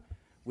forum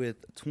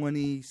with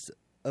 20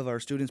 of our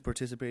students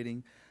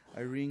participating.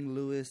 Irene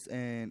Lewis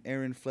and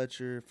Aaron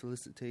Fletcher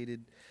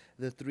felicitated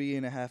the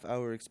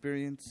 3.5-hour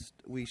experience.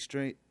 We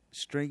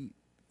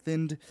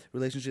strengthened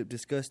relationship,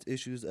 discussed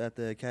issues at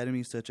the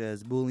academy such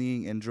as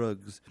bullying and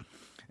drugs,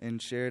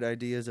 and shared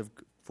ideas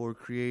for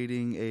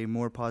creating a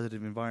more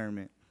positive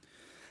environment.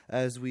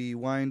 As we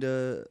wind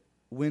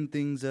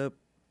things up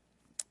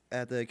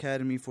at the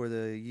academy for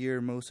the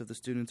year, most of the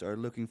students are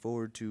looking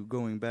forward to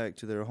going back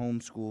to their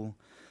home school.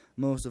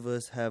 Most of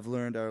us have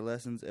learned our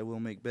lessons and will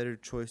make better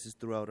choices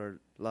throughout our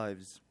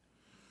lives.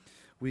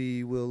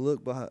 We will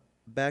look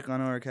back on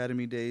our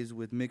academy days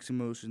with mixed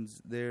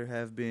emotions. There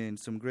have been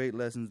some great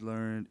lessons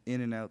learned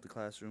in and out the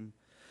classroom,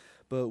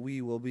 but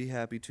we will be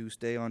happy to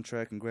stay on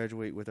track and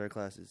graduate with our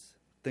classes.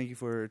 Thank you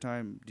for your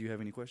time. Do you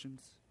have any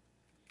questions?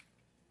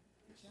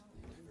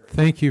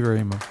 Thank you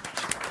very much.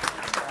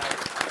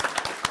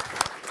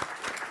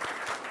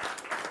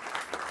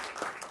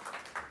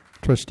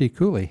 Trustee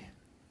Cooley.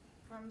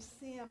 From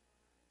CM.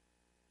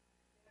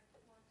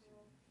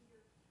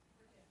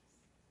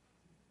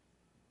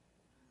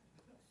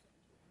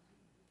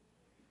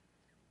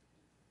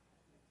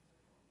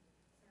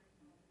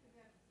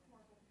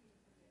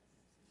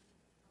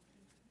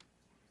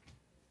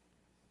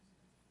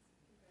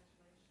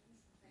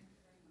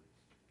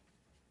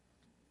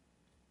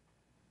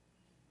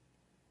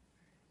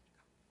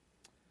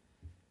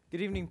 Good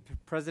evening,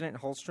 President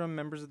Holstrom,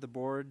 members of the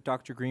board,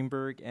 Dr.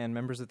 Greenberg, and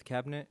members of the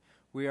cabinet.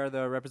 We are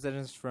the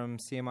representatives from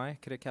CMI,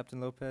 Cadet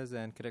Captain Lopez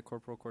and Cadet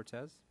Corporal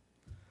Cortez.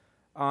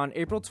 On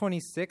April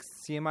 26th,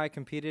 CMI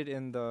competed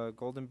in the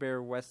Golden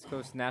Bear West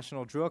Coast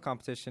National Drill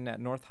Competition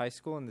at North High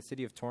School in the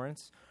city of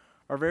Torrance.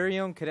 Our very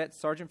own Cadet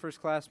Sergeant First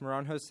Class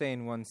Moran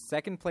Hossein won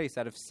second place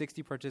out of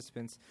 60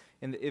 participants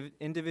in the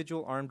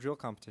individual armed drill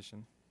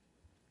competition.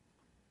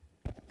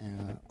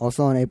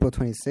 Also on April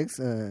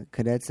 26th,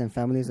 cadets and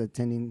families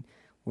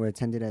were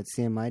attended at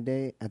CMI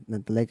Day at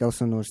the Lake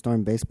Elsinore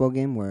Storm baseball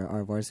game, where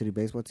our varsity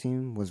baseball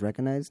team was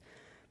recognized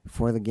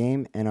before the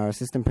game, and our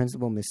assistant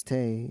principal, Ms.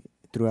 Tay,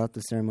 threw out the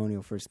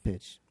ceremonial first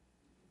pitch.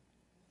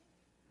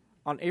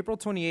 On April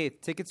 28th,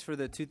 tickets for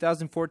the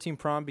 2014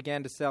 prom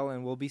began to sell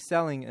and will be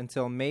selling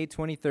until May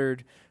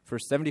 23rd for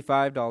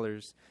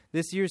 $75.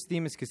 This year's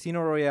theme is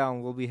Casino Royale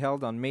and will be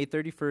held on May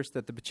 31st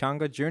at the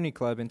Pechanga Journey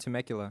Club in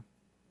Temecula.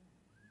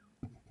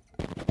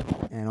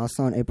 And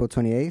also on April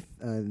 28th,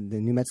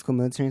 the New Mexico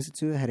Military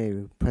Institute had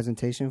a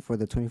presentation for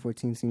the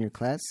 2014 senior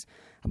class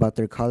about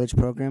their college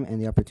program and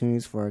the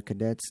opportunities for our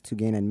cadets to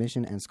gain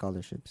admission and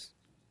scholarships.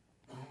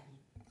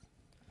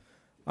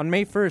 On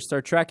May 1st,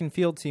 our track and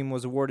field team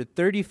was awarded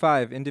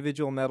 35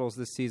 individual medals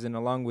this season,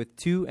 along with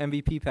 2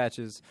 MVP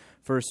patches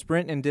for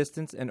sprint and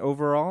distance, and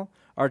overall,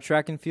 our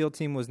track and field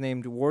team was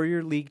named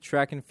Warrior League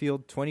Track and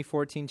Field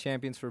 2014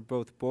 champions for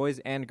both boys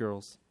and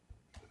girls.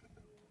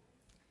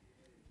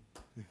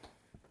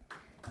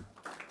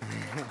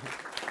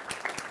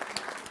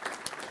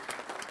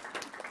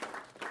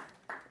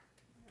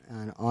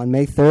 And on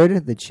May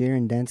 3rd, the cheer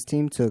and dance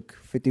team took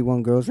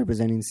 51 girls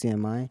representing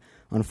CMI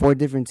on 4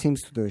 different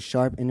teams to the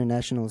Sharp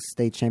International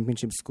State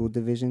Championship School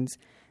Divisions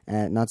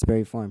at Knott's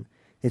Berry Farm.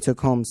 They took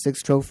home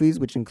 6 trophies,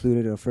 which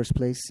included a first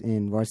place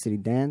in varsity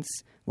dance,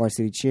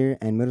 varsity cheer,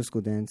 and middle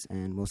school dance,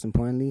 and most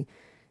importantly,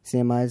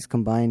 CMI's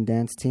combined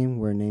dance team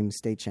were named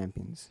state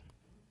champions.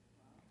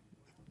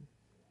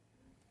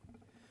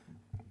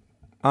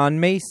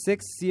 On May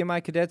 6th,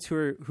 CMI cadets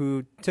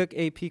who took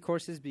AP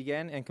courses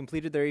began and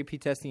completed their AP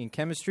testing in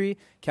chemistry,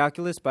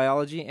 calculus,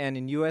 biology, and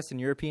in U.S. and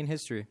European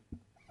history.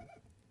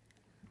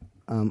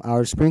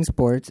 Our spring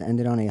sports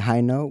ended on a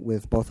high note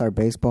with both our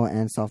baseball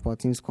and softball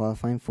teams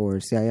qualifying for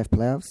CIF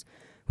playoffs,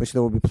 which they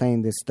will be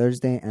playing this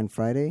Thursday and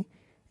Friday.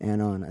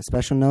 And on a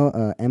special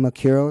note, Emma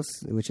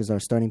Quiros, which is our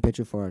starting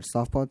pitcher for our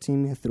softball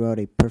team, threw out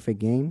a perfect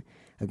game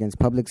against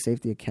Public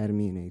Safety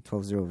Academy in a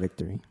 12-0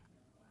 victory.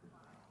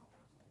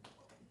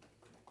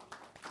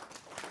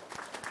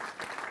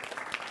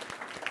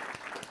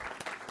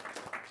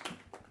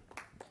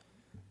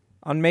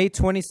 On May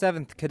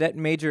 27th, Cadet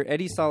Major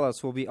Eddie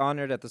Salas will be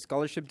honored at the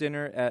scholarship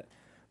dinner at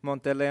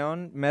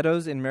Monteleon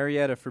Meadows in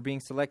Marietta for being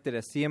selected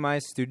as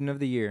CMI's Student of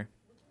the Year.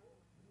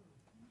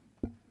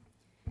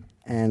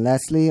 And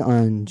lastly,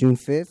 on June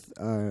 5th,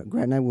 our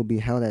grad night will be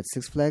held at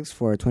Six Flags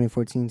for our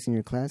 2014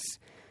 senior class.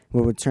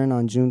 We'll return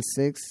on June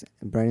 6th,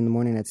 bright in the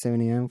morning at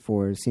 7 a.m.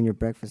 for senior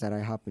breakfast at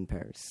IHOP in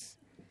Paris.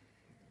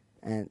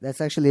 And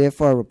that's actually it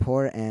for our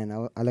report,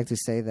 and I'd like to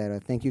say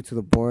that thank you to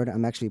the board.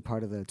 I'm actually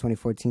part of the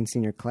 2014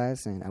 senior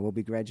class, and I will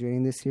be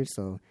graduating this year,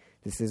 so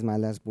this is my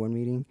last board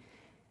meeting.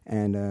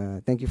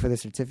 And thank you for the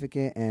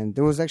certificate. And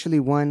there was actually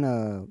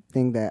one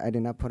thing that I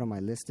did not put on my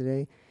list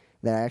today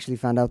that I actually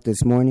found out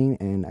this morning,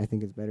 and I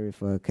think it's better if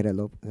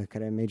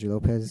Cadet Major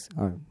Lopez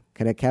or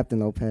Cadet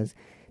Captain Lopez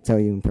tell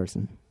you in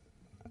person.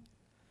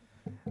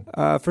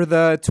 For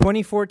the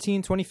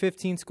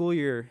 2014-2015 school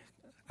year,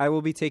 I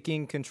will be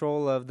taking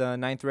control of the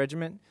 9th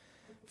Regiment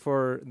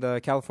for the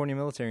California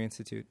Military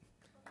Institute.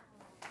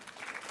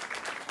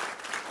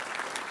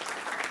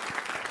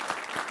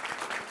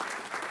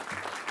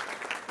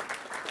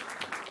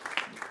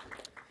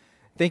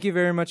 Thank you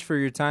very much for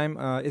your time.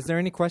 Is there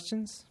any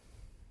questions?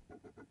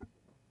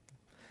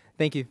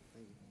 Thank you.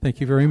 Thank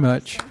you very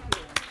much.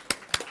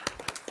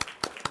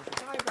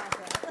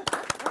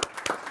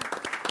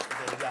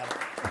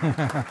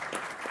 Okay,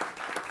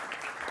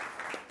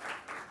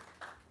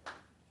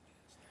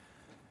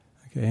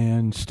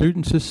 and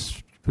students,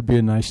 this would be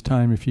a nice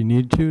time if you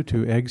need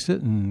to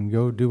exit and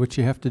go do what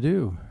you have to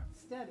do.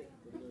 Study.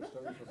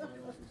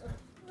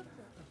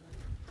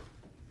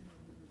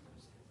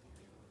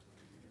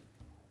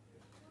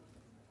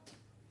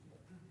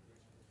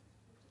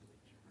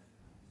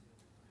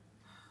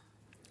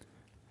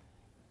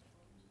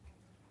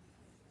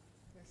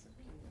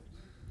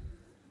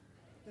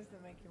 Doesn't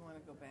it make you want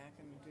to go back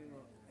and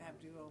have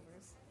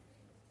do-overs?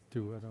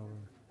 Do what over?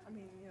 I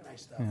mean,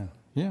 nice stuff.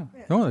 Yeah.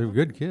 Oh, they're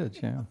good kids,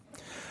 yeah.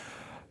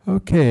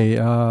 Okay,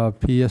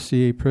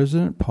 PSCA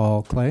President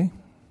Paul Clay.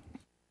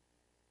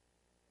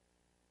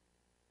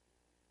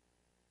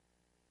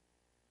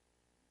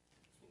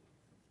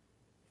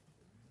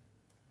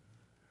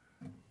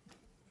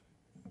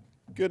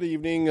 Good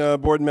evening,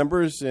 board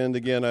members, and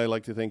again, I'd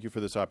like to thank you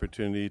for this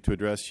opportunity to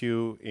address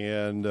you.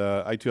 And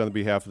I, too, on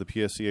behalf of the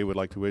PSCA, would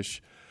like to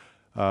wish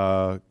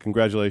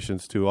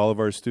congratulations to all of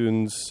our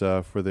students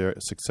for their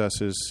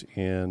successes,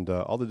 and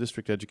all the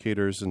district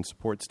educators and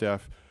support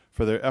staff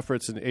for their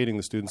efforts in aiding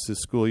the students this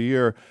school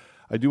year.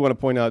 I do want to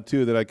point out,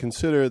 too, that I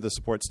consider the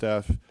support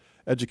staff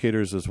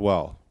educators as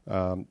well.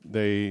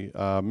 They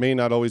may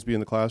not always be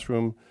in the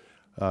classroom.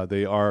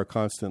 They are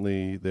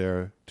constantly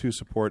there to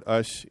support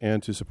us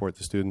and to support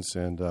the students,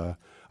 and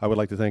I would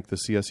like to thank the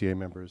CSEA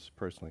members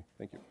personally.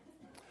 Thank you.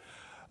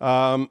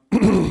 I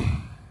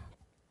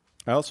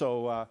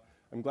also,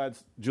 I'm glad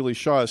Julie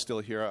Shaw is still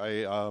here.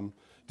 I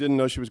didn't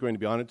know she was going to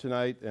be on it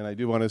tonight, and I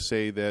do want to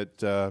say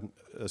that,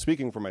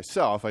 speaking for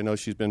myself, I know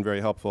she's been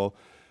very helpful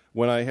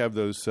when I have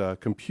those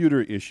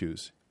computer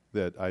issues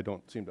that I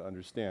don't seem to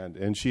understand,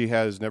 and she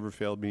has never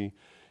failed me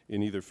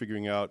in either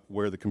figuring out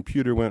where the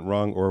computer went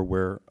wrong or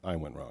where I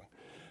went wrong.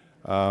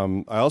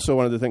 I also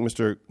wanted to thank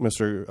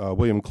Mr.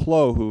 William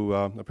Clough, who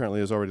apparently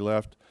has already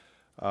left.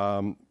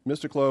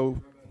 Mr. Clough.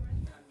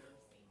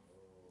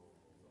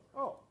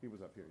 Oh, he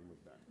was up here. He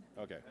moved back.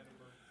 Okay.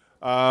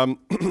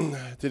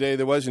 Today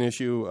there was an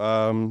issue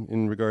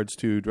in regards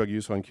to drug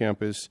use on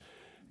campus,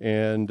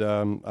 and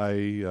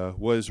I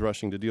was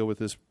rushing to deal with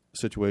this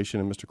situation,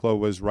 and Mr. Clough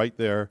was right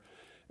there.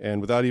 And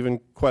without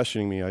even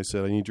questioning me, I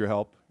said, I need your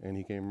help. And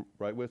he came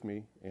right with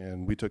me,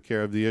 and we took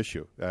care of the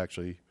issue.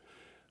 Actually,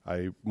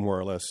 I more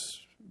or less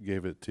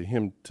gave it to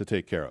him to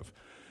take care of.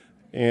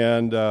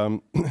 And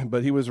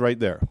but he was right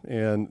there,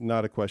 and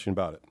not a question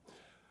about it.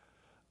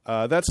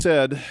 That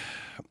said,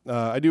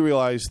 I do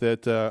realize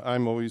that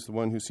I'm always the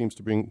one who seems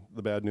to bring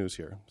the bad news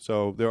here.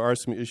 So there are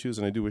some issues,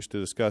 and I do wish to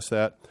discuss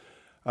that.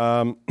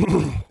 I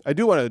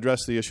do want to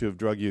address the issue of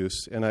drug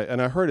use. And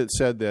I heard it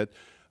said that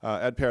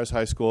at Paris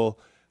High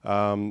School,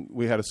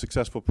 we had a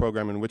successful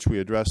program in which we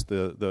addressed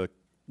the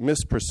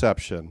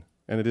misperception,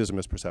 and it is a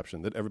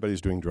misperception, that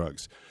everybody's doing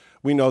drugs.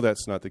 We know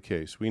that's not the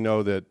case. We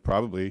know that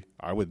probably,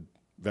 I would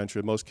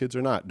venture, most kids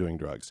are not doing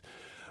drugs.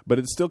 But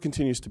it still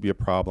continues to be a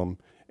problem,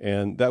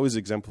 and that was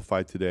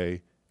exemplified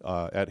today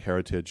at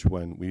Heritage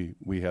when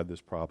we had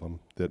this problem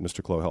that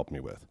Mr. Clough helped me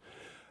with.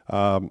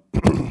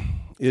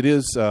 It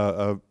is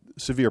a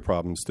severe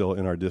problem still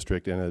in our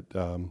district, and it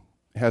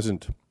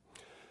hasn't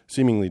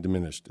seemingly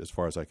diminished as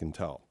far as I can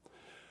tell.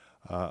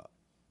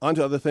 On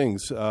to other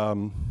things.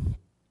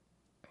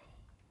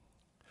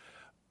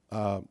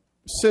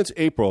 Since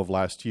April of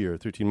last year,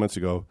 13 months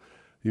ago,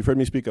 you've heard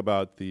me speak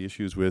about the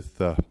issues with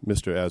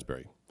Mr.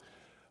 Asbury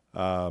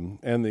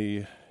and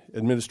the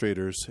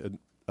administrators'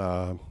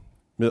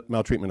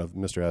 maltreatment of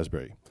Mr.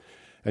 Asbury.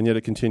 And yet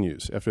it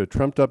continues. After a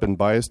trumped-up and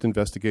biased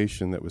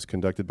investigation that was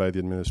conducted by the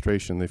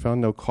administration, they found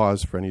no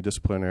cause for any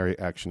disciplinary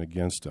action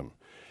against him.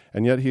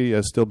 And yet he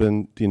has still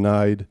been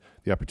denied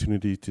the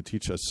opportunity to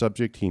teach a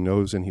subject he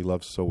knows and he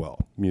loves so well,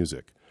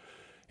 music.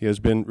 He has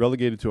been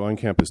relegated to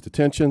on-campus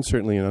detention,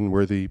 certainly an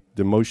unworthy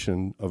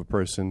demotion of a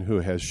person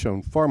who has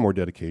shown far more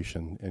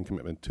dedication and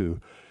commitment to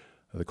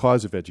the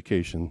cause of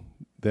education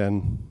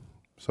than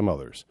some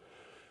others.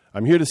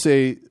 I'm here to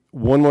say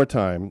one more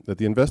time that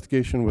the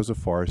investigation was a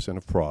farce and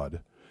a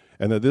fraud,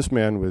 and that this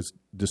man was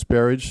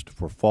disparaged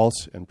for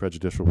false and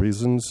prejudicial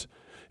reasons.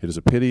 It is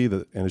a pity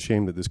and a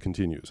shame that this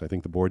continues. I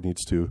think the board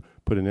needs to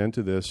put an end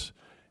to this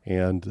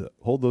and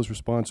hold those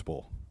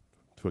responsible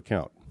to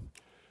account.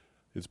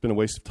 It's been a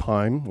waste of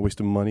time, a waste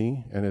of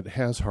money, and it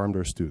has harmed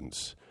our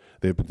students.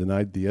 They've been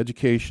denied the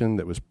education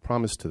that was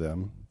promised to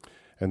them,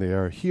 and they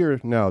are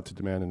here now to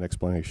demand an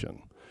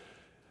explanation.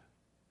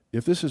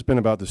 If this has been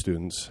about the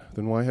students,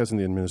 then why hasn't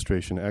the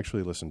administration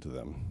actually listened to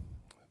them?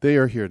 They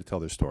are here to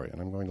tell their story,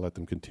 and I'm going to let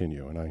them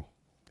continue, and I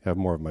have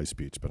more of my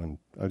speech, but I'm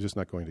just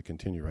not going to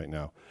continue right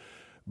now.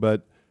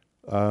 But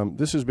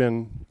this has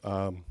been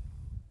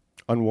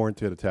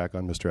unwarranted attack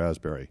on Mr.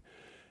 Asbury,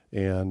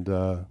 and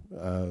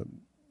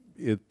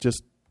it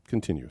just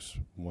continues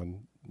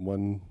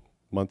one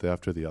month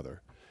after the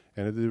other,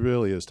 and it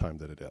really is time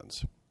that it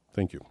ends.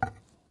 Thank you.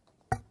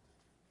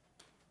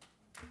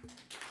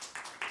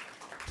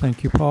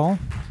 Thank you, Paul.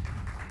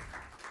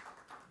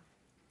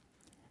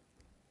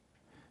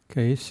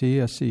 Okay,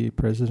 CSE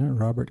President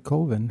Robert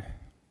Colvin.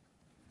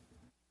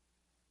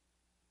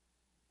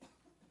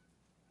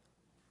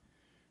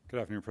 Good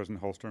afternoon,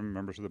 President Holstrom,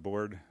 members of the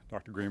board,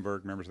 Dr.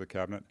 Greenberg, members of the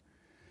cabinet.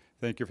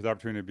 Thank you for the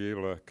opportunity to be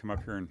able to come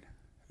up here and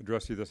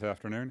address you this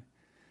afternoon.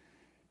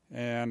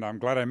 And I'm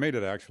glad I made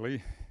it,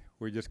 actually.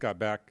 We just got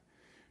back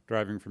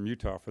driving from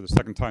Utah for the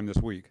second time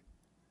this week.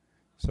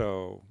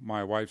 So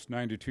my wife's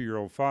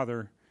 92-year-old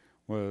father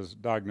was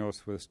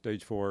diagnosed with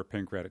stage 4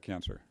 pancreatic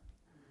cancer.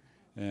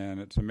 And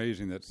it's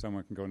amazing that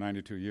someone can go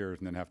 92 years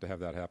and then have to have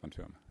that happen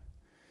to him.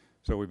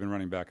 So we've been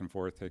running back and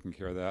forth, taking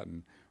care of that,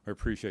 and I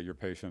appreciate your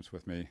patience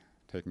with me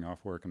taking off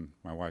work and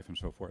my wife and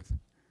so forth.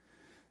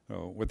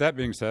 So with that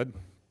being said,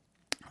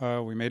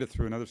 we made it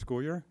through another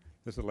school year.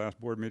 This is the last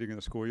board meeting of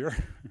the school year.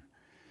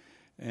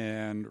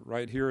 And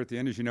right here at the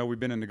end, as you know, we've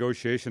been in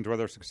negotiations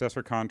with our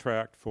successor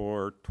contract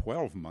for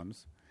 12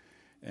 months.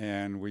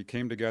 And we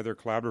came together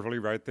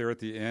collaboratively right there at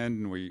the end,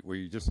 and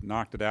we just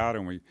knocked it out,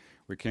 and we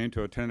came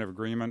to a tentative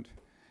agreement.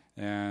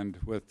 And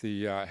with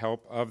the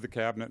help of the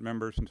cabinet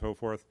members and so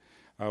forth,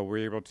 we were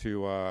able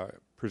to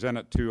present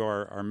it to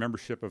our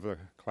membership of the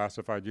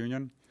classified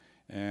union,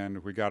 and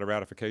we got a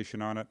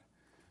ratification on it.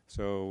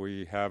 So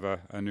we have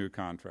a new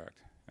contract,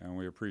 and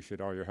we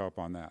appreciate all your help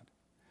on that.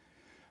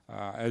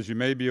 As you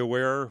may be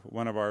aware,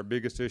 one of our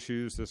biggest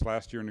issues this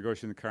last year in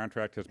negotiating the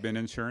contract has been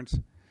insurance.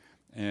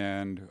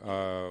 And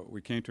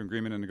we came to an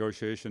agreement in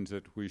negotiations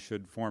that we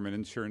should form an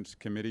insurance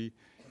committee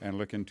and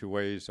look into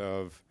ways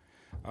of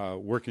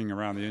working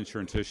around the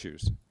insurance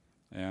issues.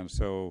 And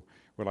so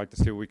we'd like to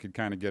see if we could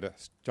kind of get a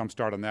jump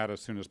start on that as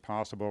soon as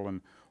possible,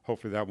 and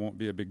hopefully that won't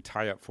be a big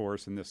tie-up for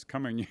us in this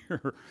coming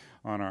year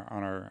on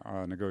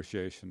our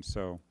negotiations.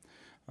 So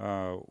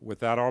with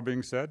that all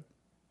being said,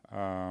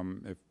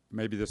 if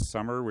maybe this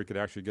summer we could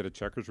actually get a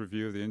checkers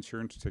review of the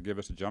insurance to give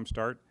us a jump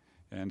start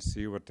and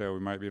see what we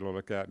might be able to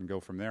look at and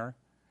go from there.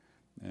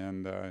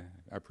 And I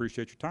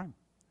appreciate your time.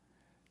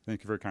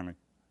 Thank you very kindly.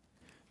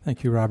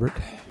 Thank you, Robert.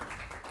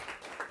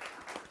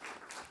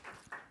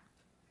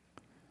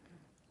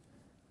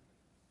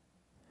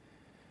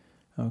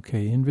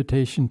 Okay,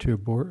 invitation to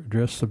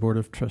address the Board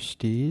of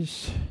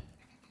Trustees.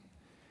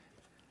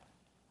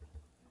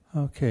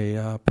 Okay,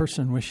 a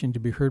person wishing to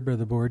be heard by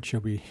the board shall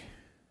be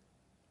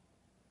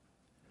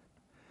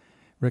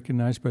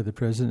recognized by the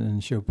President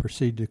and shall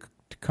proceed to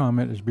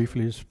comment as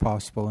briefly as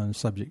possible and the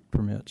subject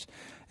permits.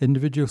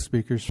 Individual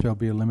speakers shall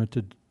be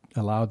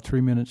allowed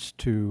 3 minutes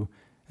to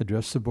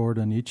address the board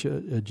on each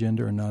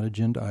agenda or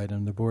non-agenda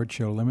item. The board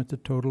shall limit the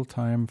total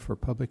time for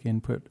public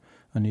input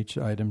on each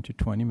item to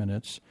 20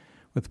 minutes.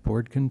 With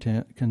board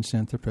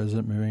consent, the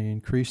President may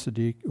increase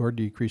or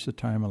decrease the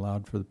time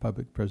allowed for the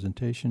public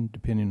presentation,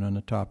 depending on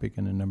the topic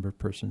and the number of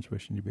persons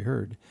wishing to be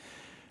heard.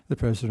 The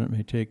President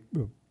may take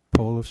a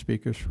poll of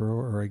speakers for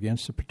or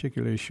against a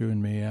particular issue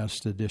and may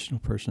ask the additional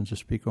persons to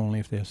speak only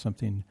if they have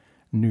something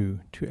new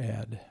to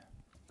add.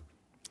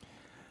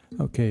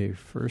 Okay,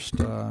 first,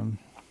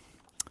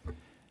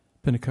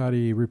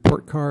 Pinacati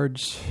report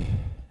cards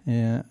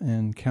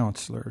and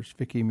counselors.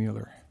 Vicki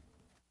Mueller.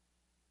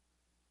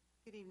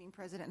 Good evening,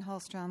 President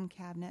Holstrom,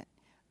 Cabinet,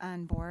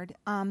 and Board.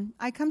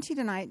 I come to you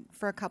tonight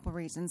for a couple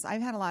reasons.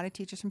 I've had a lot of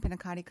teachers from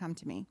Pinacati come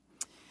to me.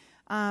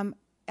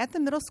 At the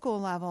middle school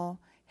level,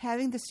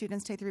 having the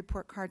students take the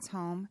report cards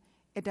home,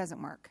 it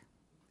doesn't work.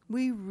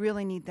 We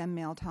really need them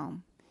mailed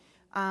home.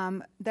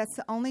 That's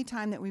the only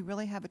time that we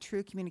really have a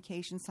true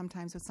communication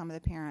sometimes with some of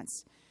the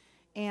parents.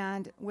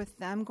 And with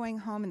them going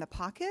home in the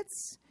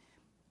pockets,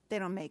 they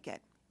don't make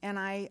it. And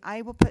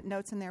I will put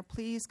notes in there,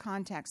 please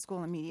contact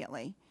school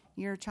immediately.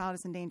 Your child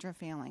is in danger of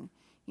failing.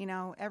 You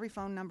know, every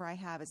phone number I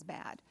have is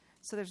bad.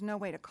 So there's no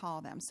way to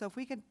call them. So if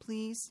we could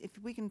please, if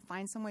we can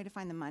find some way to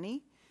find the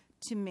money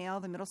to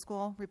mail the middle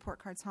school report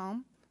cards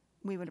home,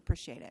 we would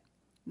appreciate it.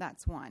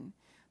 That's one.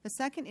 The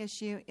second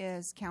issue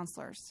is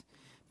counselors.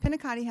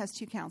 Pinacati has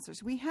 2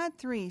 counselors. We had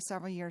 3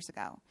 several years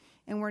ago,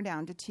 and we're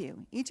down to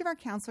 2. Each of our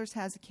counselors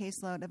has a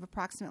caseload of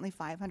approximately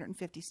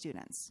 550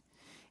 students.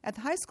 At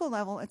the high school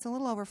level, it's a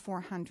little over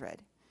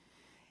 400.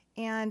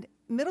 And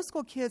middle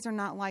school kids are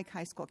not like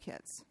high school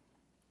kids.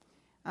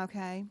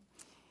 Okay?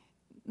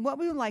 What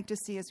we would like to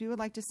see is we would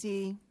like to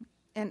see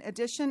an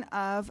addition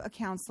of a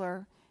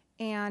counselor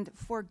and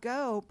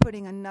forego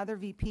putting another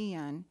VP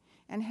in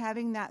and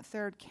having that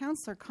third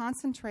counselor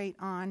concentrate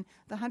on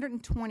the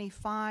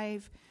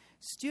 125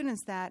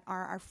 students that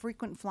are our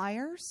frequent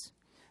flyers,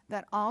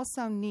 that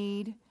also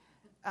need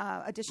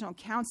additional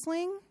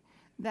counseling,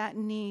 that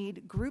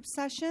need group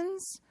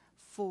sessions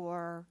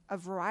for a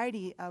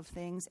variety of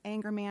things,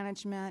 anger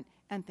management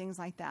and things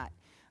like that.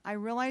 I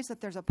realize that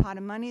there's a pot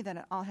of money that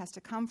it all has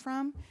to come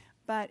from,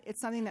 but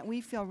it's something that we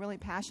feel really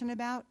passionate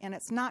about, and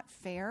it's not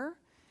fair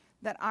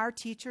that our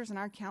teachers and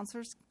our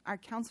counselors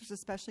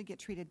especially, get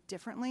treated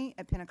differently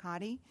at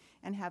Pinacati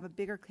and have a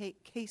bigger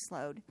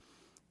caseload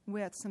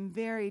with some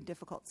very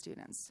difficult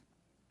students.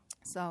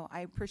 So I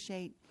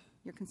appreciate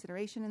your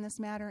consideration in this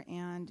matter,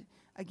 and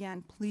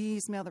again,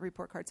 please mail the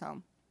report cards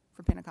home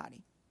for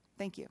Pinacati.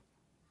 Thank you.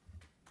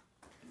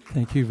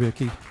 Thank you,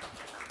 Vicki.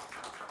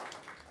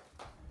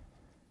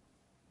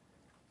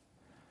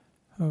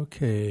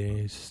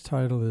 Okay, his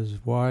title is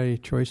Why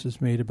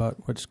Choices Made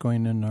About What's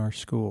Going in Our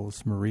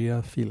Schools.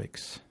 Maria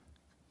Felix.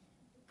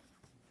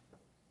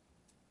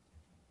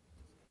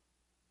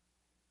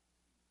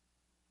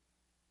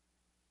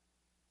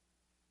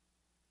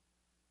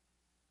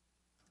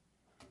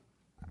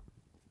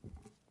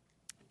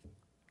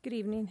 Good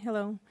evening.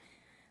 Hello.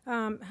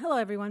 Hello,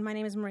 everyone. My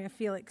name is Maria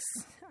Felix.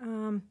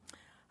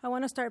 I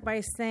want to start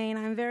by saying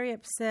I'm very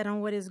upset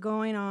on what is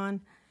going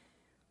on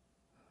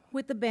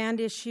with the band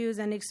issues,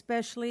 and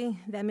especially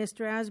that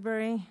Mr.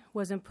 Asbury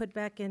wasn't put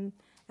back in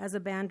as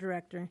a band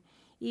director,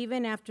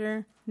 even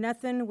after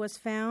nothing was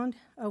found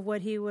of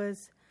what he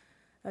was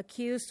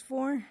accused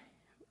for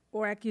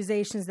or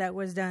accusations that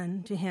was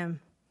done to him.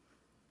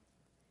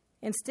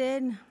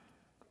 Instead,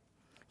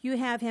 you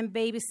have him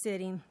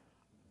babysitting,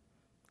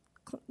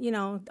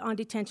 on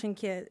detention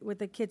with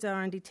the kids that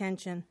are in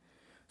detention.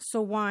 So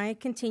why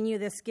continue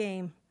this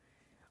game?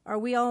 Are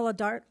we all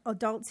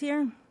adults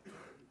here?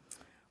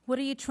 What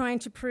are you trying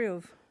to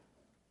prove?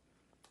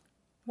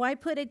 Why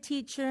put a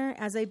teacher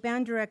as a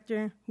band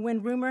director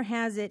when rumor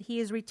has it he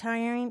is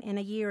retiring in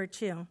a year or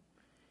two?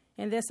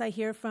 And this I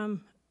hear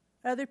from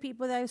other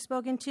people that I've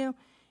spoken to,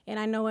 and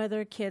I know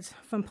other kids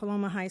from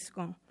Paloma High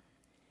School.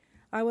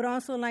 I would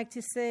also like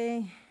to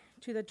say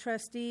to the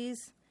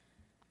trustees,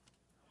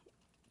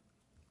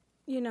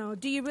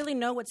 do you really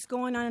know what's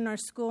going on in our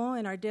school,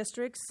 in our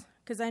districts?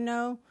 Because I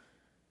know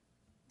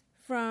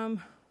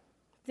from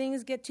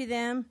things get to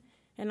them,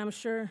 and I'm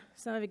sure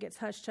some of it gets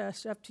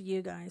hush-hush up to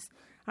you guys.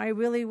 I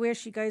really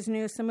wish you guys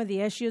knew some of the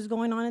issues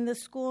going on in the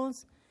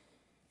schools,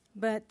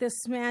 but this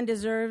man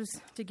deserves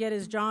to get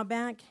his job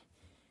back.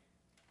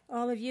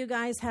 All of you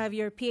guys have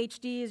your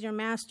PhDs, your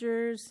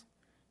masters,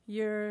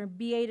 your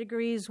BA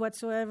degrees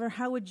whatsoever.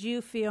 How would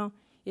you feel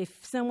if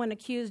someone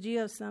accused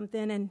you of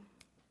something and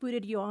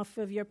booted you off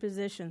of your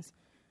positions?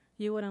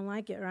 You wouldn't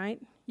like it, right?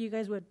 You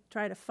guys would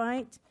try to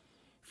fight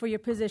for your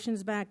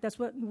positions back. That's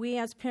what we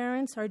as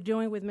parents are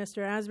doing with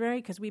Mr. Asbury,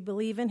 because we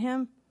believe in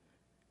him.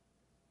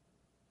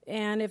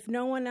 And if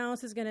no one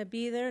else is going to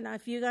be there,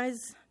 if you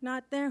guys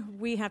not there,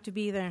 we have to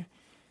be there.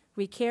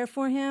 We care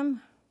for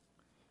him.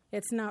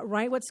 It's not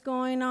right what's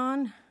going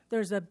on.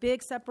 There's a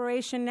big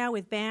separation now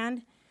with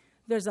band.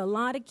 There's a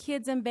lot of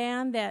kids in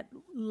band that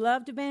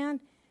loved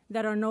band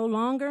that are no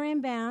longer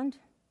in band,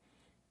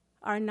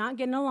 are not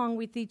getting along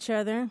with each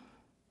other.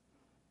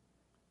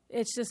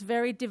 It's just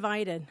very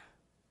divided.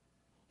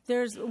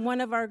 There's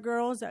one of our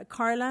girls,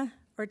 Carla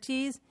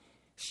Ortiz.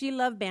 She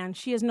loved band.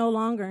 She is no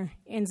longer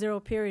in Zero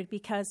Period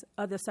because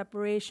of the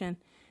separation.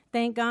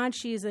 Thank God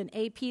she's an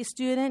AP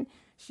student.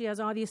 She has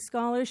all these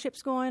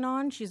scholarships going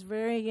on. She's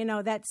very,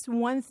 that's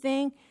one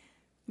thing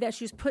that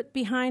she's put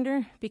behind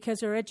her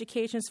because her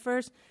education's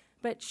first.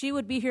 But she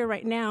would be here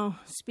right now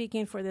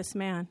speaking for this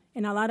man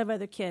and a lot of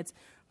other kids.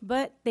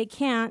 But they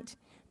can't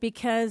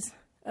because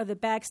of the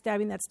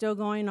backstabbing that's still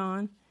going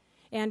on,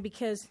 and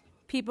because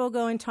people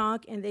go and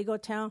talk and they go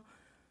tell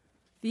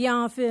the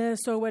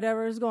office or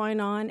whatever is going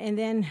on, and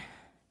then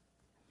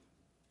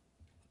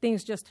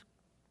things just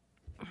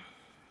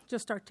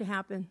start to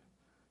happen.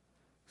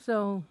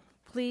 So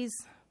please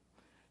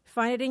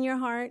find it in your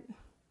heart.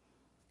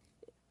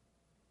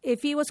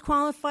 If he was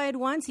qualified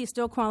once, he's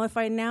still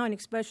qualified now, and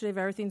especially if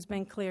everything's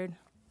been cleared.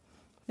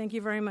 Thank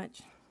you very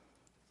much.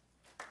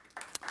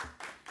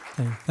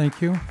 Okay,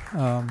 thank you.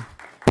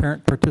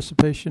 Parent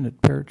participation at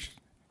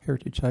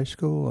Heritage High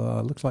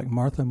School. Looks like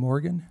Martha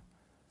Morgan.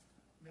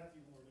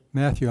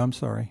 Matthew, I'm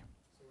sorry.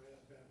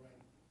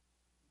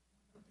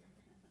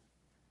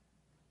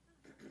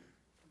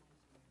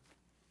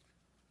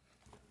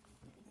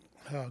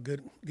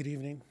 Good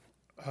evening,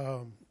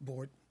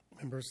 board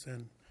members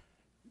and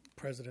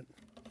president.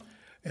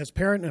 As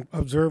parent and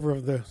observer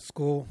of the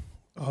school,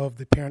 of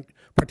the parent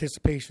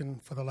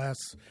participation for the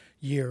last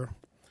year,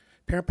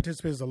 parent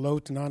participation is low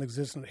to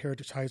non-existent at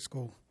Heritage High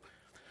School.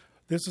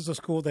 This is a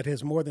school that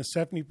has more than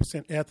 70%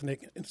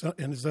 ethnic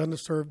and is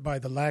underserved by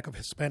the lack of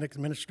Hispanic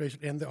administration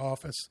in the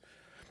office.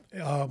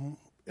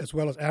 as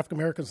well as African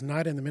Americans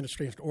not in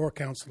administration or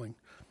counseling,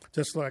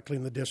 just likely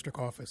in the district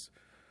office.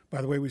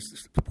 By the way, we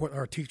support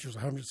our teachers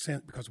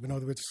 100% because we know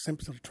they're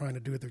simply trying to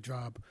do their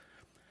job.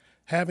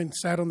 Having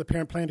sat on the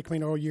parent planning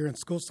committee all year in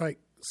school site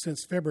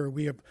since February,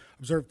 we have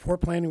observed poor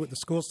planning with the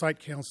school site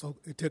council.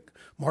 It took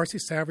Marcy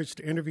Savage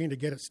to intervene to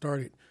get it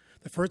started.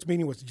 The first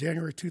meeting was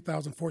January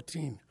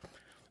 2014.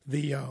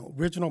 The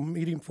original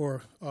meeting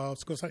for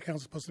school site council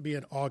was supposed to be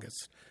in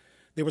August.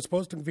 They were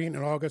supposed to convene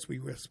in August. We,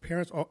 as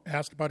parents,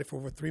 asked about it for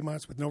over 3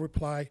 months with no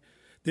reply.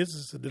 This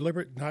is a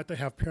deliberate not to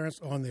have parents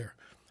on there.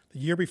 The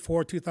year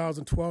before,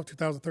 2012,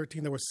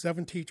 2013, there were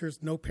 7 teachers,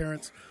 no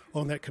parents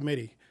on that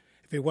committee.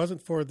 If it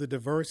wasn't for the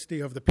diversity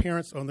of the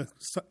parents on the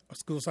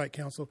school site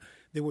council,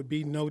 there would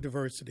be no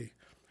diversity.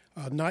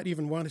 Not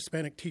even one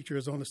Hispanic teacher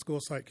is on the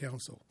school site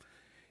council.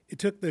 It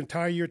took the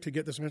entire year to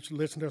get this mentioned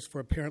listeners for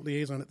a parent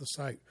liaison at the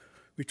site.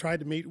 We tried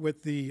to meet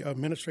with the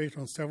administration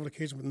on several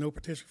occasions with no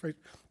participation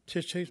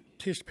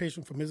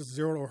from Mrs.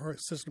 Zero or her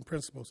assistant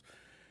principals.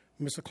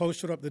 Mr. Close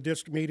showed up at the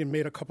district meeting and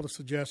made a couple of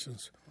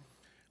suggestions.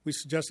 We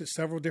suggested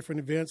several different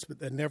events, but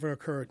that never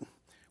occurred.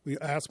 We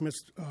asked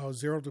Ms.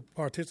 Zero to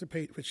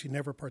participate, but she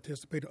never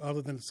participated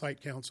other than the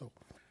site council.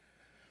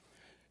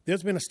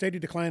 There's been a steady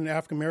decline in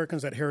African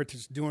Americans at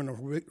Heritage during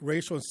a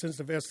racial and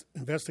sensitive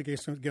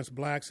investigation against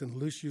blacks and the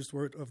loose use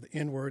word of the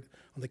N-word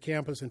on the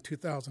campus in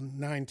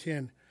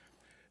 2009-10.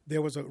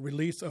 There was a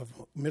release of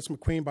Miss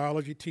McQueen,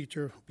 biology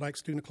teacher, Black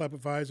Student Club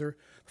advisor,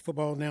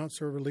 football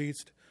announcer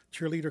released,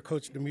 cheerleader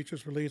coach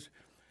Demetrius released,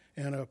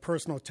 and a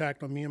personal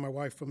attack on me and my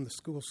wife from the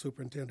school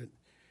superintendent.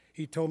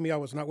 He told me I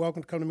was not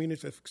welcome to come to meetings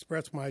to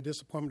express my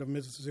disappointment of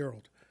Mrs.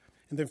 Zerold.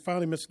 And then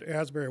finally, Mr.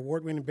 Asbury,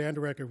 award-winning band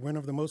director, winner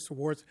of the most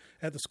awards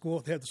at the school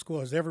that the school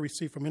has ever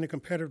received from any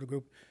competitive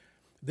group.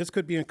 This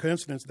could be a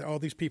coincidence that all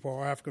these people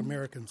are African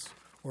Americans,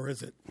 or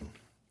is it?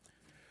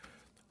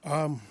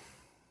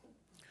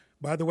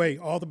 By the way,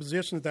 all the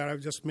positions that I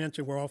just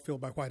mentioned were all filled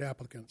by white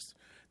applicants.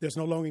 There's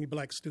no longer any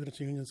black students'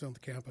 unions on the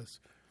campus.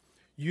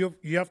 You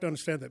have to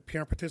understand that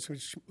parent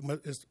participation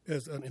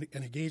is an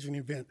engaging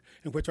event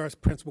in which our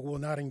principal will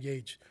not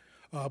engage.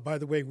 By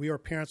the way, we are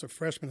parents of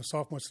freshmen and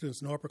sophomore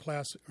students. No upper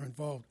class are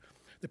involved.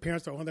 The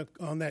parents that are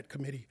on that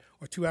committee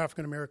are 2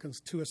 African Americans,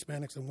 2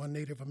 Hispanics, and 1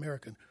 Native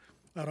American.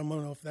 I don't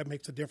know if that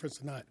makes a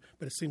difference or not,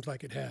 but it seems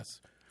like it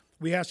has.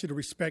 We ask you to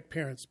respect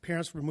parents.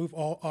 Parents, remove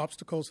all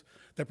obstacles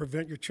that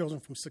prevent your children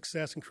from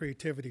success and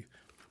creativity.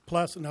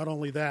 Plus, not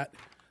only that,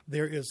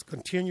 there is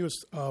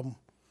continuous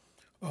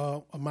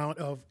amount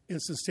of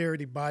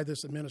insincerity by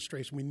this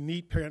administration. We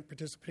need parent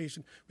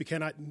participation. We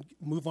cannot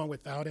move on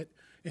without it.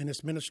 And this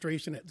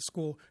administration at the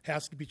school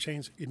has to be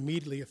changed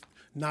immediately. If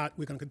not,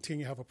 we're going to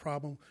continue to have a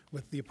problem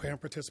with the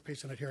parent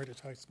participation at Heritage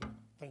High School.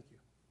 Thank you.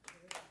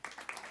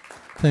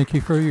 Thank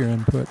you for your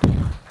input.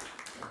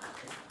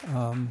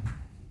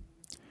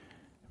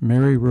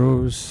 Mary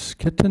Rose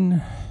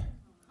Kitten.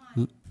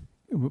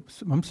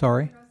 I'm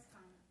sorry.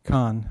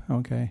 Khan.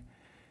 Okay.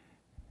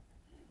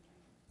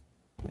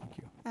 Thank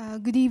you.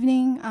 Good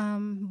evening,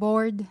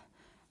 board,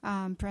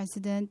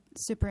 president,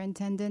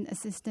 superintendent,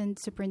 assistant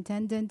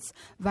superintendents,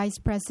 vice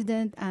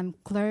president,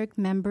 clerk,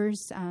 members,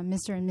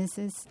 Mr. and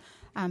Mrs.,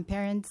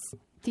 parents,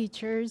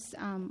 teachers,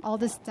 all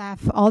the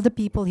staff, all the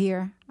people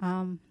here.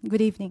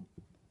 Good evening.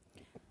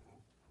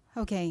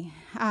 Okay.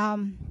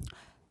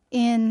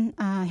 In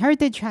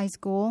Heritage High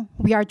School,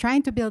 we are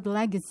trying to build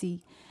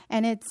legacy,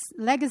 and its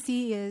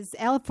legacy is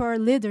L for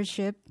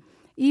leadership,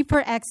 E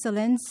for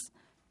excellence,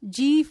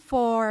 G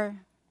for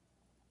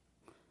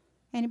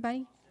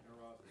anybody?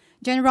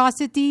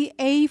 Generosity,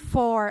 A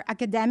for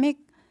academic,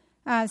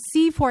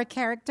 C for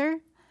character,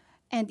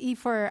 and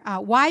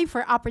Y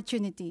for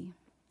opportunity.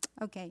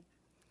 Okay.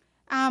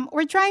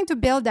 We're trying to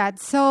build that.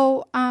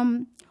 So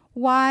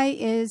why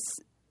is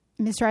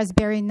Mr.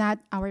 Asbury not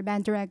our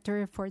band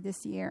director for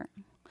this year?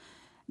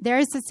 There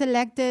is a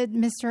selected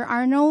Mr.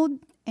 Arnold,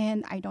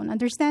 and I don't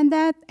understand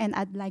that, and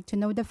I'd like to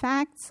know the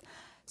facts.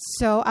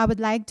 So I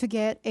would like to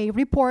get a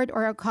report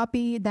or a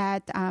copy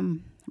that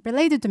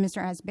related to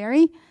Mr.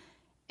 Asbury.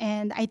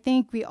 And I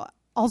think we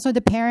also, the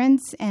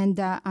parents and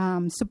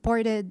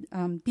supported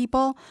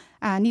people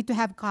need to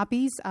have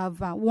copies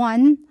of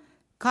one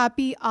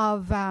copy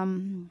of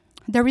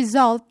the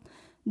result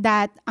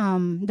that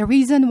the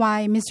reason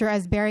why Mr.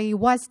 Asbury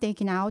was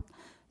taken out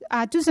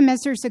 2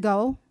 semesters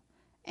ago,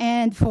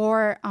 and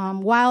for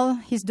while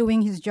he's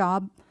doing his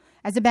job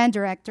as a band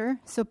director.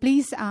 So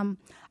please,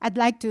 I'd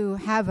like to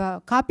have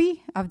a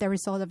copy of the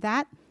result of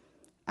that,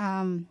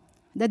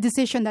 the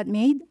decision that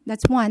made.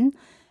 That's one.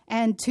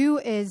 And 2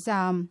 is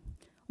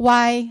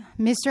why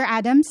Mr.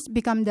 Adams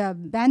become the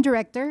band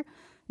director,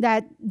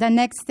 that the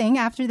next thing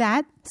after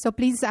that. So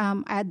please,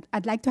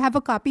 I'd like to have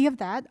a copy of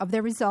that, of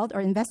the result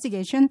or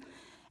investigation.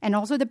 And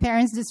also the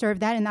parents deserve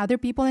that, and other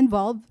people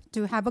involved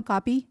to have a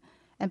copy.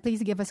 And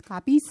please give us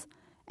copies.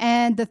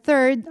 And the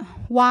third,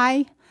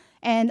 why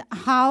and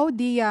how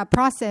the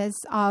process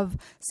of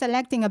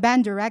selecting a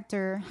band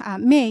director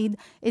made.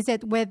 Is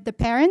it with the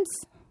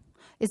parents?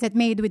 Is it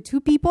made with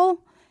 2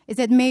 people? Is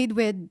it made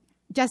with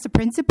just a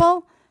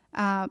principal?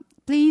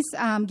 please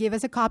give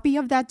us a copy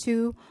of that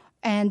too,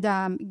 and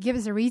give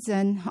us a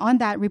reason on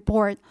that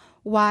report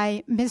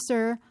why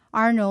Mr.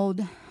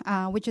 Arnold,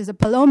 which is a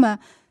Paloma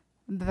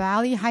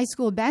Valley High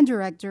School band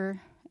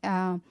director,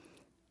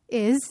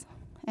 is,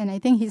 and I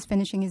think he's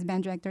finishing his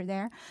band director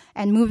there,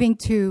 and moving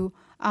to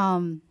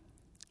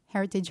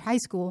Heritage High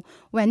School,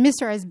 when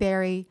Mr.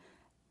 Asbury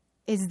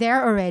is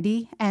there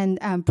already and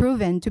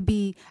proven to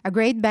be a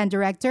great band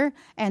director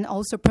and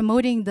also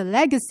promoting the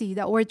legacy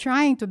that we're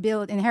trying to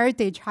build in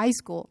Heritage High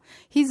School.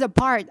 He's a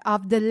part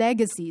of the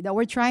legacy that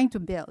we're trying to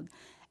build.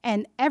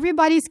 And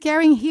everybody's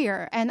caring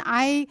here. And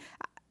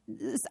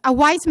a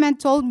wise man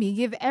told me,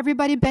 give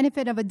everybody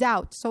benefit of a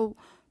doubt. So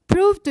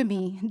prove to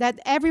me that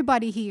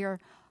everybody here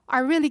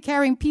are really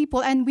caring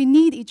people, and we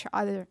need each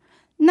other.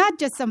 Not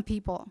just some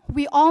people.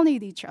 We all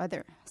need each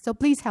other. So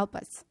please help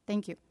us.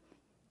 Thank you.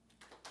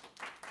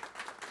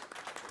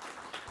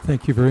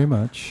 Thank you very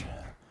much.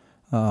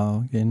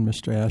 Again,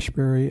 Mr.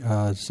 Ashbury,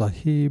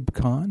 Zahib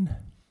Khan.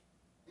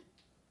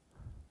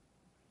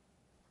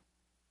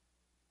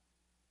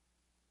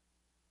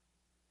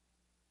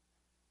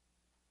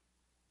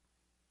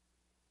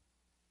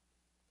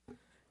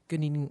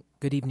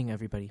 Good evening,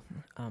 everybody.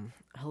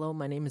 Hello,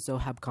 my name is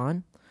Zohab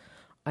Khan.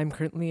 I'm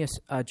currently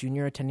a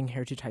junior attending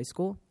Heritage High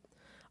School.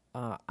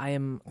 I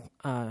am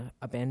a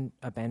band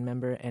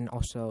member, and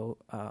also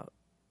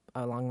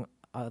along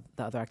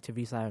the other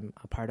activities that I'm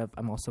a part of,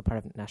 I'm also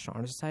part of National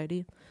Honor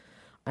Society.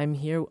 I'm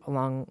here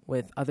along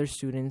with other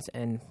students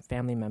and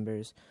family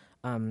members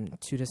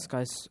to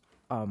discuss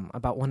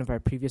about one of our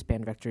previous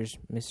band directors,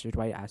 Mr.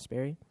 Dwight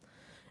Asbury.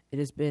 It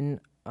has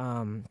been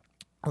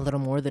a little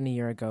more than a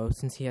year ago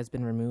since he has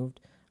been removed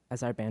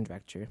as our band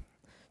director.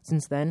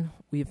 Since then,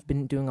 we've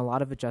been doing a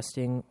lot of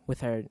adjusting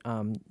with our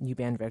new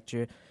band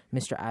director,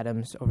 Mr.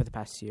 Adams, over the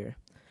past year.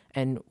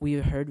 And we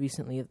heard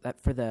recently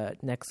that for the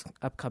next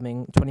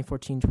upcoming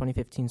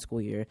 2014-2015 school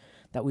year,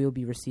 that we will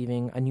be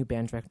receiving a new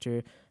band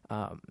director,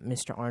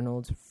 Mr.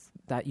 Arnold,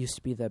 that used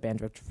to be the band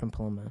director from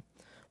Paloma.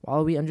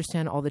 While we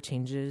understand all the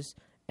changes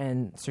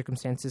and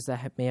circumstances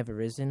that may have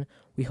arisen,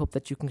 we hope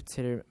that you can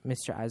consider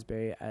Mr.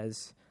 Asbury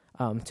as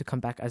to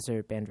come back as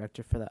our band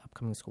director for the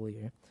upcoming school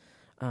year.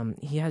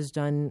 He has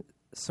done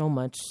so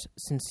much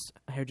since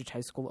Heritage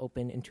High School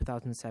opened in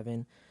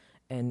 2007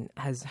 and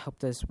has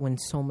helped us win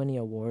so many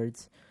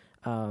awards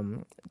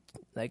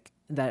like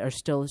that are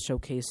still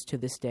showcased to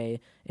this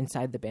day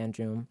inside the band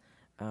room.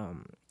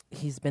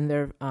 He's been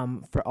there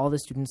for all the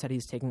students that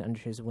he's taken under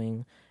his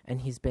wing,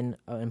 and he's been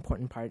an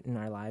important part in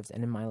our lives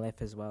and in my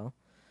life as well.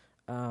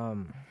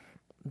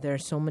 There are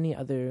so many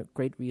other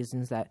great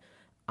reasons that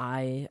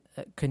I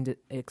can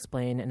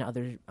explain, and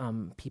other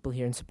people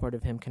here in support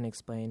of him can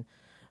explain,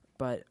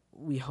 but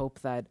we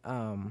hope that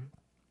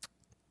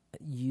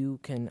you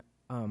can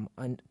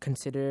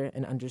consider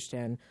and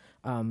understand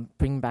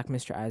bringing back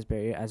Mr.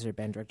 Asbury as our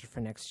band director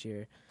for next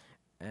year,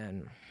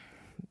 and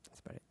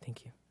that's about it.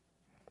 Thank you.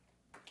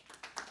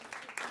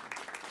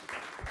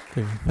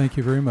 Okay, thank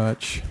you very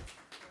much.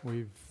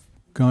 We've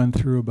gone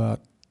through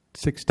about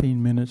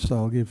 16 minutes. So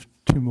I'll give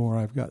 2 more.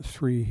 I've got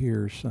 3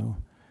 here, so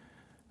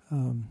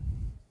I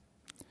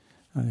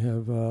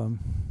have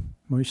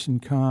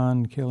Mohsin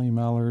Khan, Kelly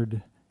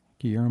Mallard,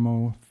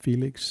 Guillermo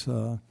Felix.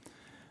 I'll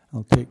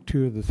take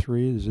 2 of the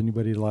 3. Does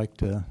anybody like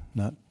to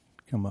not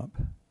come up?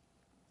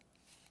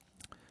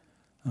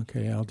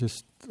 Okay, I'll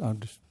just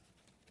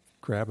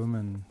grab them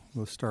and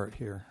we'll start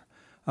here.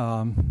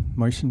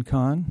 Mohsin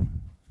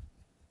Khan,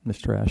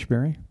 Mr.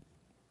 Ashbury.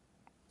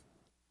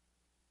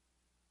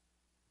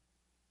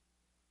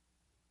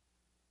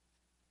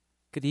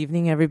 Good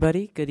evening,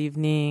 everybody. Good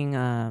evening,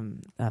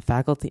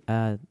 faculty,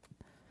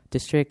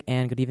 district,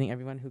 and good evening,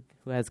 everyone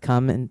who has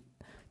come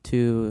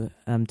to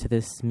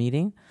this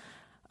meeting.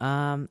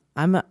 My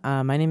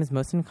name is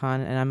Mohsin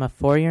Khan, and I'm a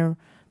 4-year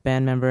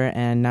band member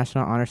and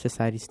National Honor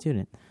Society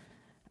student.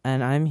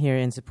 And I'm here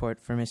in support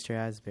for Mr.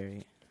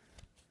 Asbury.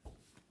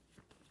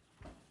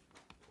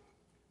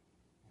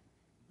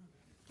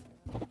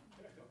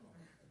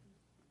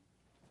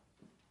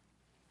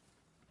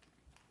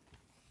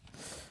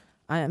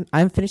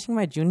 I'm finishing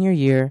my junior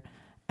year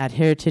at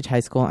Heritage High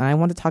School, and I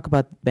want to talk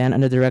about band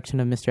under the direction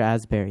of Mr.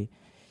 Asbury.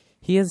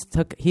 He has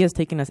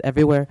taken us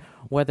everywhere,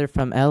 whether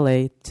from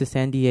LA to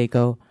San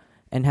Diego,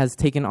 and has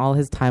taken all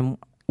his time,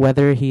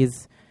 whether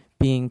he's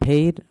being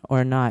paid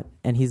or not,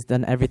 and he's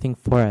done everything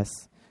for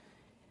us.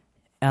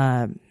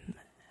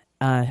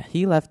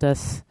 He left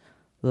us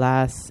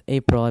last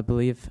April, I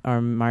believe,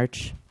 or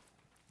March,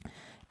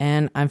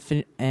 and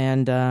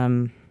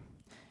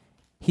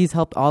he's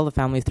helped all the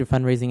families through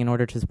fundraising in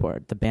order to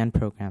support the band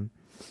program.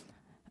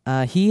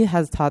 He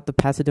has taught the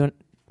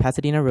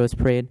Pasadena Rose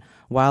Parade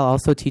while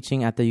also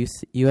teaching at the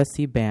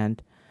USC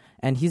Band,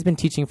 and he's been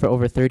teaching for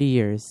over 30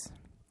 years.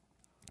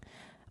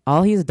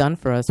 All he's done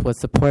for us was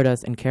support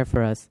us and care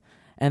for us,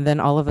 and then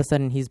all of a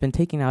sudden he's been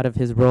taken out of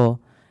his role,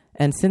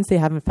 and since they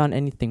haven't found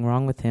anything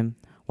wrong with him,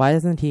 why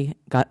hasn't he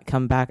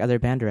come back as their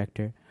band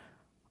director?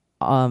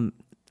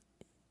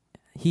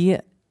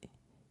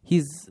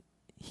 He's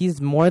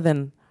more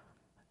than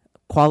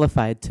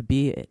qualified to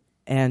be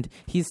and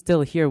he's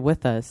still here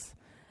with us,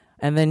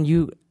 and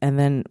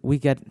then we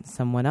get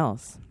someone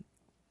else.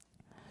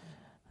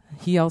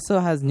 He also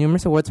has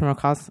numerous awards from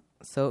across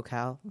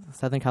SoCal,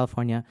 Southern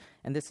California,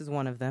 and this is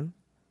one of them.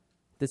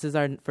 This is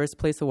our first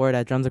place award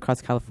at Drums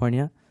Across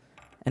California,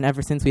 and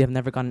ever since we have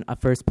never gotten a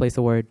first place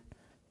award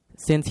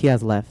since he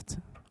has left.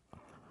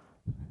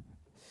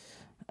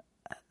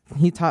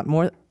 He taught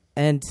more,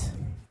 and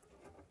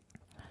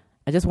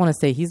I just want to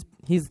say he's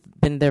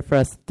been there for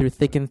us through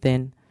thick and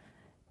thin,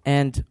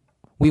 and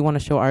we want to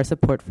show our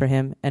support for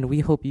him, and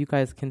we hope you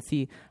guys can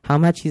see how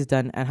much he's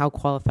done and how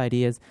qualified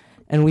he is,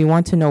 and we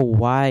want to know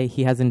why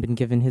he hasn't been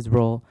given his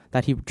role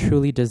that he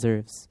truly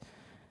deserves.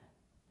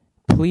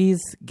 Please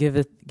give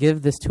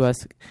this to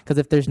us, because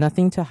if there's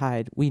nothing to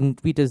hide,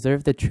 we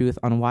deserve the truth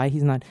on why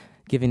he's not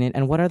giving it,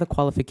 and what are the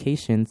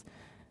qualifications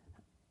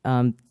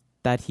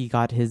that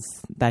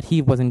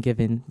he wasn't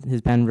given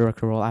his band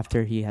director role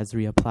after he has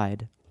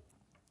reapplied.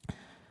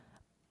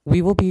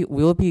 We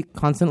will be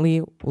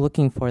constantly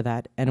looking for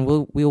that, and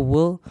we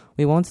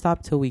won't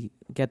stop till we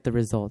get the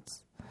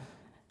results.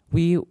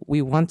 We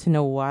want to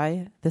know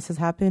why this has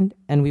happened,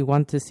 and we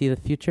want to see the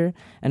future,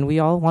 and we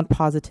all want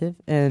positive,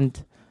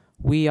 and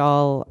we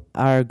all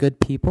are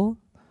good people,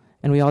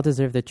 and we all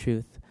deserve the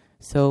truth.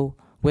 So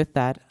with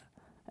that,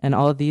 and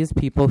all of these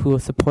people who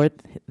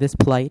support this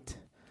plight,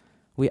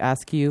 we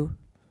ask you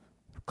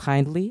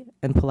kindly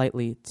and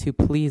politely to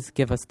please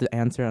give us the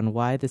answer on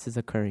why this is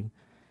occurring.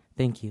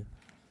 Thank you.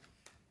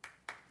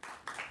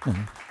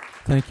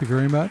 Thank you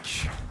very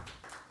much.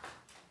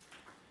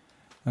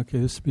 Okay,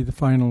 this will be the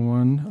final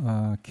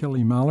one.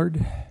 Kelly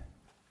Mallard.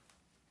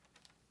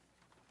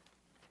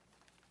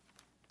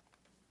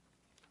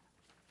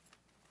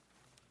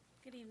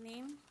 Good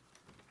evening.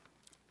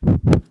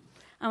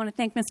 I want to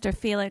thank Mr.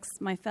 Felix,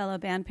 my fellow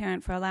band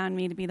parent, for allowing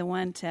me to be the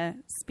one to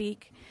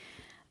speak.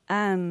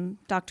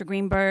 Dr.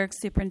 Greenberg,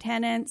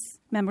 superintendents,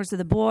 members of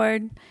the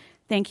board,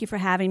 thank you for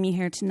having me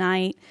here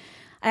tonight.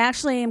 I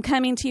actually am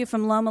coming to you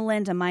from Loma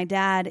Linda. My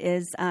dad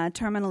is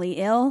terminally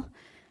ill,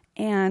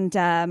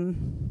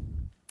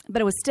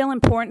 but it was still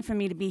important for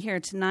me to be here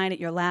tonight at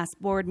your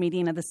last board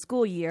meeting of the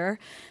school year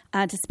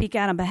to speak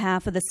out on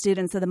behalf of the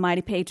students of the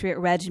Mighty Patriot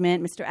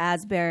Regiment, Mr.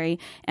 Asbury,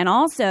 and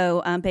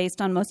also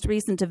based on most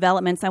recent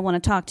developments, I want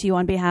to talk to you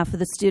on behalf of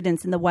the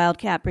students in the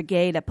Wildcat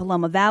Brigade at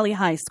Paloma Valley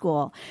High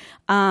School.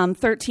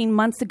 13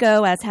 months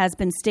ago, as has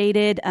been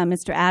stated,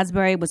 Mr.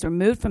 Asbury was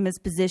removed from his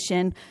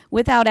position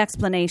without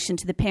explanation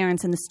to the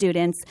parents and the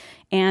students,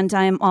 and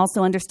I'm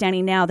also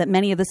understanding now that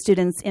many of the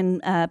students in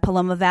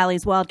Paloma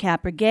Valley's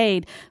Wildcat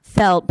Brigade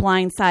felt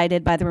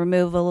blindsided by the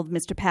removal of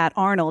Mr. Pat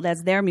Arnold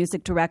as their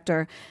music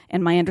director,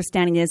 and my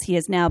understanding is he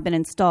has now been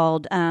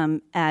installed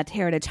at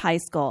Heritage High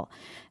School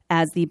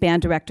as the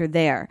band director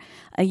there.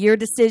 Your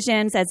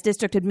decisions as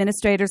district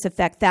administrators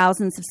affect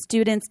thousands of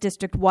students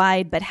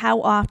district-wide, but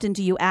how often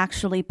do you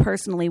actually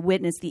personally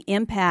witness the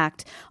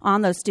impact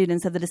on those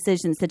students of the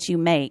decisions that you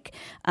make?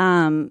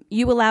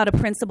 You allowed a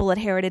principal at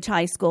Heritage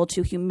High School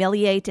to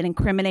humiliate and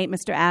incriminate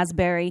Mr.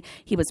 Asbury.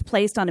 He was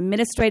placed on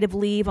administrative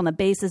leave on the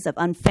basis of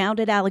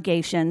unfounded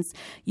allegations.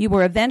 You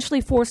were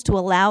eventually forced to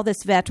allow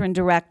this veteran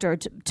director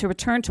to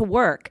return to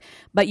work,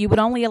 but you would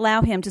only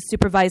allow him to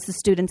supervise the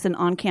students in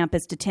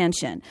on-campus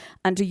detention.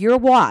 Under your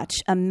watch,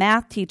 a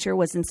math teacher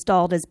was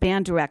installed as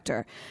band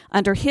director.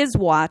 Under his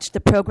watch, the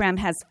program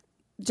has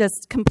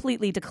just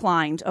completely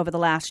declined over the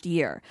last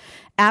year.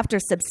 After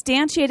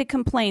substantiated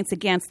complaints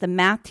against the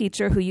math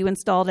teacher who you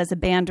installed as a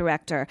band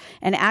director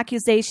and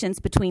accusations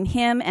between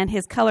him and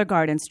his color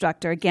guard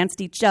instructor against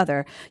each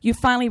other, you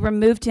finally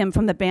removed him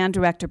from the band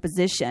director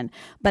position.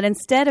 But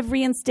instead of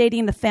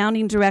reinstating the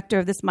founding director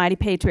of this Mighty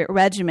Patriot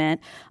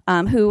Regiment,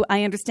 who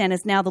I understand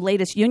is now the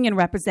latest union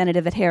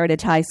representative at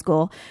Heritage High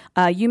School,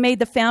 you made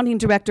the founding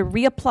director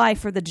reapply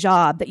for the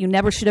job that you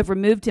never should have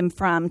removed him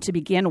from to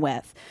begin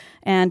with.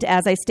 And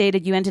as I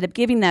stated, you ended up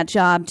giving that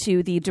job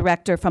to the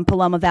director from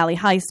Paloma Valley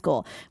High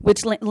School,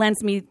 which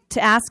lends me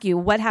to ask you,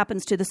 what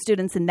happens to the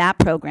students in that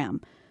program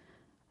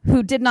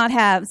who did not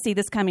see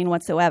this coming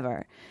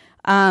whatsoever?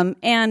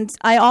 And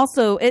I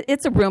also,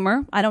 it's a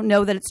rumor. I don't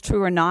know that it's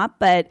true or not,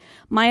 but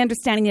my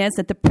understanding is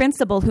that the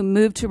principal who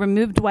moved to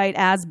remove Dwight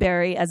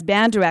Asbury as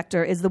band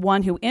director is the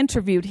one who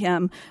interviewed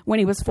him when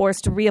he was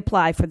forced to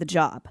reapply for the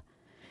job.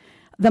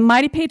 The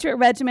Mighty Patriot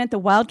Regiment, the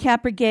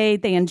Wildcat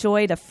Brigade, they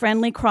enjoyed a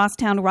friendly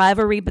crosstown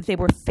rivalry, but they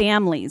were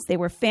families. They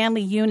were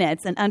family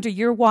units, and under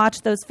your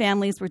watch, those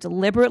families were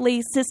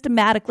deliberately,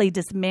 systematically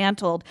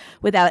dismantled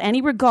without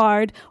any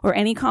regard or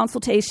any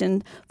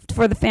consultation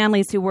for the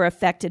families who were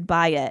affected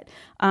by it.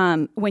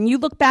 When you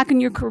look back in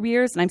your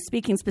careers, and I'm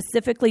speaking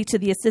specifically to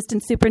the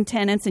assistant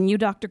superintendents and you,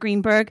 Dr.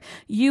 Greenberg,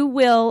 you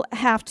will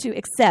have to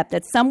accept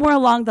that somewhere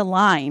along the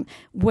line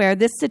where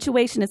this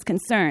situation is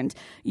concerned,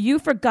 you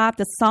forgot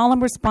the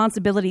solemn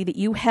responsibility that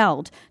you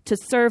held to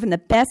serve in the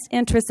best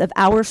interests of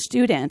our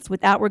students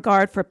without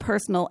regard for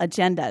personal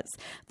agendas.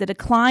 The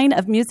decline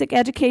of music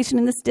education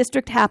in this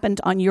district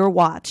happened on your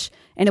watch,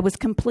 and it was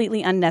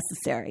completely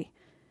unnecessary.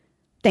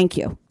 Thank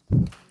you.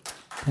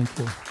 Thank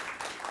you.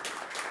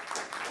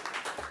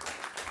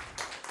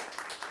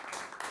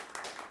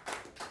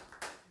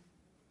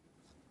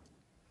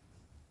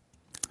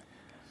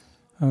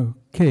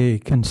 Okay,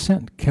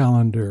 consent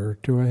calendar.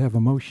 Do I have a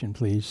motion,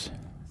 please?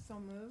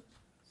 So moved.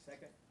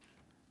 Second.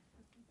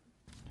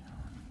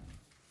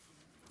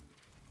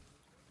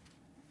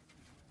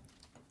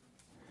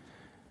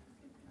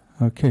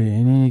 Okay,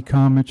 any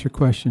comments or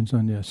questions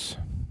on this?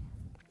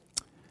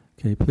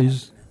 Okay,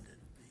 please.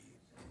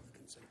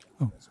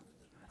 Oh,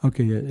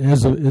 okay,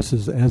 this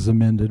is as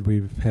amended.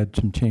 We've had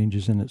some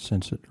changes in it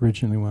since it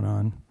originally went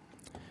on.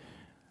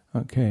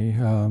 Okay,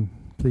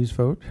 please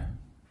vote.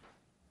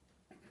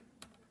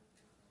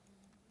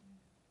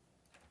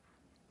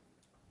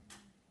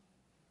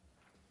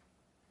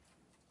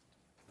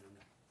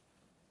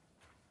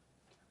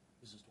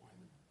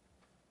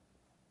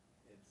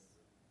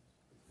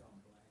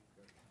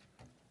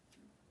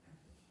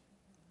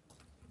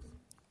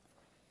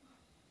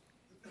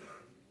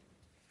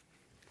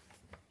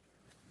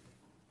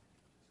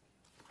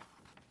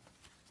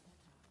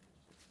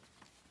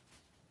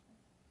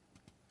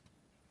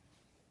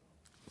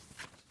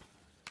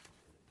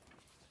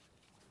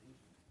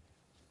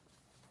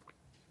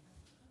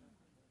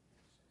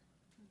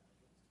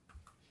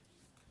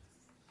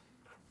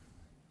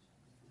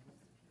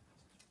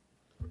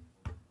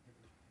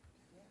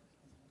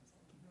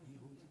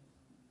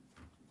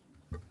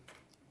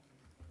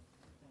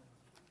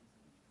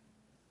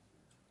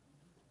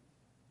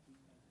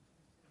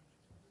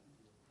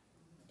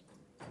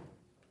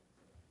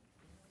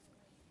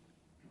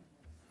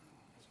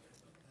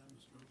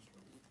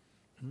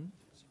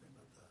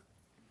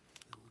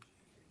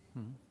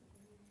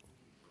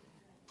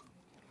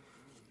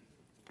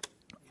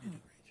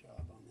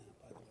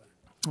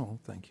 Oh,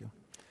 thank you.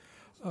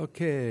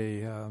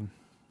 Okay.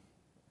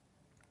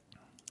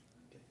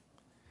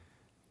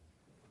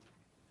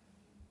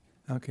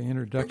 Okay,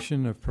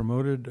 introduction of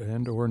promoted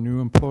and or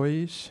new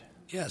employees.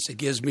 Yes, it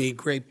gives me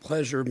great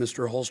pleasure,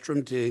 Mr.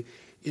 Holstrom, to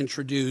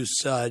introduce,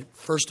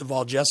 first of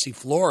all, Jesse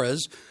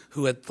Flores,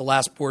 who at the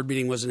last board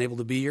meeting wasn't able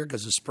to be here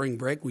because of spring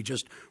break. We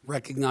just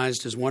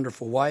recognized his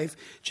wonderful wife.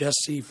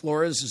 Jesse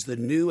Flores is the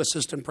new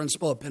assistant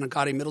principal at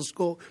Pinacati Middle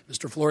School.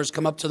 Mr. Flores,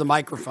 come up to the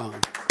microphone.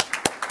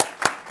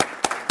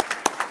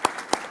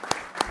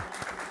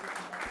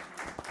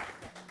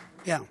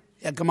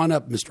 Yeah, come on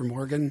up, Mr.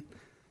 Morgan.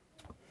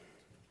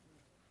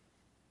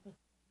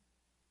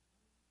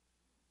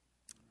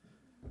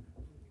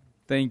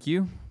 Thank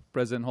you,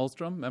 President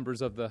Holstrom,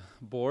 members of the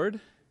board,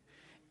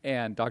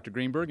 and Dr.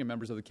 Greenberg and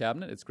members of the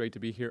cabinet. It's great to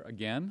be here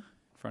again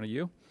in front of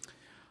you.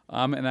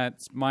 And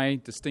that's my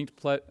distinct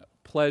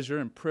pleasure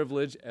and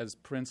privilege as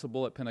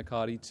principal at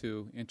Pinacati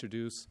to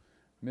introduce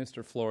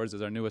Mr. Flores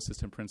as our new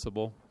assistant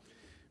principal.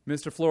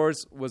 Mr.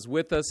 Flores was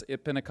with us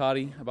at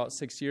Pinacati about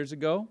 6 years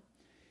ago.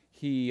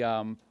 He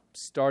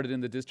started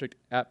in the district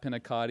at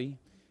Pinacati,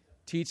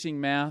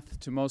 teaching math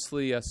to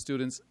mostly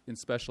students in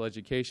special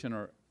education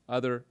or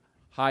other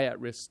high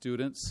at-risk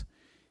students.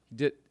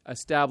 He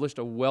established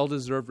a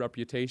well-deserved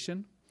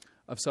reputation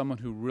of someone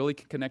who really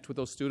can connect with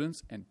those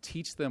students and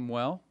teach them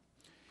well.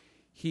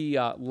 He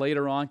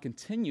later on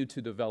continued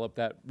to develop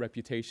that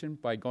reputation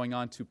by going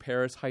on to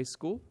Paris High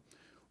School,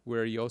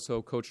 where he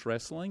also coached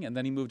wrestling, and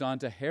then he moved on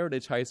to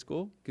Heritage High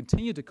School,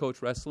 continued to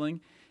coach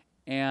wrestling,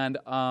 and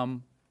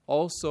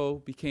also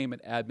became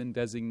an admin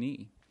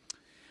designee.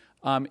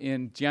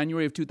 In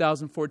January of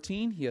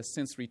 2014, he has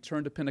since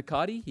returned to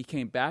Pinacati. He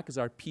came back as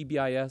our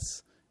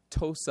PBIS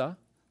TOSA,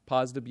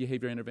 Positive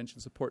Behavior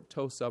Intervention Support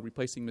TOSA,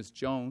 replacing Ms.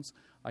 Jones.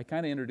 I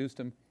kind of introduced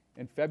him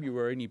in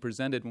February, and he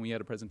presented when we had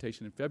a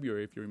presentation in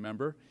February, if you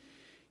remember.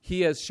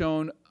 He has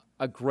shown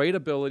a great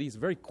ability. He's a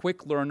very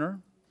quick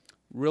learner,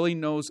 really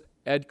knows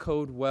ed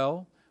code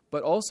well,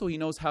 but also he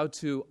knows how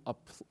to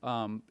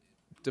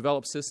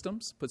develop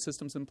systems, put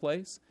systems in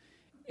place,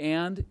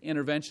 and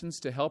interventions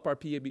to help our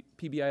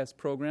PBIS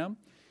program.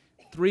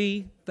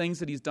 3 things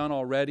that he's done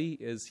already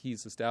is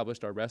he's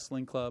established our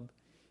wrestling club.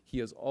 He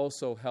has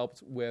also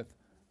helped with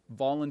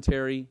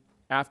voluntary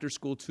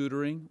after-school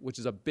tutoring, which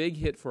is a big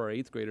hit for our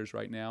 8th graders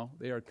right now.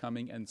 They are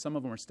coming, and some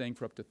of them are staying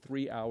for up to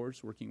 3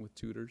 hours working with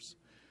tutors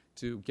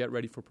to get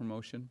ready for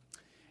promotion.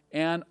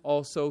 And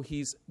also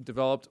he's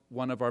developed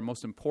one of our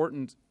most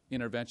important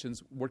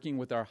interventions, working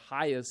with our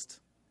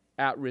highest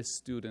at-risk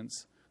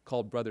students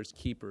called Brothers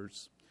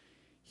Keepers.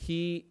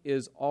 He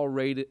is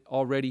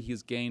already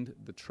he's gained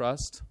the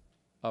trust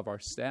of our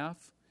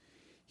staff.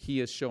 He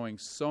is showing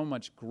so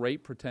much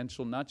great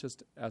potential, not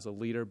just as a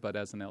leader, but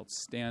as an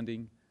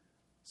outstanding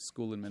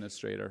school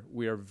administrator.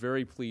 We are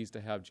very pleased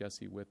to have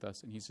Jesse with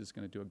us, and he's just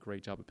going to do a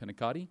great job at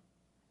Pinacati.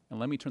 And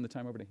let me turn the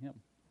time over to him.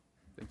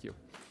 Thank you.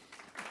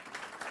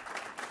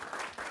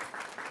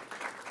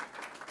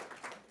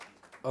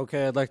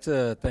 Okay, I'd like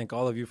to thank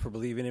all of you for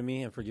believing in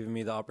me and for giving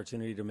me the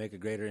opportunity to make a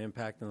greater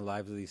impact in the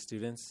lives of these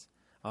students.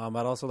 I'd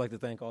also like to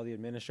thank all the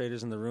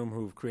administrators in the room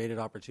who've created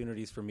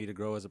opportunities for me to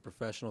grow as a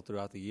professional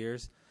throughout the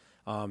years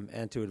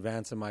and to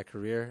advance in my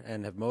career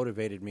and have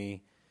motivated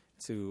me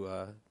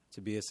to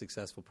be a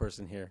successful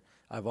person here.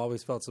 I've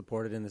always felt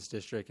supported in this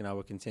district, and I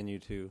will continue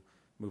to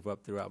move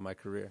up throughout my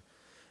career.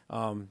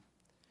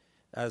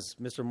 As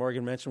Mr.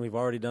 Morgan mentioned, we've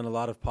already done a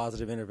lot of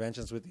positive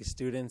interventions with these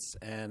students,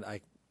 and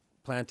I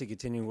plan to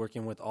continue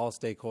working with all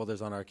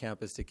stakeholders on our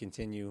campus to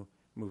continue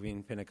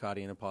moving Pinacati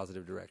in a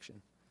positive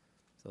direction.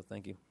 So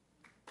thank you.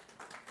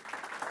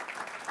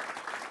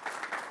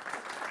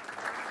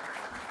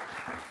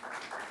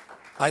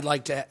 I'd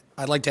like to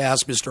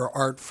ask Mr.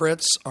 Art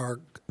Fritz, our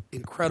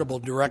incredible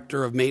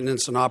Director of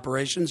Maintenance and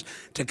Operations,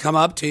 to come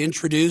up to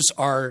introduce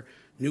our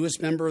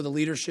newest member of the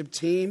leadership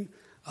team,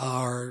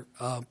 our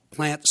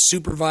plant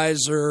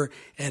supervisor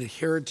at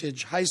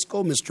Heritage High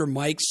School, Mr.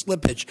 Mike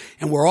Slippage.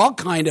 And we're all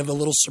kind of a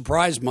little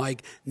surprised,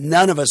 Mike.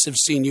 None of us have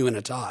seen you in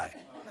a tie.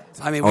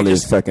 I mean, only the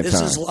second this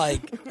time. is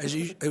like,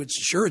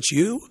 sure it's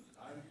you?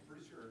 I'm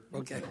pretty sure.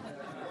 Okay.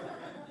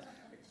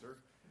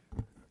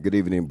 Good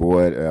evening,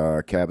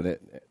 board,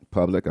 cabinet,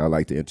 public. I'd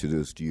like to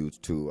introduce you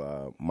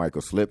to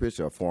Michael Slippage,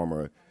 a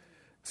former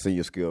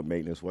senior skilled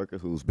maintenance worker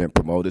who's been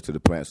promoted to the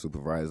plant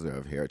supervisor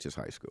of Heritage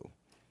High School.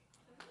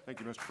 Thank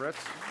you, Mr. Fritz.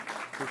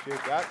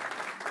 Appreciate that.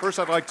 First,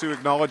 I'd like to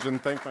acknowledge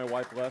and thank my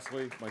wife,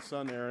 Leslie, my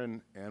son,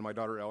 Aaron, and my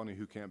daughter, Eleni,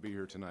 who can't be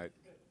here tonight.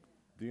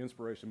 The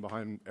inspiration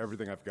behind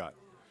everything I've got.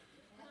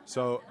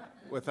 So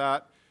with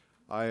that,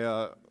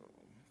 I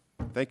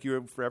thank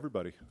you for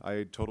everybody.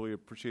 I totally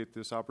appreciate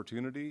this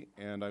opportunity,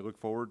 and I look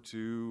forward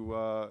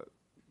to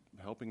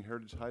helping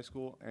Heritage High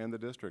School and the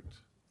district.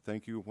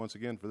 Thank you once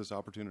again for this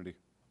opportunity.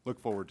 Look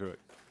forward to it.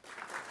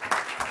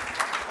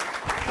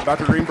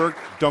 Dr. Greenberg,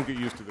 don't get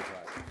used to the tie.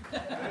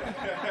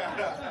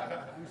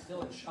 I'm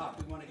still in shock.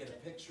 We want to get a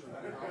picture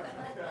of your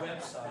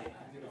website.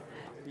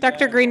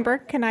 Dr.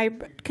 Greenberg, can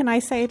I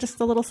say just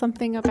a little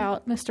something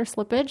about Mr.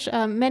 Slippage?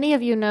 Many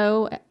of you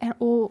know,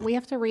 we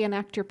have to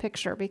reenact your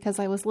picture because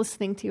I was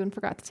listening to you and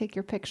forgot to take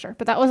your picture.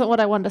 But that wasn't what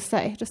I wanted to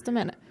say. Just a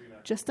minute.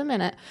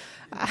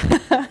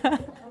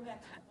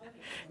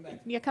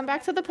 You come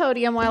back to the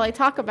podium while I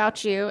talk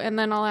about you, and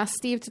then I'll ask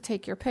Steve to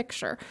take your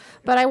picture.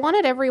 But I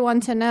wanted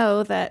everyone to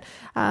know that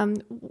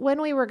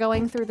when we were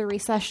going through the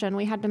recession,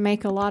 we had to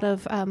make a lot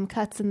of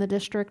cuts in the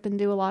district and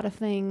do a lot of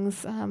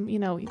things.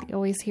 You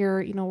always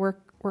hear,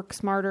 work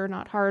smarter,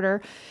 not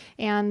harder.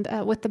 And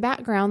with the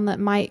background that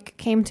Mike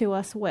came to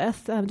us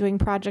with, doing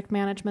project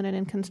management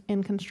and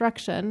in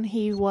construction,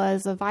 he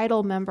was a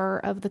vital member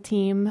of the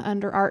team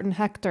under Art and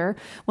Hector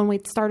when we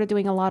started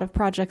doing a lot of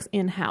projects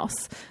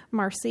in-house.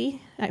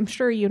 Marcy, I'm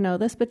sure you know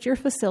this, but your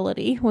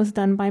facility was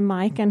done by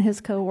Mike and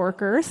his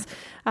coworkers,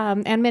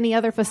 and many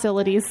other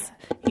facilities.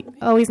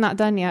 He's not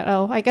done yet.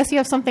 Oh, I guess you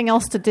have something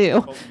else to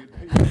do.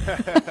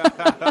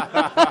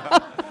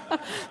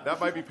 That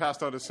might be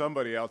passed on to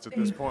somebody else at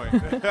this point.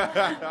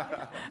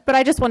 But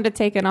I just wanted to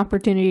take an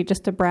opportunity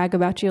just to brag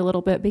about you a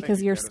little bit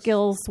because your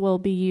skills will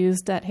be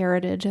used at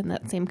Heritage in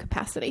that same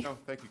capacity. No,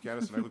 thank you,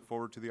 Candace, and I look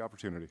forward to the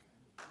opportunity.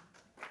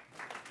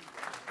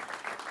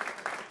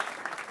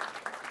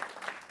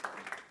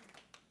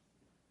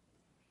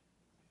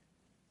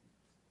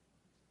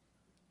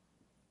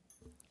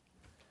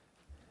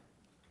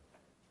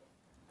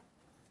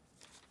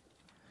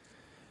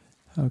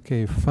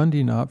 Okay,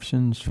 funding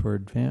options for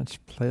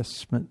advanced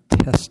placement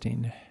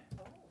testing.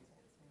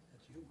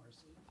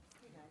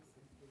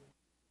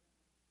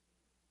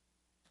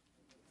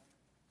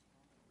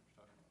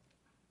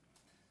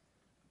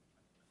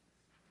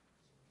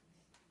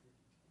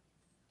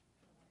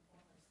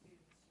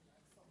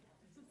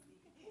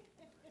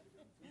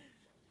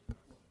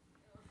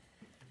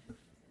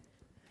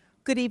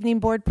 Good evening,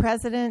 Board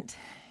President,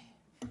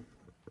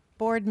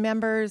 board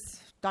members,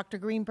 Dr.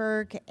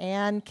 Greenberg,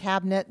 and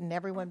Cabinet, and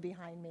everyone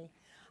behind me,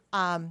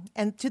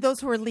 and to those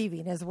who are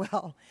leaving as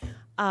well.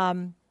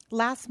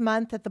 Last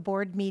month at the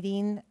board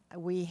meeting,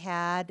 we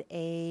had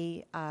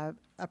a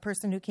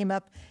person who came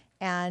up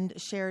and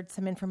shared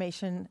some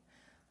information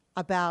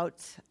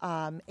about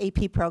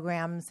AP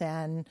programs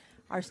and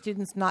our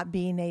students not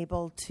being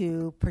able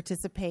to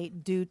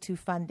participate due to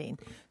funding.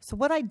 So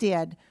what I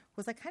did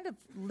was I kind of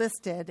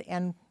listed,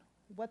 and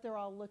what they're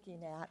all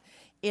looking at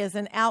is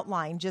an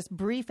outline, just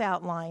brief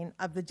outline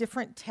of the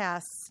different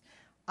tests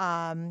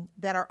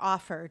that are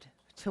offered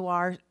to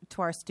our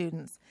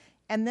students.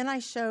 And then I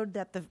showed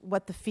that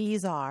what the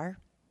fees are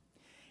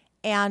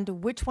and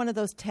which one of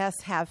those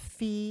tests have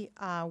fee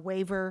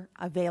waiver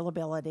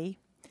availability.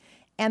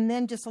 And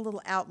then just a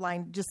little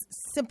outline, just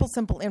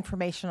simple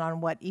information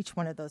on what each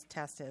one of those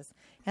tests is.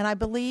 And I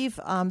believe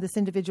this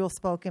individual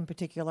spoke in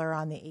particular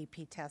on the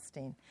AP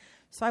testing.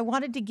 So I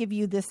wanted to give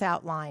you this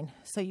outline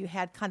so you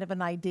had kind of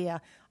an idea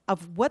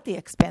of what the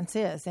expense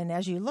is. And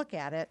as you look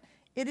at it,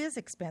 it is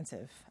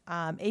expensive.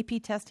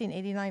 AP testing,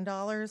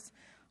 $89.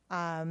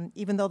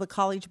 Even though the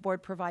College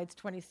Board provides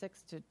 $26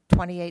 to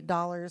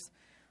 $28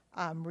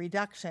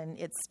 reduction,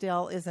 it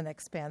still is an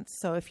expense.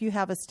 So if you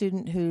have a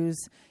student who's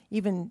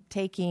even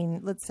taking,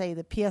 let's say,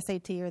 the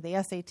PSAT or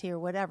the SAT or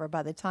whatever,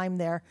 by the time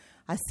they're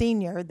a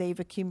senior, they've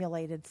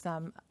accumulated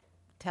some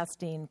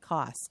testing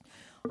costs.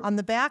 On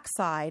the back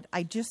side,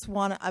 I just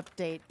want to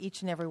update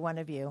each and every one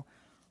of you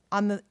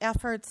on the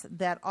efforts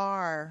that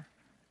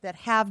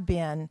have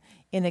been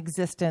in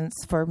existence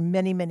for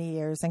many, many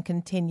years and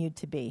continue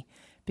to be,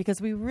 because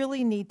we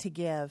really need to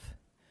give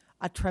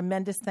a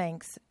tremendous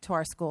thanks to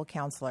our school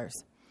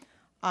counselors.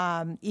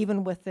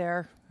 Even with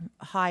their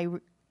high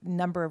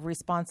number of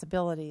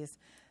responsibilities.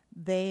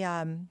 They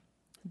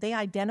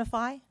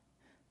identify,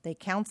 they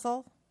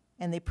counsel,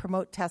 and they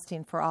promote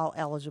testing for all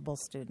eligible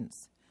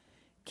students.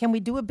 Can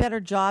we do a better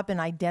job in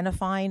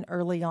identifying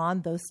early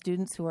on those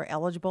students who are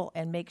eligible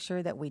and make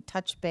sure that we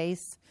touch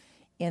base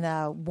in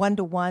a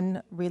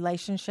one-to-one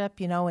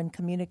relationship, in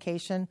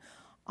communication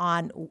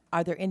on,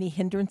 are there any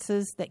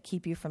hindrances that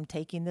keep you from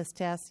taking this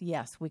test?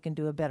 Yes, we can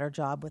do a better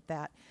job with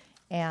that.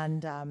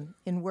 And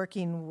in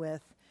working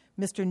with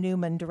Mr.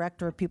 Newman,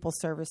 Director of Pupil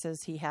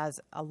Services, he has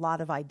a lot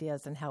of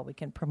ideas on how we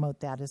can promote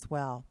that as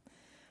well.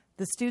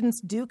 The students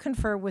do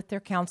confer with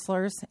their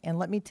counselors, and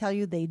let me tell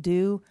you, they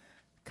do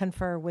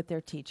confer with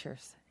their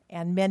teachers.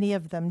 And many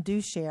of them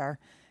do share,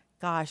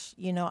 gosh,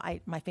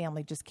 my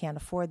family just can't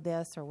afford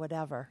this or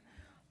whatever.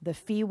 The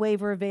fee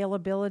waiver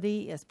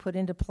availability is put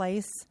into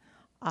place.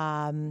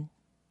 I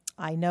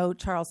know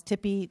Charles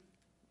Tippie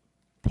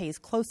pays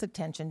close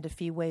attention to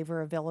fee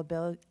waiver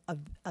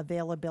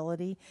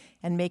availability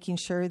and making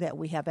sure that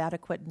we have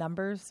adequate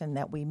numbers and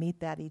that we meet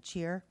that each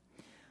year.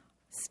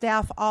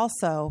 Staff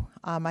also,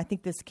 I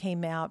think this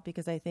came out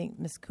because I think,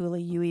 Ms.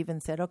 Cooley, you even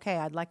said, okay,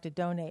 I'd like to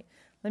donate.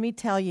 Let me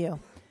tell you,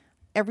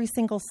 every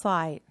single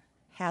site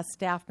has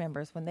staff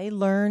members. When they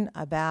learn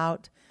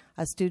about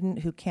a student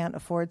who can't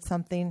afford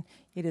something,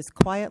 it is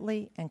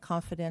quietly and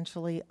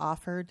confidentially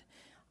offered.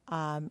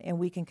 And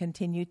we can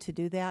continue to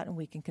do that, and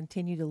we can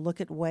continue to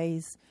look at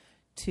ways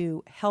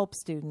to help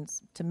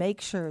students to make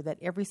sure that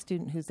every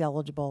student who's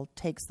eligible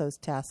takes those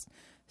tests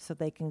so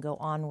they can go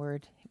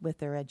onward with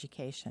their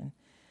education.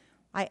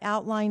 I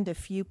outlined a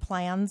few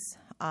plans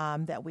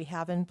that we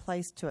have in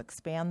place to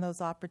expand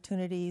those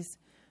opportunities.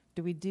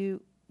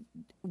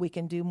 We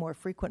can do more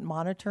frequent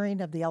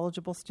monitoring of the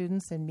eligible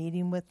students and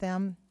meeting with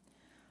them.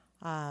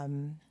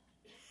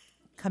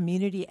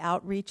 Community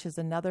outreach is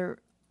another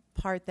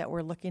part that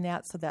we're looking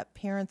at so that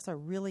parents are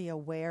really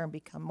aware and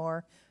become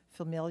more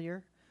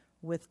familiar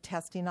with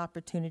testing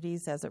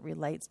opportunities as it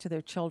relates to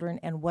their children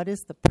and what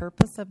is the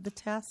purpose of the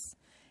tests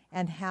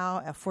and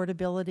how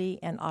affordability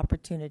and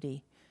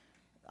opportunity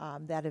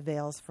that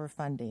avails for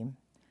funding.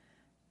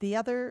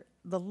 The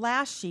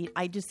last sheet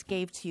I just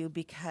gave to you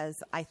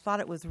because I thought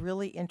it was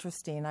really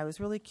interesting. I was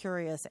really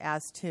curious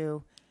as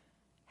to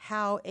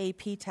how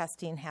AP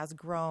testing has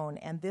grown,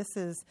 and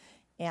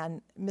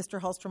and Mr.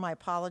 Holstrom, I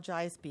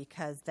apologize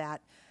because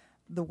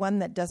the one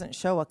that doesn't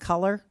show a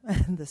color,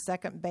 the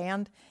second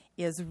band,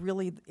 is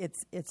really,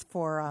 it's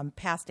for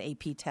past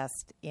AP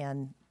test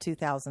in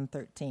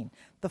 2013.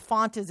 The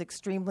font is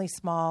extremely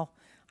small.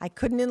 I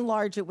couldn't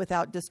enlarge it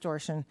without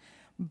distortion.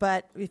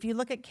 But if you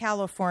look at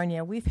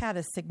California, we've had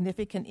a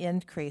significant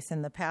increase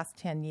in the past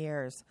 10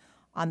 years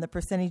on the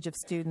percentage of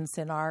students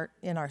in our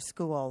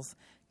schools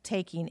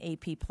taking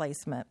AP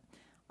placement.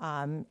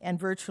 And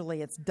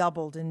virtually it's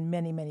doubled in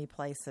many, many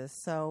places.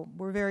 So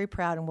we're very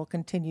proud and we'll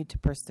continue to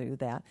pursue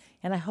that.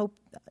 And I hope,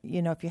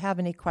 if you have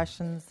any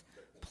questions,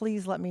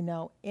 please let me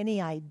know.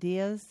 Any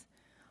ideas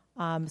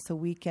so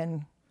we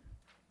can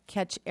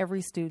catch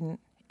every student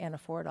and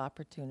afford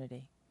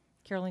opportunity.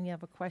 Carolyn, you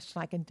have a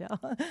question, I can tell.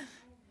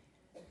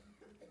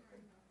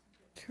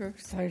 Too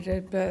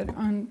excited, but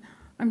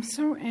I'm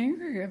so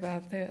angry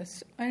about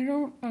this. I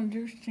don't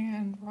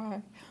understand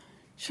why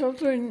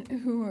children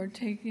who are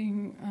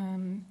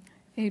taking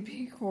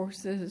AP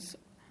courses,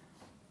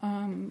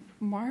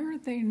 why are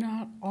they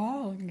not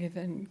all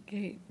given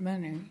GATE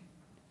money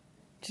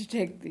to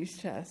take these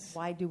tests?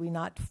 Why do we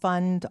not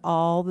fund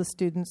all the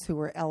students who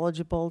are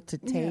eligible to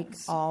take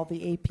all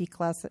the AP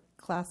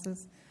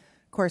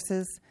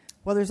courses?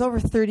 Well, there's over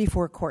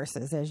 34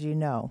 courses, as you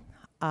know.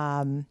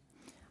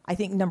 I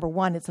think, number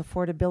one, it's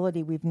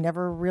affordability. We've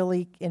never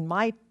really, in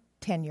my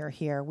tenure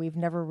here, we've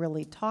never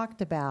really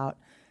talked about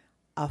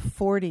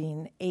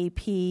affording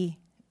AP,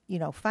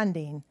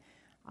 funding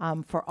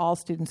for all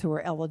students who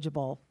are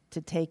eligible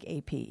to take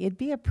AP. It'd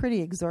be a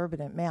pretty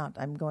exorbitant amount,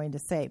 I'm going to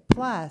say.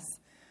 Plus,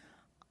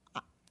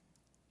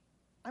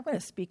 I'm going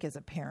to speak as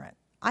a parent.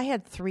 I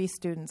had 3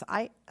 students,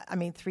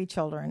 3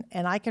 children,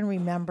 and I can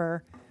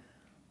remember,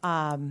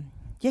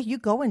 you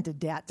go into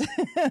debt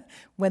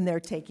when they're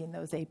taking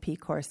those AP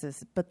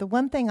courses. But the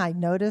one thing I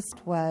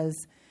noticed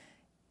was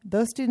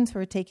those students who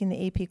are taking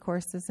the AP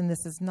courses, and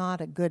this is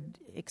not a good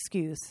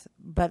excuse,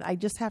 but I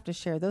just have to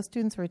share, those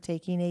students who are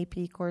taking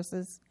AP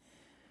courses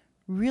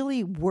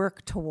really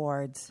work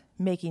towards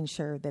making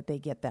sure that they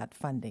get that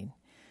funding.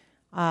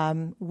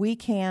 We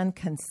can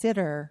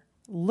consider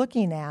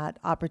looking at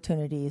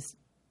opportunities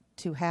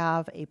to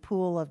have a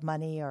pool of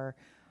money or,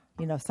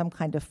 some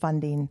kind of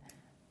funding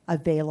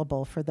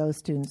available for those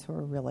students who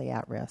are really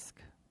at risk.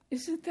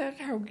 Isn't that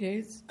how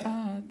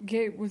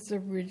GATE was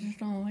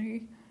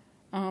originally?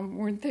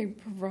 Weren't they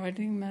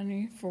providing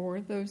money for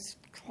those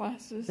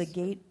classes? The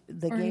GATE,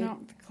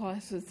 not the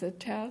classes, the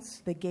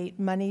tests? The GATE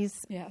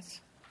monies?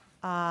 Yes.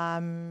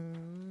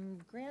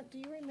 Grant, do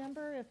you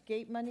remember if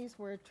GATE monies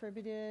were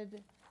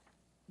attributed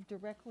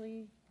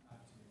directly?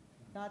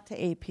 Not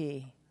to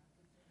AP.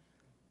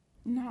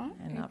 Not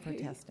and AP. Not for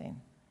testing.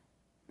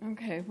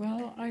 Okay,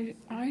 well, I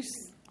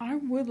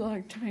would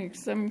like to make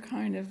some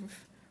kind of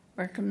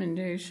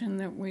recommendation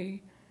that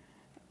we,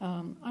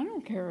 I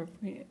don't care if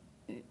we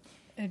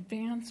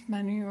advance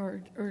money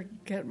or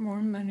get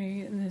more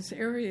money in this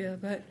area,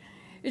 but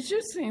it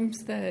just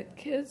seems that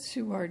kids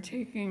who are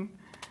taking,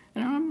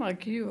 and I'm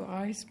like you,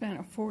 I spent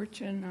a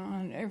fortune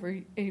on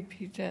every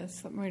AP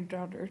test that my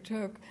daughter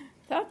took.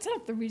 That's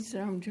not the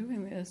reason I'm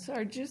doing this.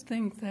 I just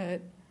think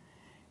that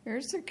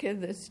here's a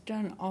kid that's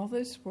done all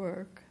this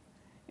work,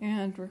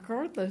 and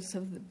regardless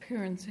of the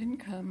parents'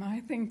 income,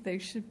 I think they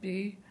should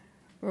be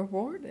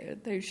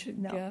rewarded. They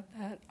should get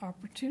that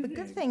opportunity.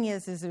 The good thing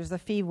is there's a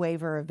fee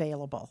waiver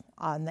available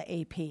on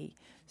the AP.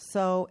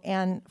 So,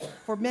 and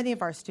for many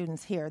of our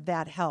students here,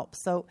 that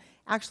helps. So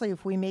actually,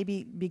 if we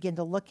maybe begin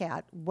to look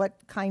at what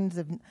kinds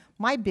of,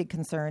 my big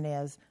concern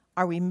is,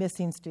 are we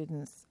missing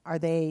students? Are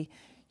they,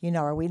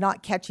 are we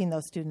not catching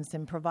those students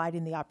and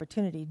providing the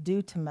opportunity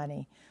due to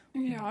money?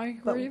 Yeah, I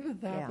agree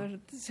with that, but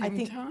at the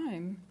same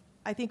time,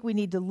 I think we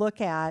need to look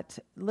at,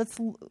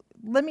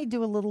 let me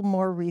do a little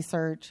more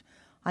research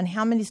on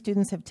how many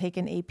students have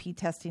taken AP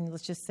testing,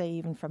 let's just say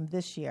even from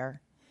this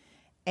year,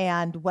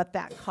 and what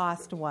that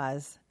cost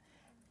was,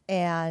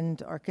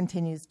 or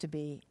continues to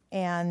be,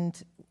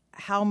 and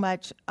how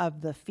much of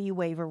the fee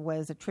waiver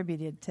was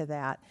attributed to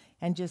that,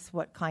 and just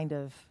what kind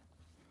of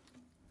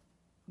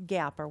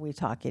gap are we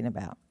talking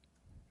about?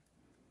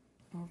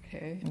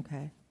 Okay.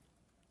 Okay.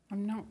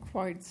 I'm not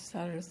quite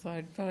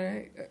satisfied,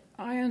 but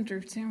I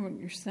understand what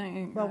you're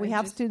saying. Well, we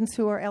have students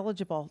who are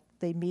eligible.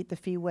 They meet the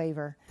fee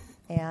waiver,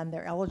 and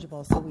they're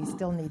eligible, so we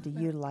still need to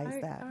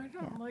utilize that. I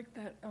don't like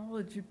that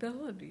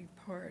eligibility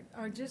part.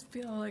 I just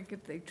feel like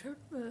if they took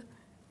the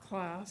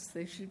class,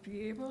 they should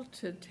be able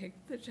to take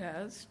the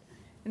test,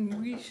 and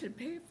we should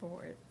pay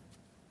for it.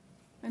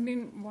 I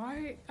mean,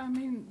 why? I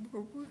mean,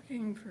 we're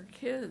working for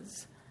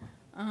kids.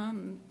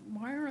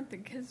 Why aren't the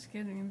kids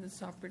getting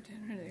this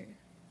opportunity?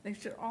 They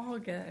should all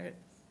get it.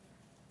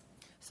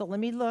 So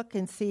let me look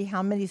and see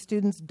how many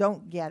students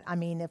don't get. I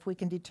mean, if we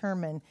can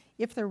determine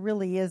if there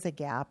really is a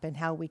gap and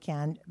how we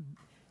can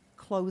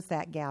close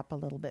that gap a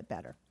little bit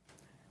better.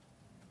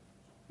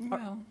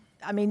 Well,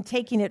 I mean,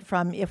 taking it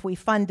from if we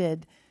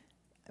funded,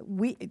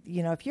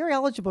 if you're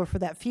eligible for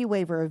that fee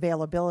waiver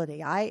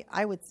availability,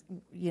 I would,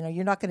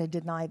 you're not going to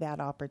deny that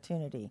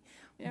opportunity.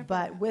 Yeah,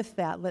 but with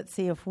that, let's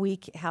see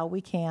how we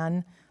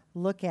can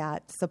look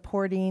at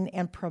supporting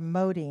and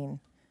promoting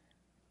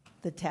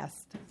the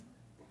test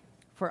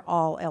for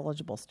all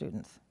eligible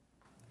students.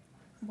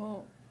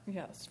 well,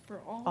 yes,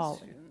 for all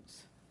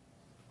students.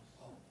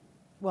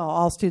 Well,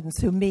 all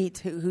students who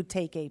who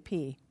take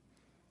AP.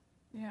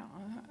 Yeah,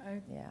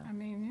 I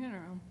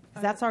mean,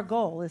 'Cause that's our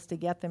goal, is to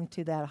get them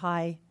to that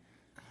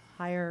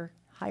higher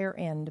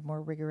end,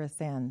 more rigorous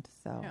end.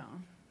 So, yeah.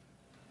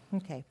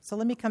 Okay, so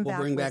let me come back.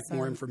 We'll bring with back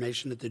more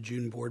information at the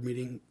June board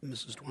meeting,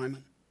 Mrs.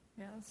 Twyman.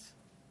 Yes.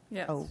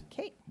 Yes.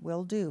 Okay,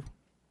 will do.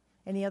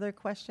 Any other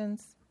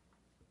questions?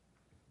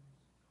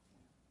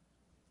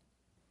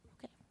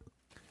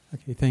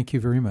 Okay, thank you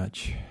very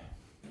much.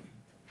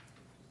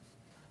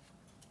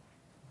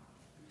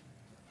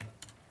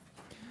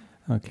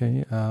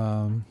 Okay,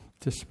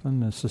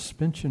 discipline and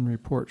suspension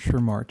reports for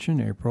March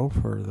and April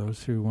for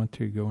those who want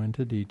to go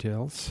into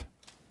details.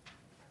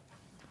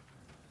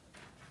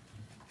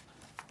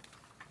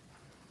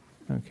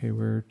 Okay,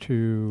 we're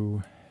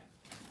to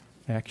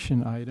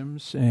action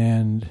items,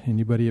 and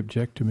anybody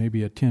object to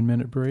maybe a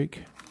 10-minute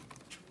break?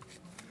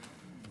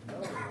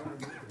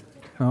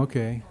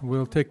 Okay,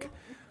 we'll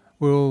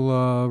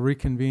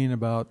reconvene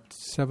about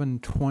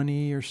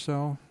 7:20 or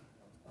so.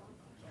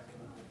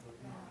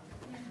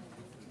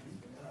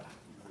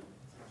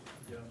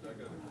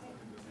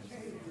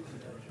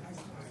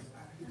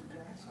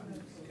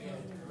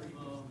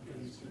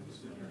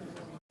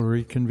 We'll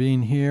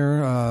reconvene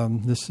here.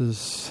 This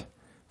is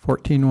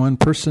 14.1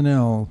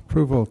 Personnel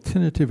Approval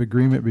Tentative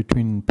Agreement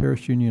between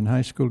Paris Union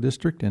High School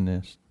District and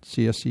the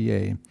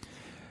CSEA.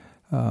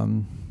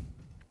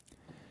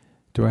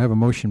 Do I have a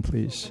motion,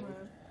 please?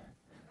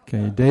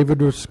 Okay,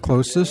 David was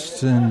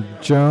closest, and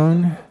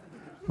Joan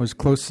was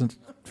closest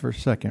for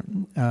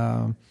second.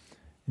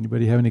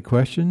 Anybody have any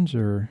questions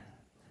or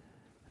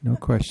no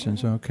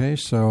questions? Okay,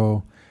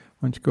 so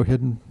why don't you go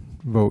ahead and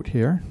vote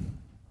here.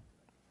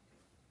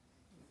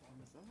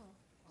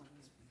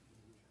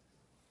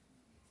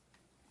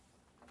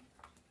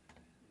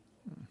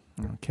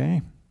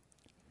 Okay.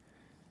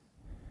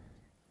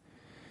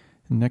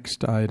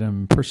 Next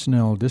item,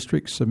 Personnel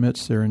District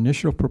submits their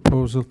initial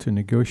proposal to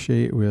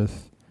negotiate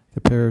with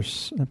the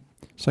Paris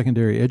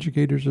Secondary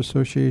Educators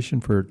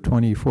Association for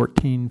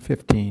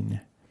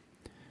 2014-15.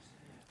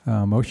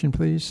 Motion,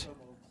 please.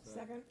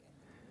 Second.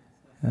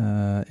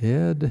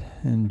 Ed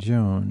and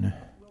Joan.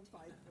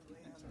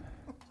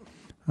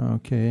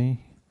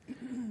 Okay.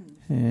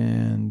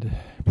 And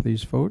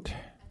please vote.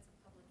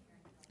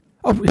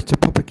 Oh, it's a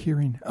public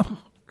hearing. Oh,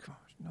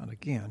 gosh, not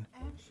again.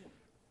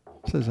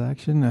 It says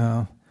action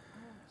now.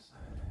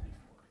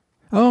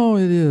 Oh,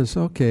 it is.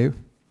 Okay.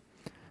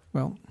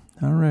 Well,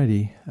 all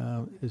righty.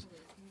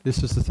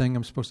 This is the thing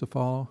I'm supposed to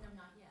follow? No,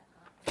 not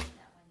yet.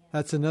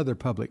 That's another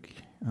public.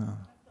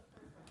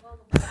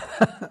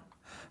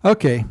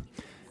 Okay.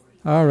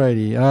 All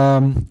righty.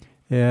 At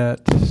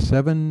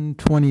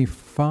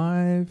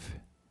 7:25.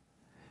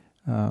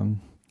 Okay.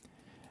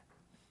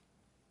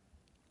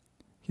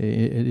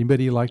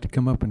 Anybody like to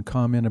come up and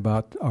comment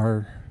about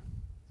our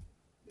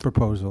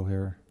proposal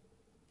here?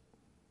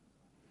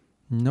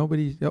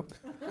 Nobody. Oh.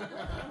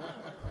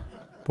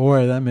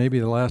 Boy, that may be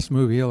the last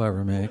movie he'll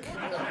ever make.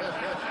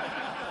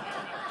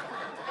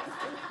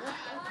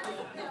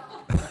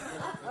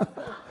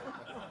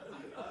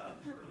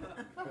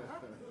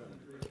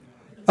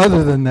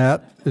 Other than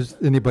that, is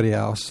anybody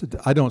else?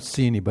 I don't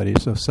see anybody,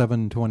 so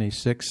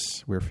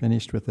 7:26, we're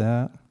finished with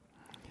that.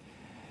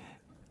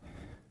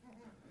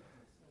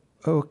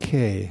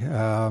 Okay.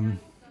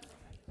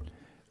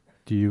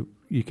 You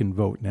can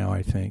vote now,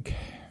 I think.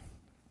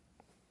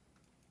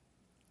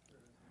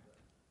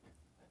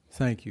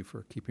 Thank you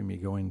for keeping me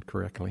going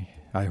correctly,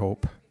 I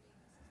hope.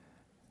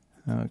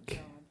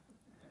 Okay.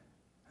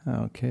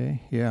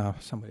 Okay, yeah,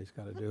 somebody's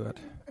got to do it.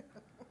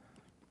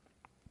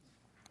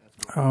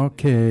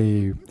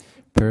 Okay,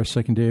 Paris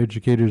Secondary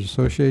Educators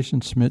Association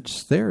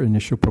submits their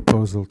initial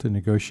proposal to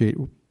negotiate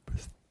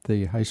with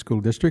the high school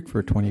district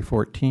for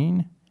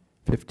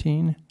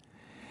 2014-15.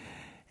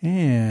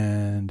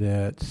 And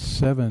at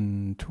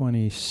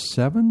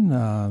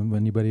 7:27, would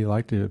anybody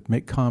like to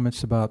make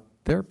comments about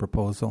their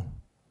proposal?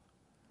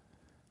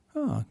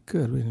 Oh,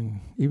 good. We didn't,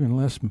 even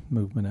less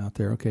movement out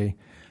there. Okay,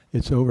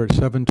 it's over at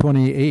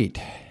 7:28.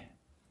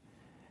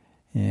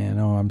 And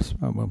a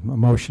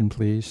motion,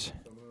 please.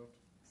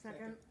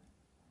 Second.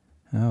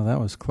 Oh, that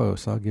was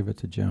close. I'll give it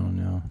to Joan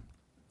now.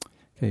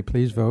 Okay,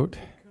 please vote.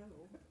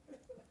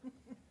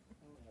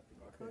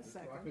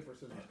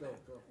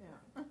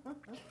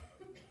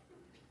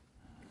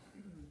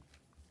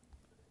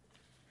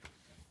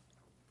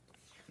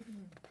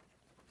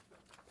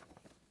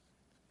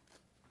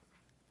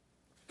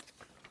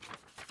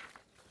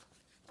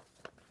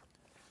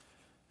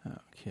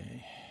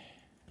 Okay.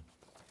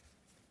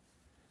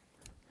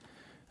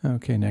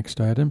 Okay,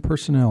 next item,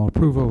 personnel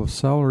approval of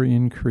salary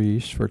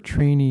increase for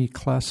trainee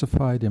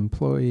classified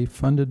employee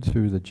funded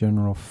through the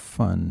general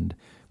fund.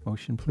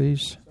 Motion,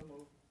 please.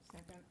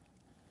 Second.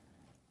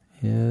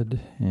 Ed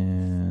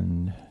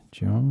and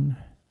Joan.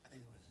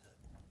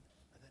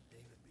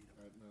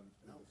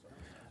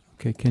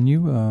 Okay, can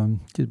you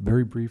give a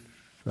very brief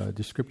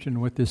description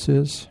of what this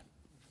is?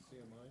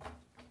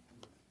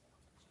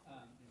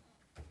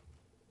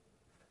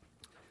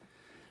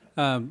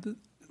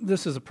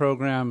 This is a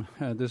program,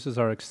 this is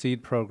our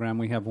Exceed program.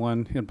 We have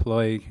one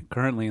employee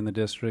currently in the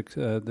district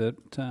that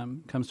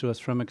comes to us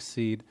from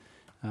Exceed.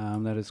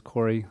 That is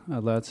Corey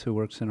Lutz, who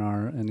works in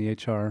the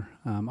HR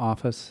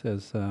office,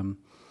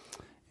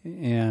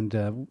 and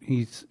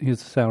his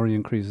salary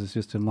increase is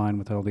just in line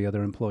with all the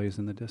other employees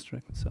in the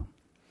district. So,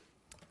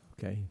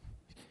 okay,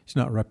 he's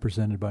not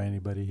represented by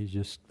anybody. He's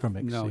just from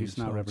Exceed. No, he's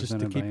not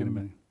represented just to keep by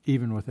anybody. Him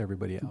even with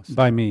everybody else.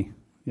 By me,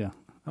 yeah.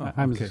 Oh,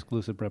 I'm okay. his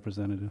exclusive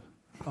representative.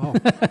 Oh,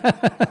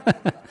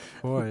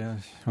 boy,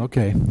 yes.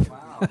 Okay.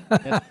 Wow.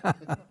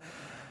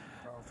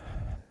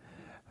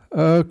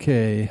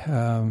 Okay,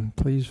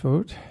 please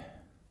vote.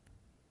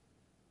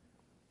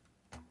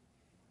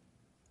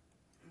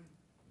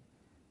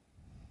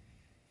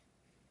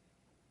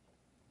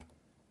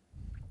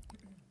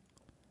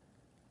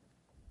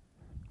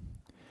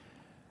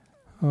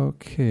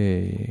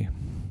 Okay.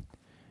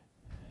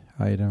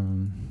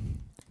 Item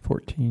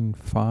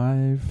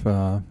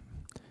 14.5.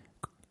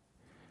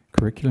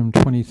 Curriculum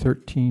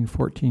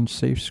 2013-14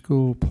 Safe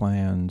School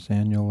Plans,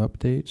 Annual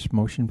Updates.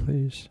 Motion,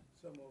 please.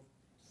 So moved.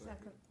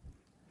 Second.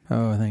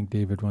 Oh, I think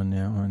David won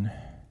that one.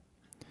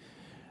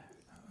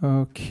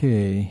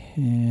 Okay,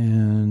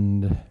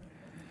 and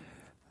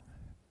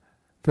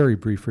very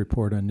brief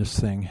report on this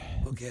thing.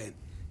 Okay.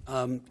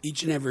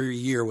 Each and every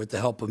year, with the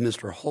help of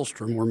Mr.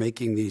 Holstrom, we're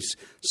making these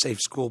safe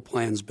school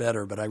plans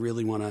better, but I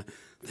really want to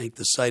thank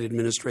the site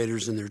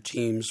administrators and their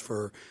teams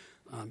for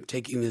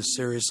taking this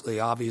seriously.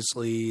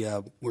 Obviously,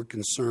 we're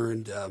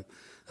concerned.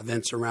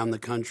 Events around the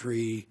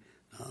country,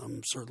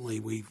 certainly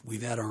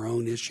we've had our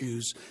own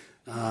issues,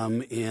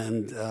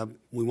 and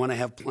we want to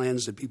have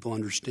plans that people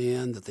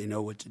understand, that they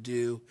know what to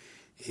do.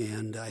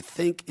 And I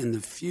think in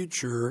the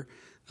future,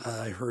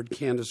 I heard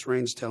Candace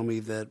Rains tell me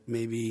that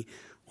maybe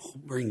we'll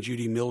bring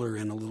Judy Miller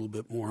in a little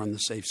bit more on the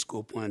safe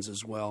school plans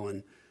as well,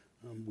 and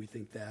we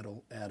think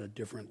that'll add a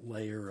different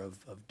layer of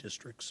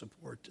district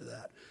support to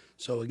that.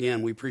 So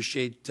again, we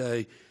appreciate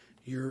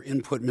your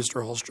input,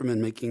 Mr. Holstrom,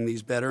 in making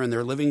these better, and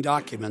they're living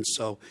documents.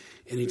 So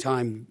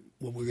anytime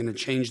we're going to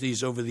change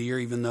these over the year,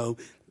 even though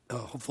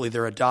hopefully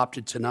they're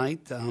adopted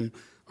tonight,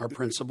 our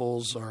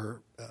principals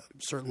are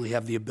certainly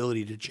have the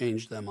ability to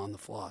change them on the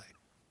fly.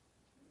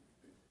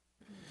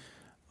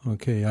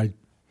 Okay,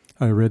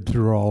 I read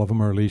through all of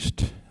them, or at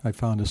least I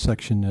found a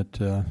section that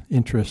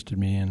interested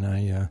me, and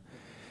I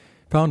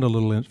found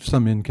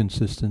some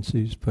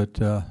inconsistencies. But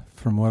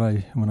from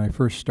when I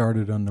first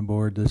started on the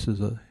board, this is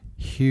a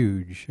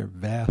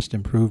vast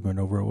improvement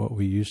over what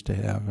we used to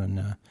have,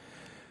 and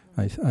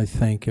I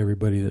thank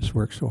everybody that's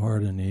worked so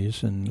hard on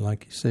these. And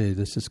like you say,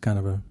 this is kind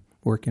of a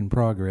work in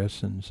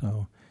progress, and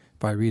so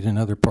If I read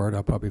another part,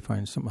 I'll probably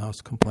find something else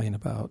to complain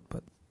about,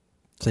 but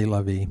c'est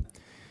la vie.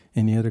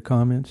 Any other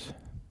comments?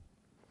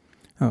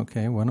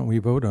 Okay, why don't we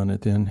vote on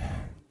it then?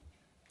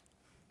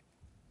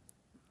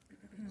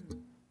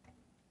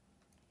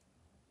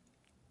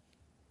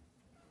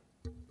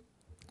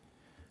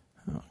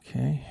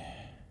 Okay.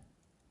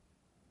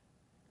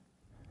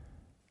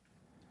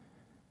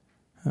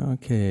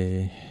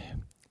 Okay.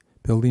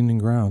 Building and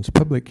Grounds.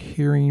 Public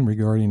hearing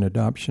regarding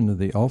adoption of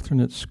the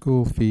alternate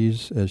school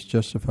fees as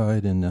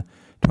justified in the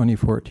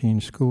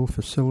 2014 School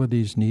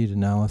Facilities Need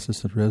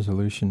Analysis of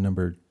Resolution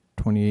number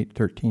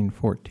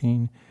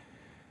 281314.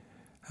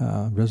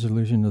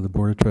 Resolution of the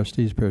Board of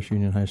Trustees, Paris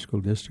Union High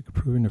School District,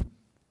 approving of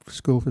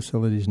school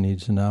facilities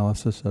needs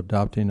analysis,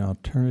 adopting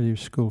alternative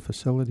school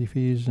facility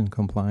fees in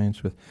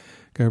compliance with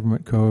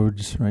government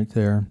codes, right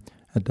there,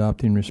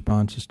 adopting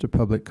responses to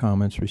public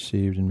comments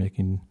received and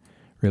making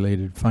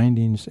related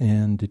findings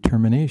and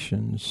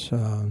determinations.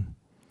 Do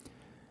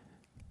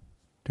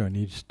I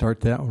need to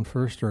start that one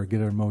first or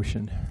get a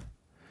motion?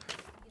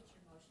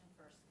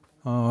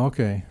 Oh,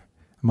 okay.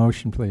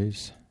 Motion,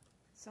 please.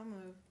 So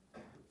moved.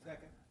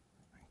 Second.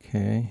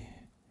 Okay.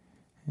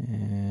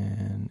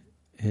 And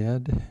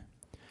Ed.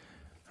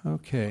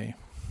 Okay.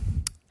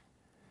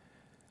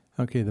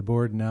 Okay, the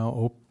board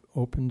now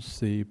opens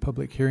the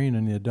public hearing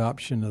on the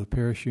adoption of the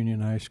Paris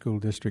Union High School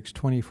District's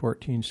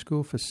 2014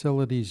 School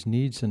Facilities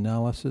Needs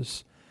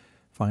Analysis,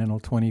 Final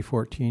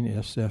 2014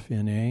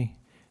 SFNA,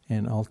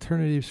 and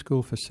alternative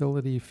school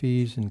facility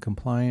fees in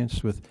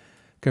compliance with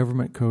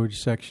Government Code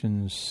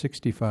Sections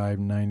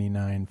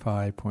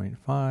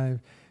 6599.5.5,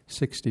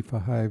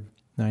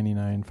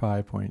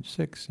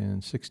 6599.5.6,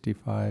 and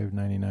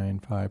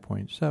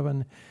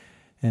 6599.5.7,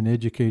 and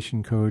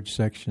Education Code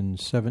Section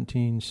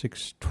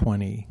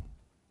 17620.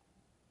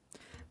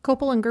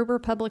 Copel and Gruber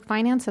Public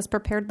Finance has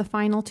prepared the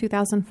final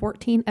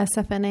 2014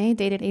 SFNA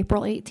dated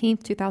April 18,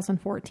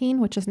 2014,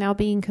 which is now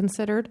being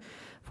considered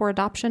for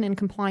adoption in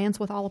compliance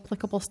with all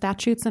applicable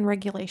statutes and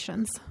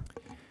regulations.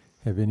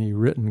 Have any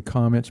written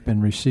comments been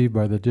received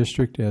by the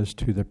district as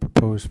to the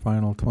proposed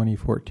final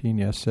 2014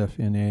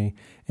 SFNA?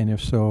 And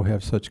if so,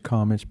 have such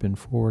comments been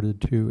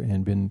forwarded to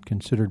and been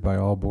considered by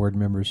all board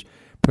members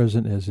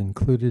present as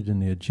included in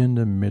the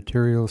agenda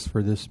materials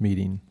for this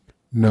meeting?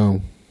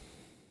 No.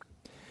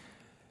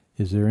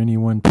 Is there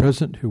anyone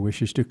present who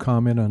wishes to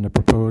comment on the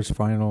proposed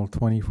final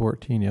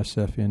 2014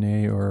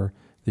 SFNA or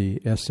the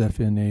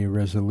SFNA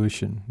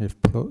resolution? If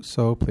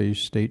so, please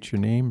state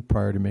your name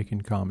prior to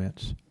making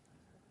comments.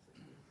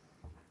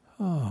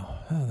 Oh,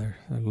 they're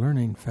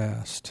learning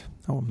fast.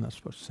 Oh, I'm not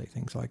supposed to say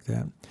things like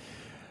that.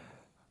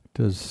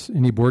 Does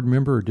any board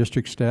member or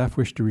district staff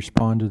wish to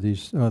respond to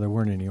these? Oh, there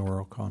weren't any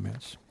oral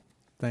comments.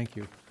 Thank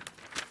you.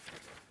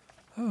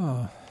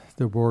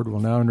 The board will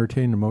now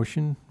entertain the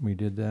motion. We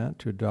did that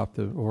to adopt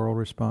the oral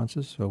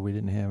responses, so we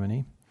didn't have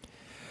any.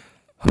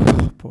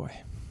 Oh, boy.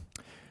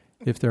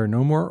 If there are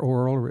no more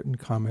oral written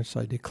comments,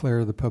 I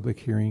declare the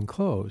public hearing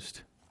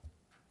closed.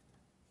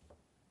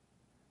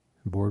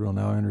 The board will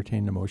now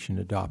entertain the motion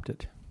to adopt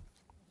it,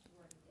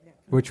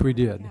 which we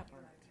did.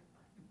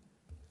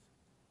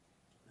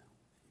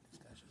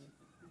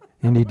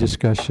 Any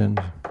discussion?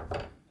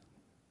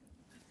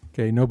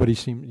 Okay, nobody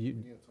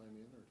seemed...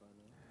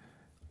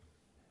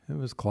 It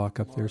was clock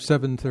up there,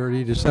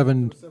 7:30 to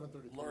 7.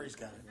 Lori's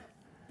got it.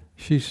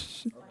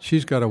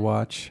 She's got a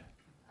watch.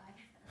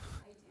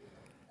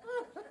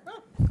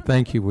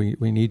 Thank you.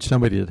 We need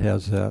somebody that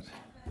has that.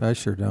 I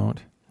sure don't.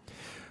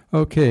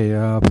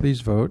 Okay, please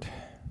vote.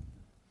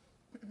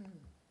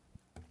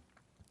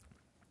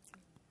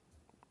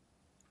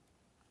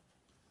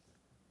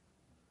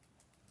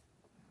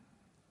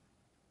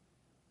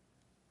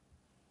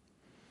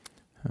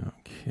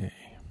 Okay.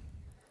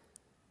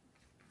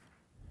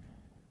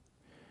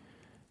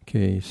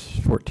 Case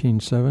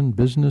 14-7,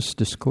 Business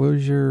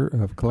Disclosure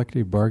of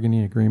Collective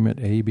Bargaining Agreement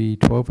AB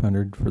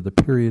 1200 for the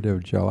period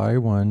of July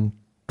 1,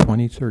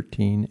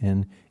 2013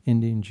 and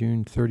ending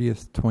June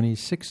 30th,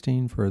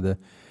 2016 for the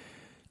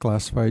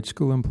Classified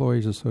School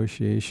Employees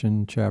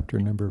Association, Chapter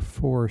number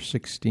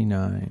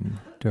 469.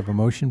 Do I have a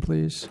motion,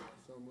 please?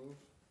 So moved.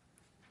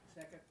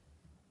 Second.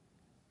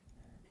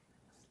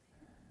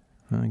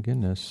 My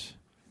goodness.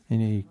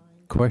 Any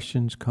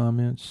questions,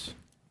 comments?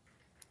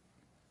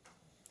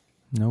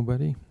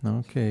 Nobody?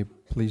 Okay,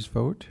 please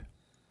vote.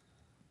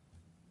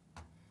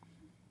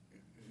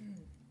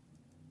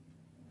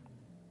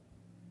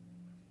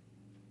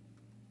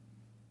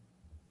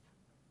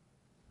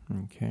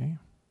 Okay.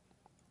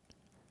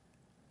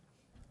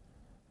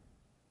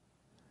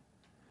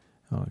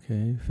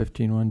 Okay,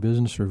 15-1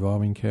 Business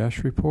Revolving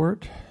Cash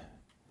Report.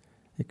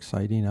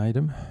 Exciting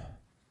item.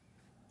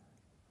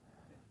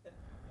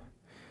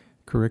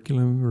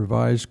 Curriculum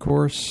Revised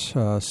Course,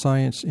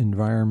 Science,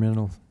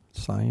 Environmental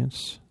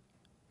Science.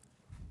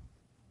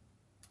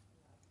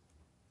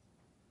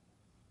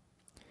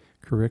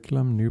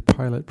 Curriculum, new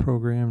pilot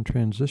program,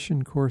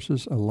 transition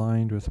courses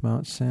aligned with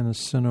Mount San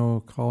Jacinto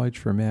College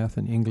for Math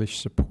and English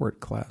support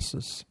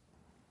classes.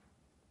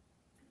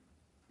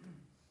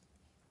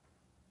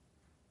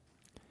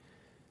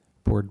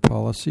 Board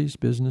Policies,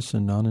 Business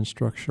and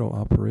Non-Instructional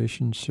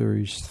Operations,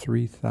 Series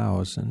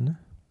 3000.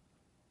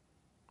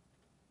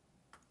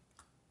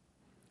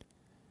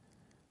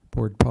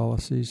 Board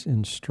Policies,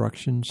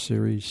 Instruction,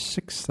 Series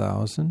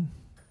 6000.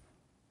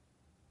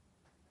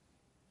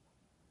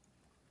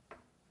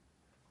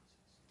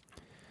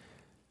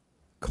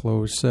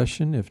 Closed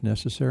session, if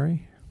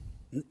necessary.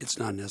 It's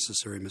not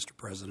necessary, Mr.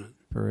 President.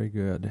 Very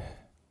good.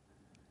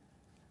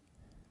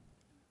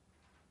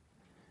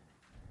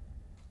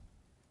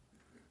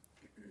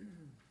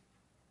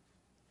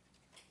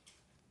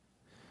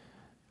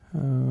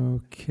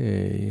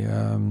 Okay.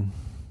 I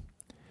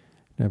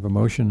have a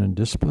motion and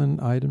discipline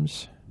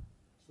items.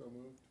 So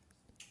moved.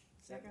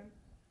 Second.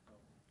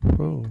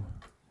 Whoa.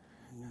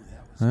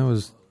 That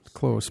was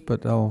close,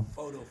 but I'll.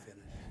 Photo finish.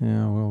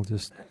 Yeah, we'll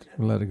just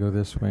let it go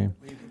this way.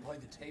 Well, you can play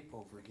the tape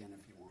over again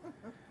if you want.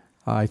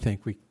 I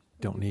think we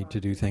don't need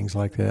to do things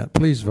like that.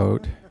 Please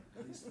vote. Do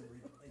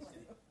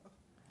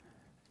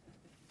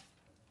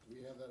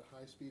we have that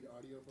high-speed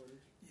audio footage?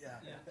 Yeah.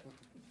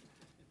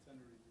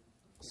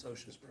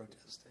 Socialist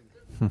protesting.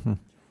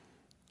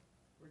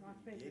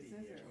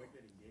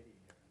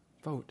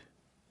 Vote.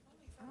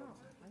 Oh,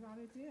 I thought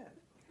it did.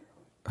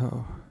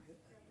 Oh.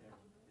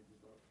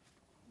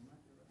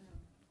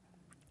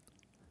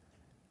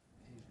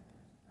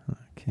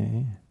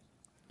 Okay.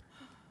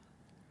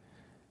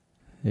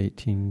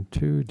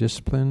 18.2,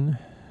 discipline,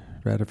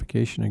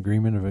 ratification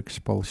agreement of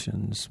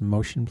expulsions.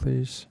 Motion,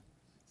 please.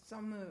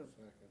 So moved.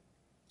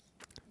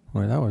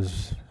 Well, that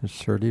was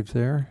assertive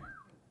there.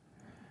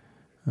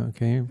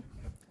 Okay.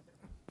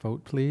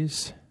 Vote,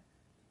 please.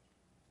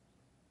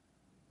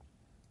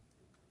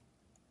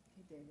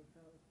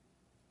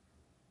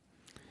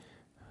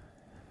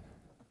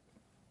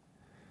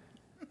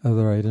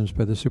 Other items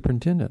by the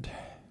superintendent?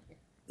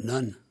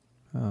 None.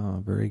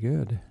 Oh, very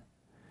good.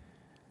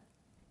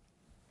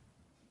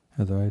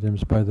 Other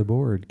items by the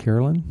board?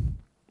 Carolyn?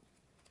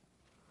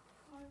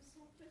 I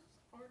saw this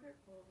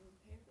article in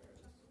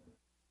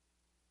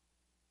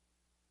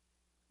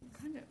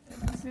the paper.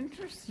 It was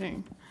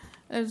interesting.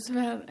 It was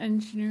about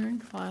engineering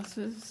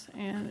classes,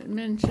 and it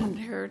mentioned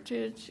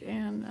heritage,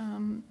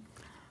 and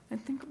I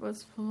think it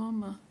was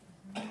Paloma.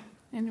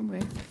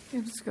 Anyway,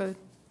 it was good.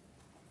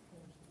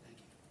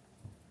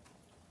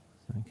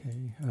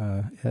 Okay.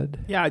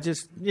 Ed? Yeah,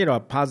 just, a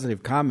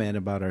positive comment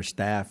about our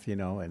staff,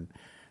 and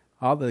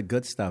all the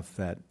good stuff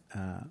that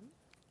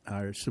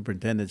our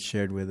superintendent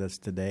shared with us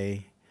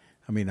today.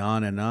 I mean,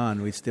 on and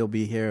on. We'd still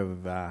be here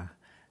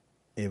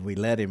if we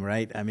let him,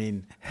 right? I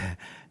mean,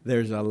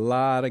 there's a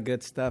lot of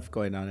good stuff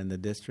going on in the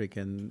district,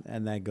 and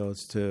that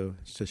goes to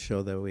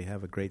show that we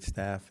have a great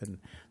staff, and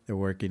they're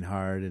working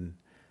hard, and,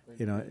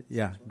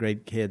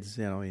 great kids,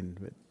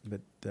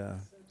 but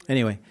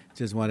anyway,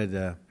 just wanted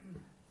to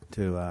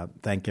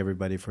thank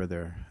everybody for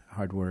their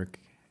hard work.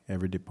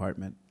 Every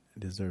department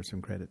deserves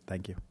some credit.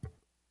 Thank you.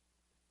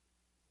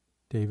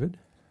 David?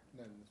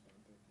 None.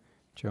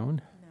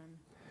 Joan?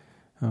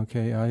 None.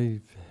 Okay,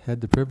 I had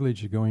the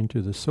privilege of going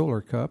to the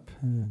Solar Cup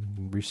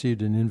and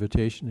received an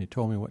invitation. They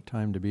told me what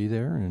time to be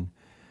there, and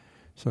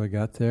so I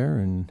got there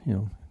and,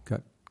 got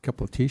a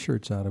couple of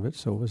T-shirts out of it,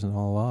 so it wasn't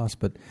all lost.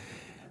 But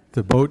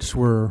the boats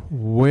were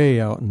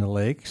way out in the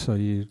lake, so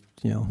you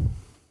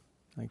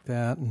like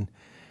that, and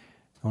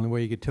the only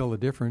way you could tell the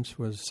difference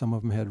was some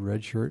of them had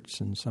red shirts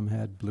and some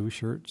had blue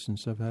shirts and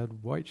some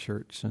had white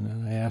shirts. And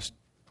then I asked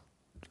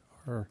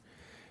our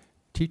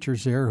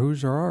teachers there,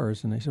 whose are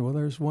ours? And they said, well,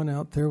 there's one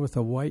out there with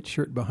a white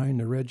shirt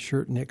behind the red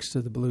shirt next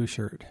to the blue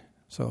shirt.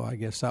 So I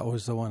guess that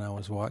was the one I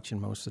was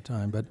watching most of the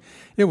time. But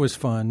it was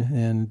fun,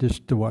 and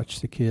just to watch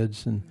the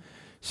kids and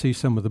see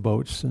some of the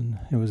boats. And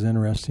it was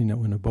interesting that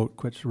when a boat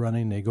quits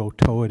running, they go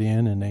tow it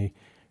in and they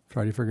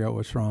try to figure out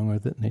what's wrong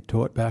with it, and they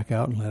tow it back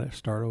out and let it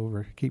start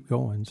over, keep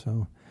going.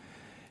 So,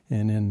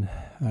 and then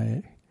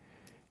I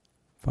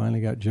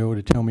finally got Joe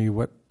to tell me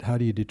how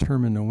do you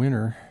determine the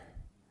winner?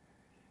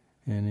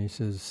 And he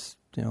says,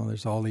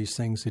 there's all these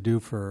things they do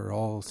for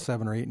all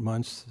 7 or 8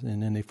 months,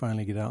 and then they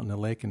finally get out in the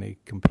lake and they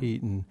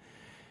compete, and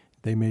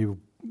they may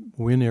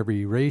win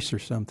every race or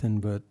something,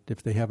 but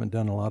if they haven't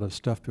done a lot of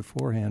stuff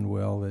beforehand,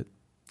 well,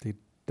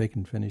 they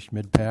can finish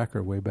mid-pack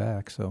or way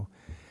back. So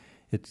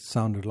it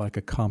sounded like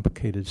a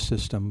complicated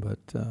system, but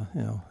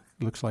it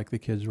looks like the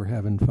kids were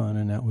having fun,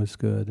 and that was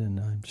good,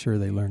 and I'm sure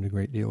they learned a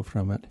great deal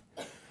from it.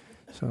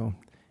 So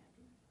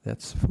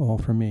that's all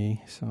for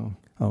me. So,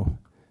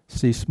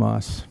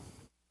 CSMOS.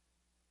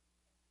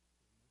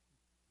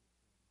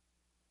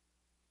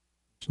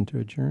 Motion to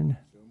adjourn.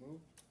 So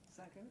moved.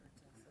 Second.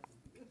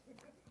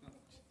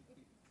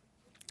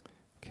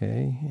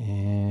 Okay,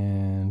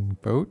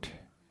 and vote.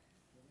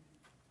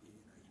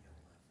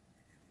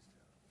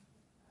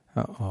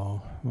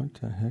 Uh-oh, what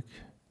the heck?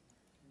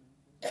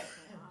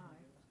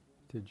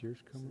 Did yours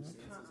come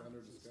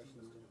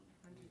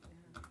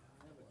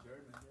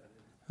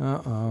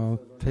up? Uh-oh,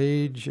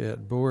 page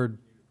at board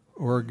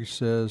org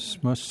says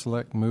must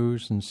select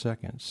moves and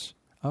seconds.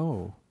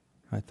 Oh,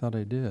 I thought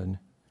I did.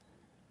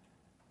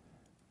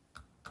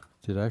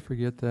 Did I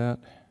forget that?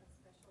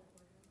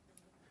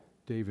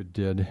 David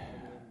did.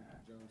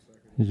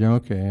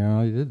 Okay,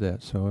 I did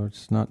that, so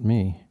it's not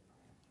me.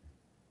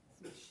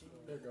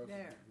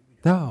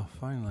 Oh,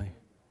 finally.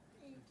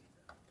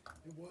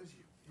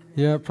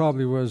 Yeah, it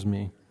probably was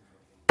me.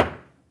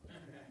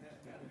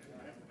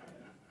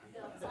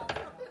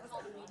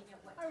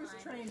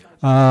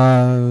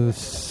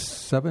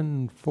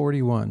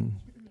 7:41.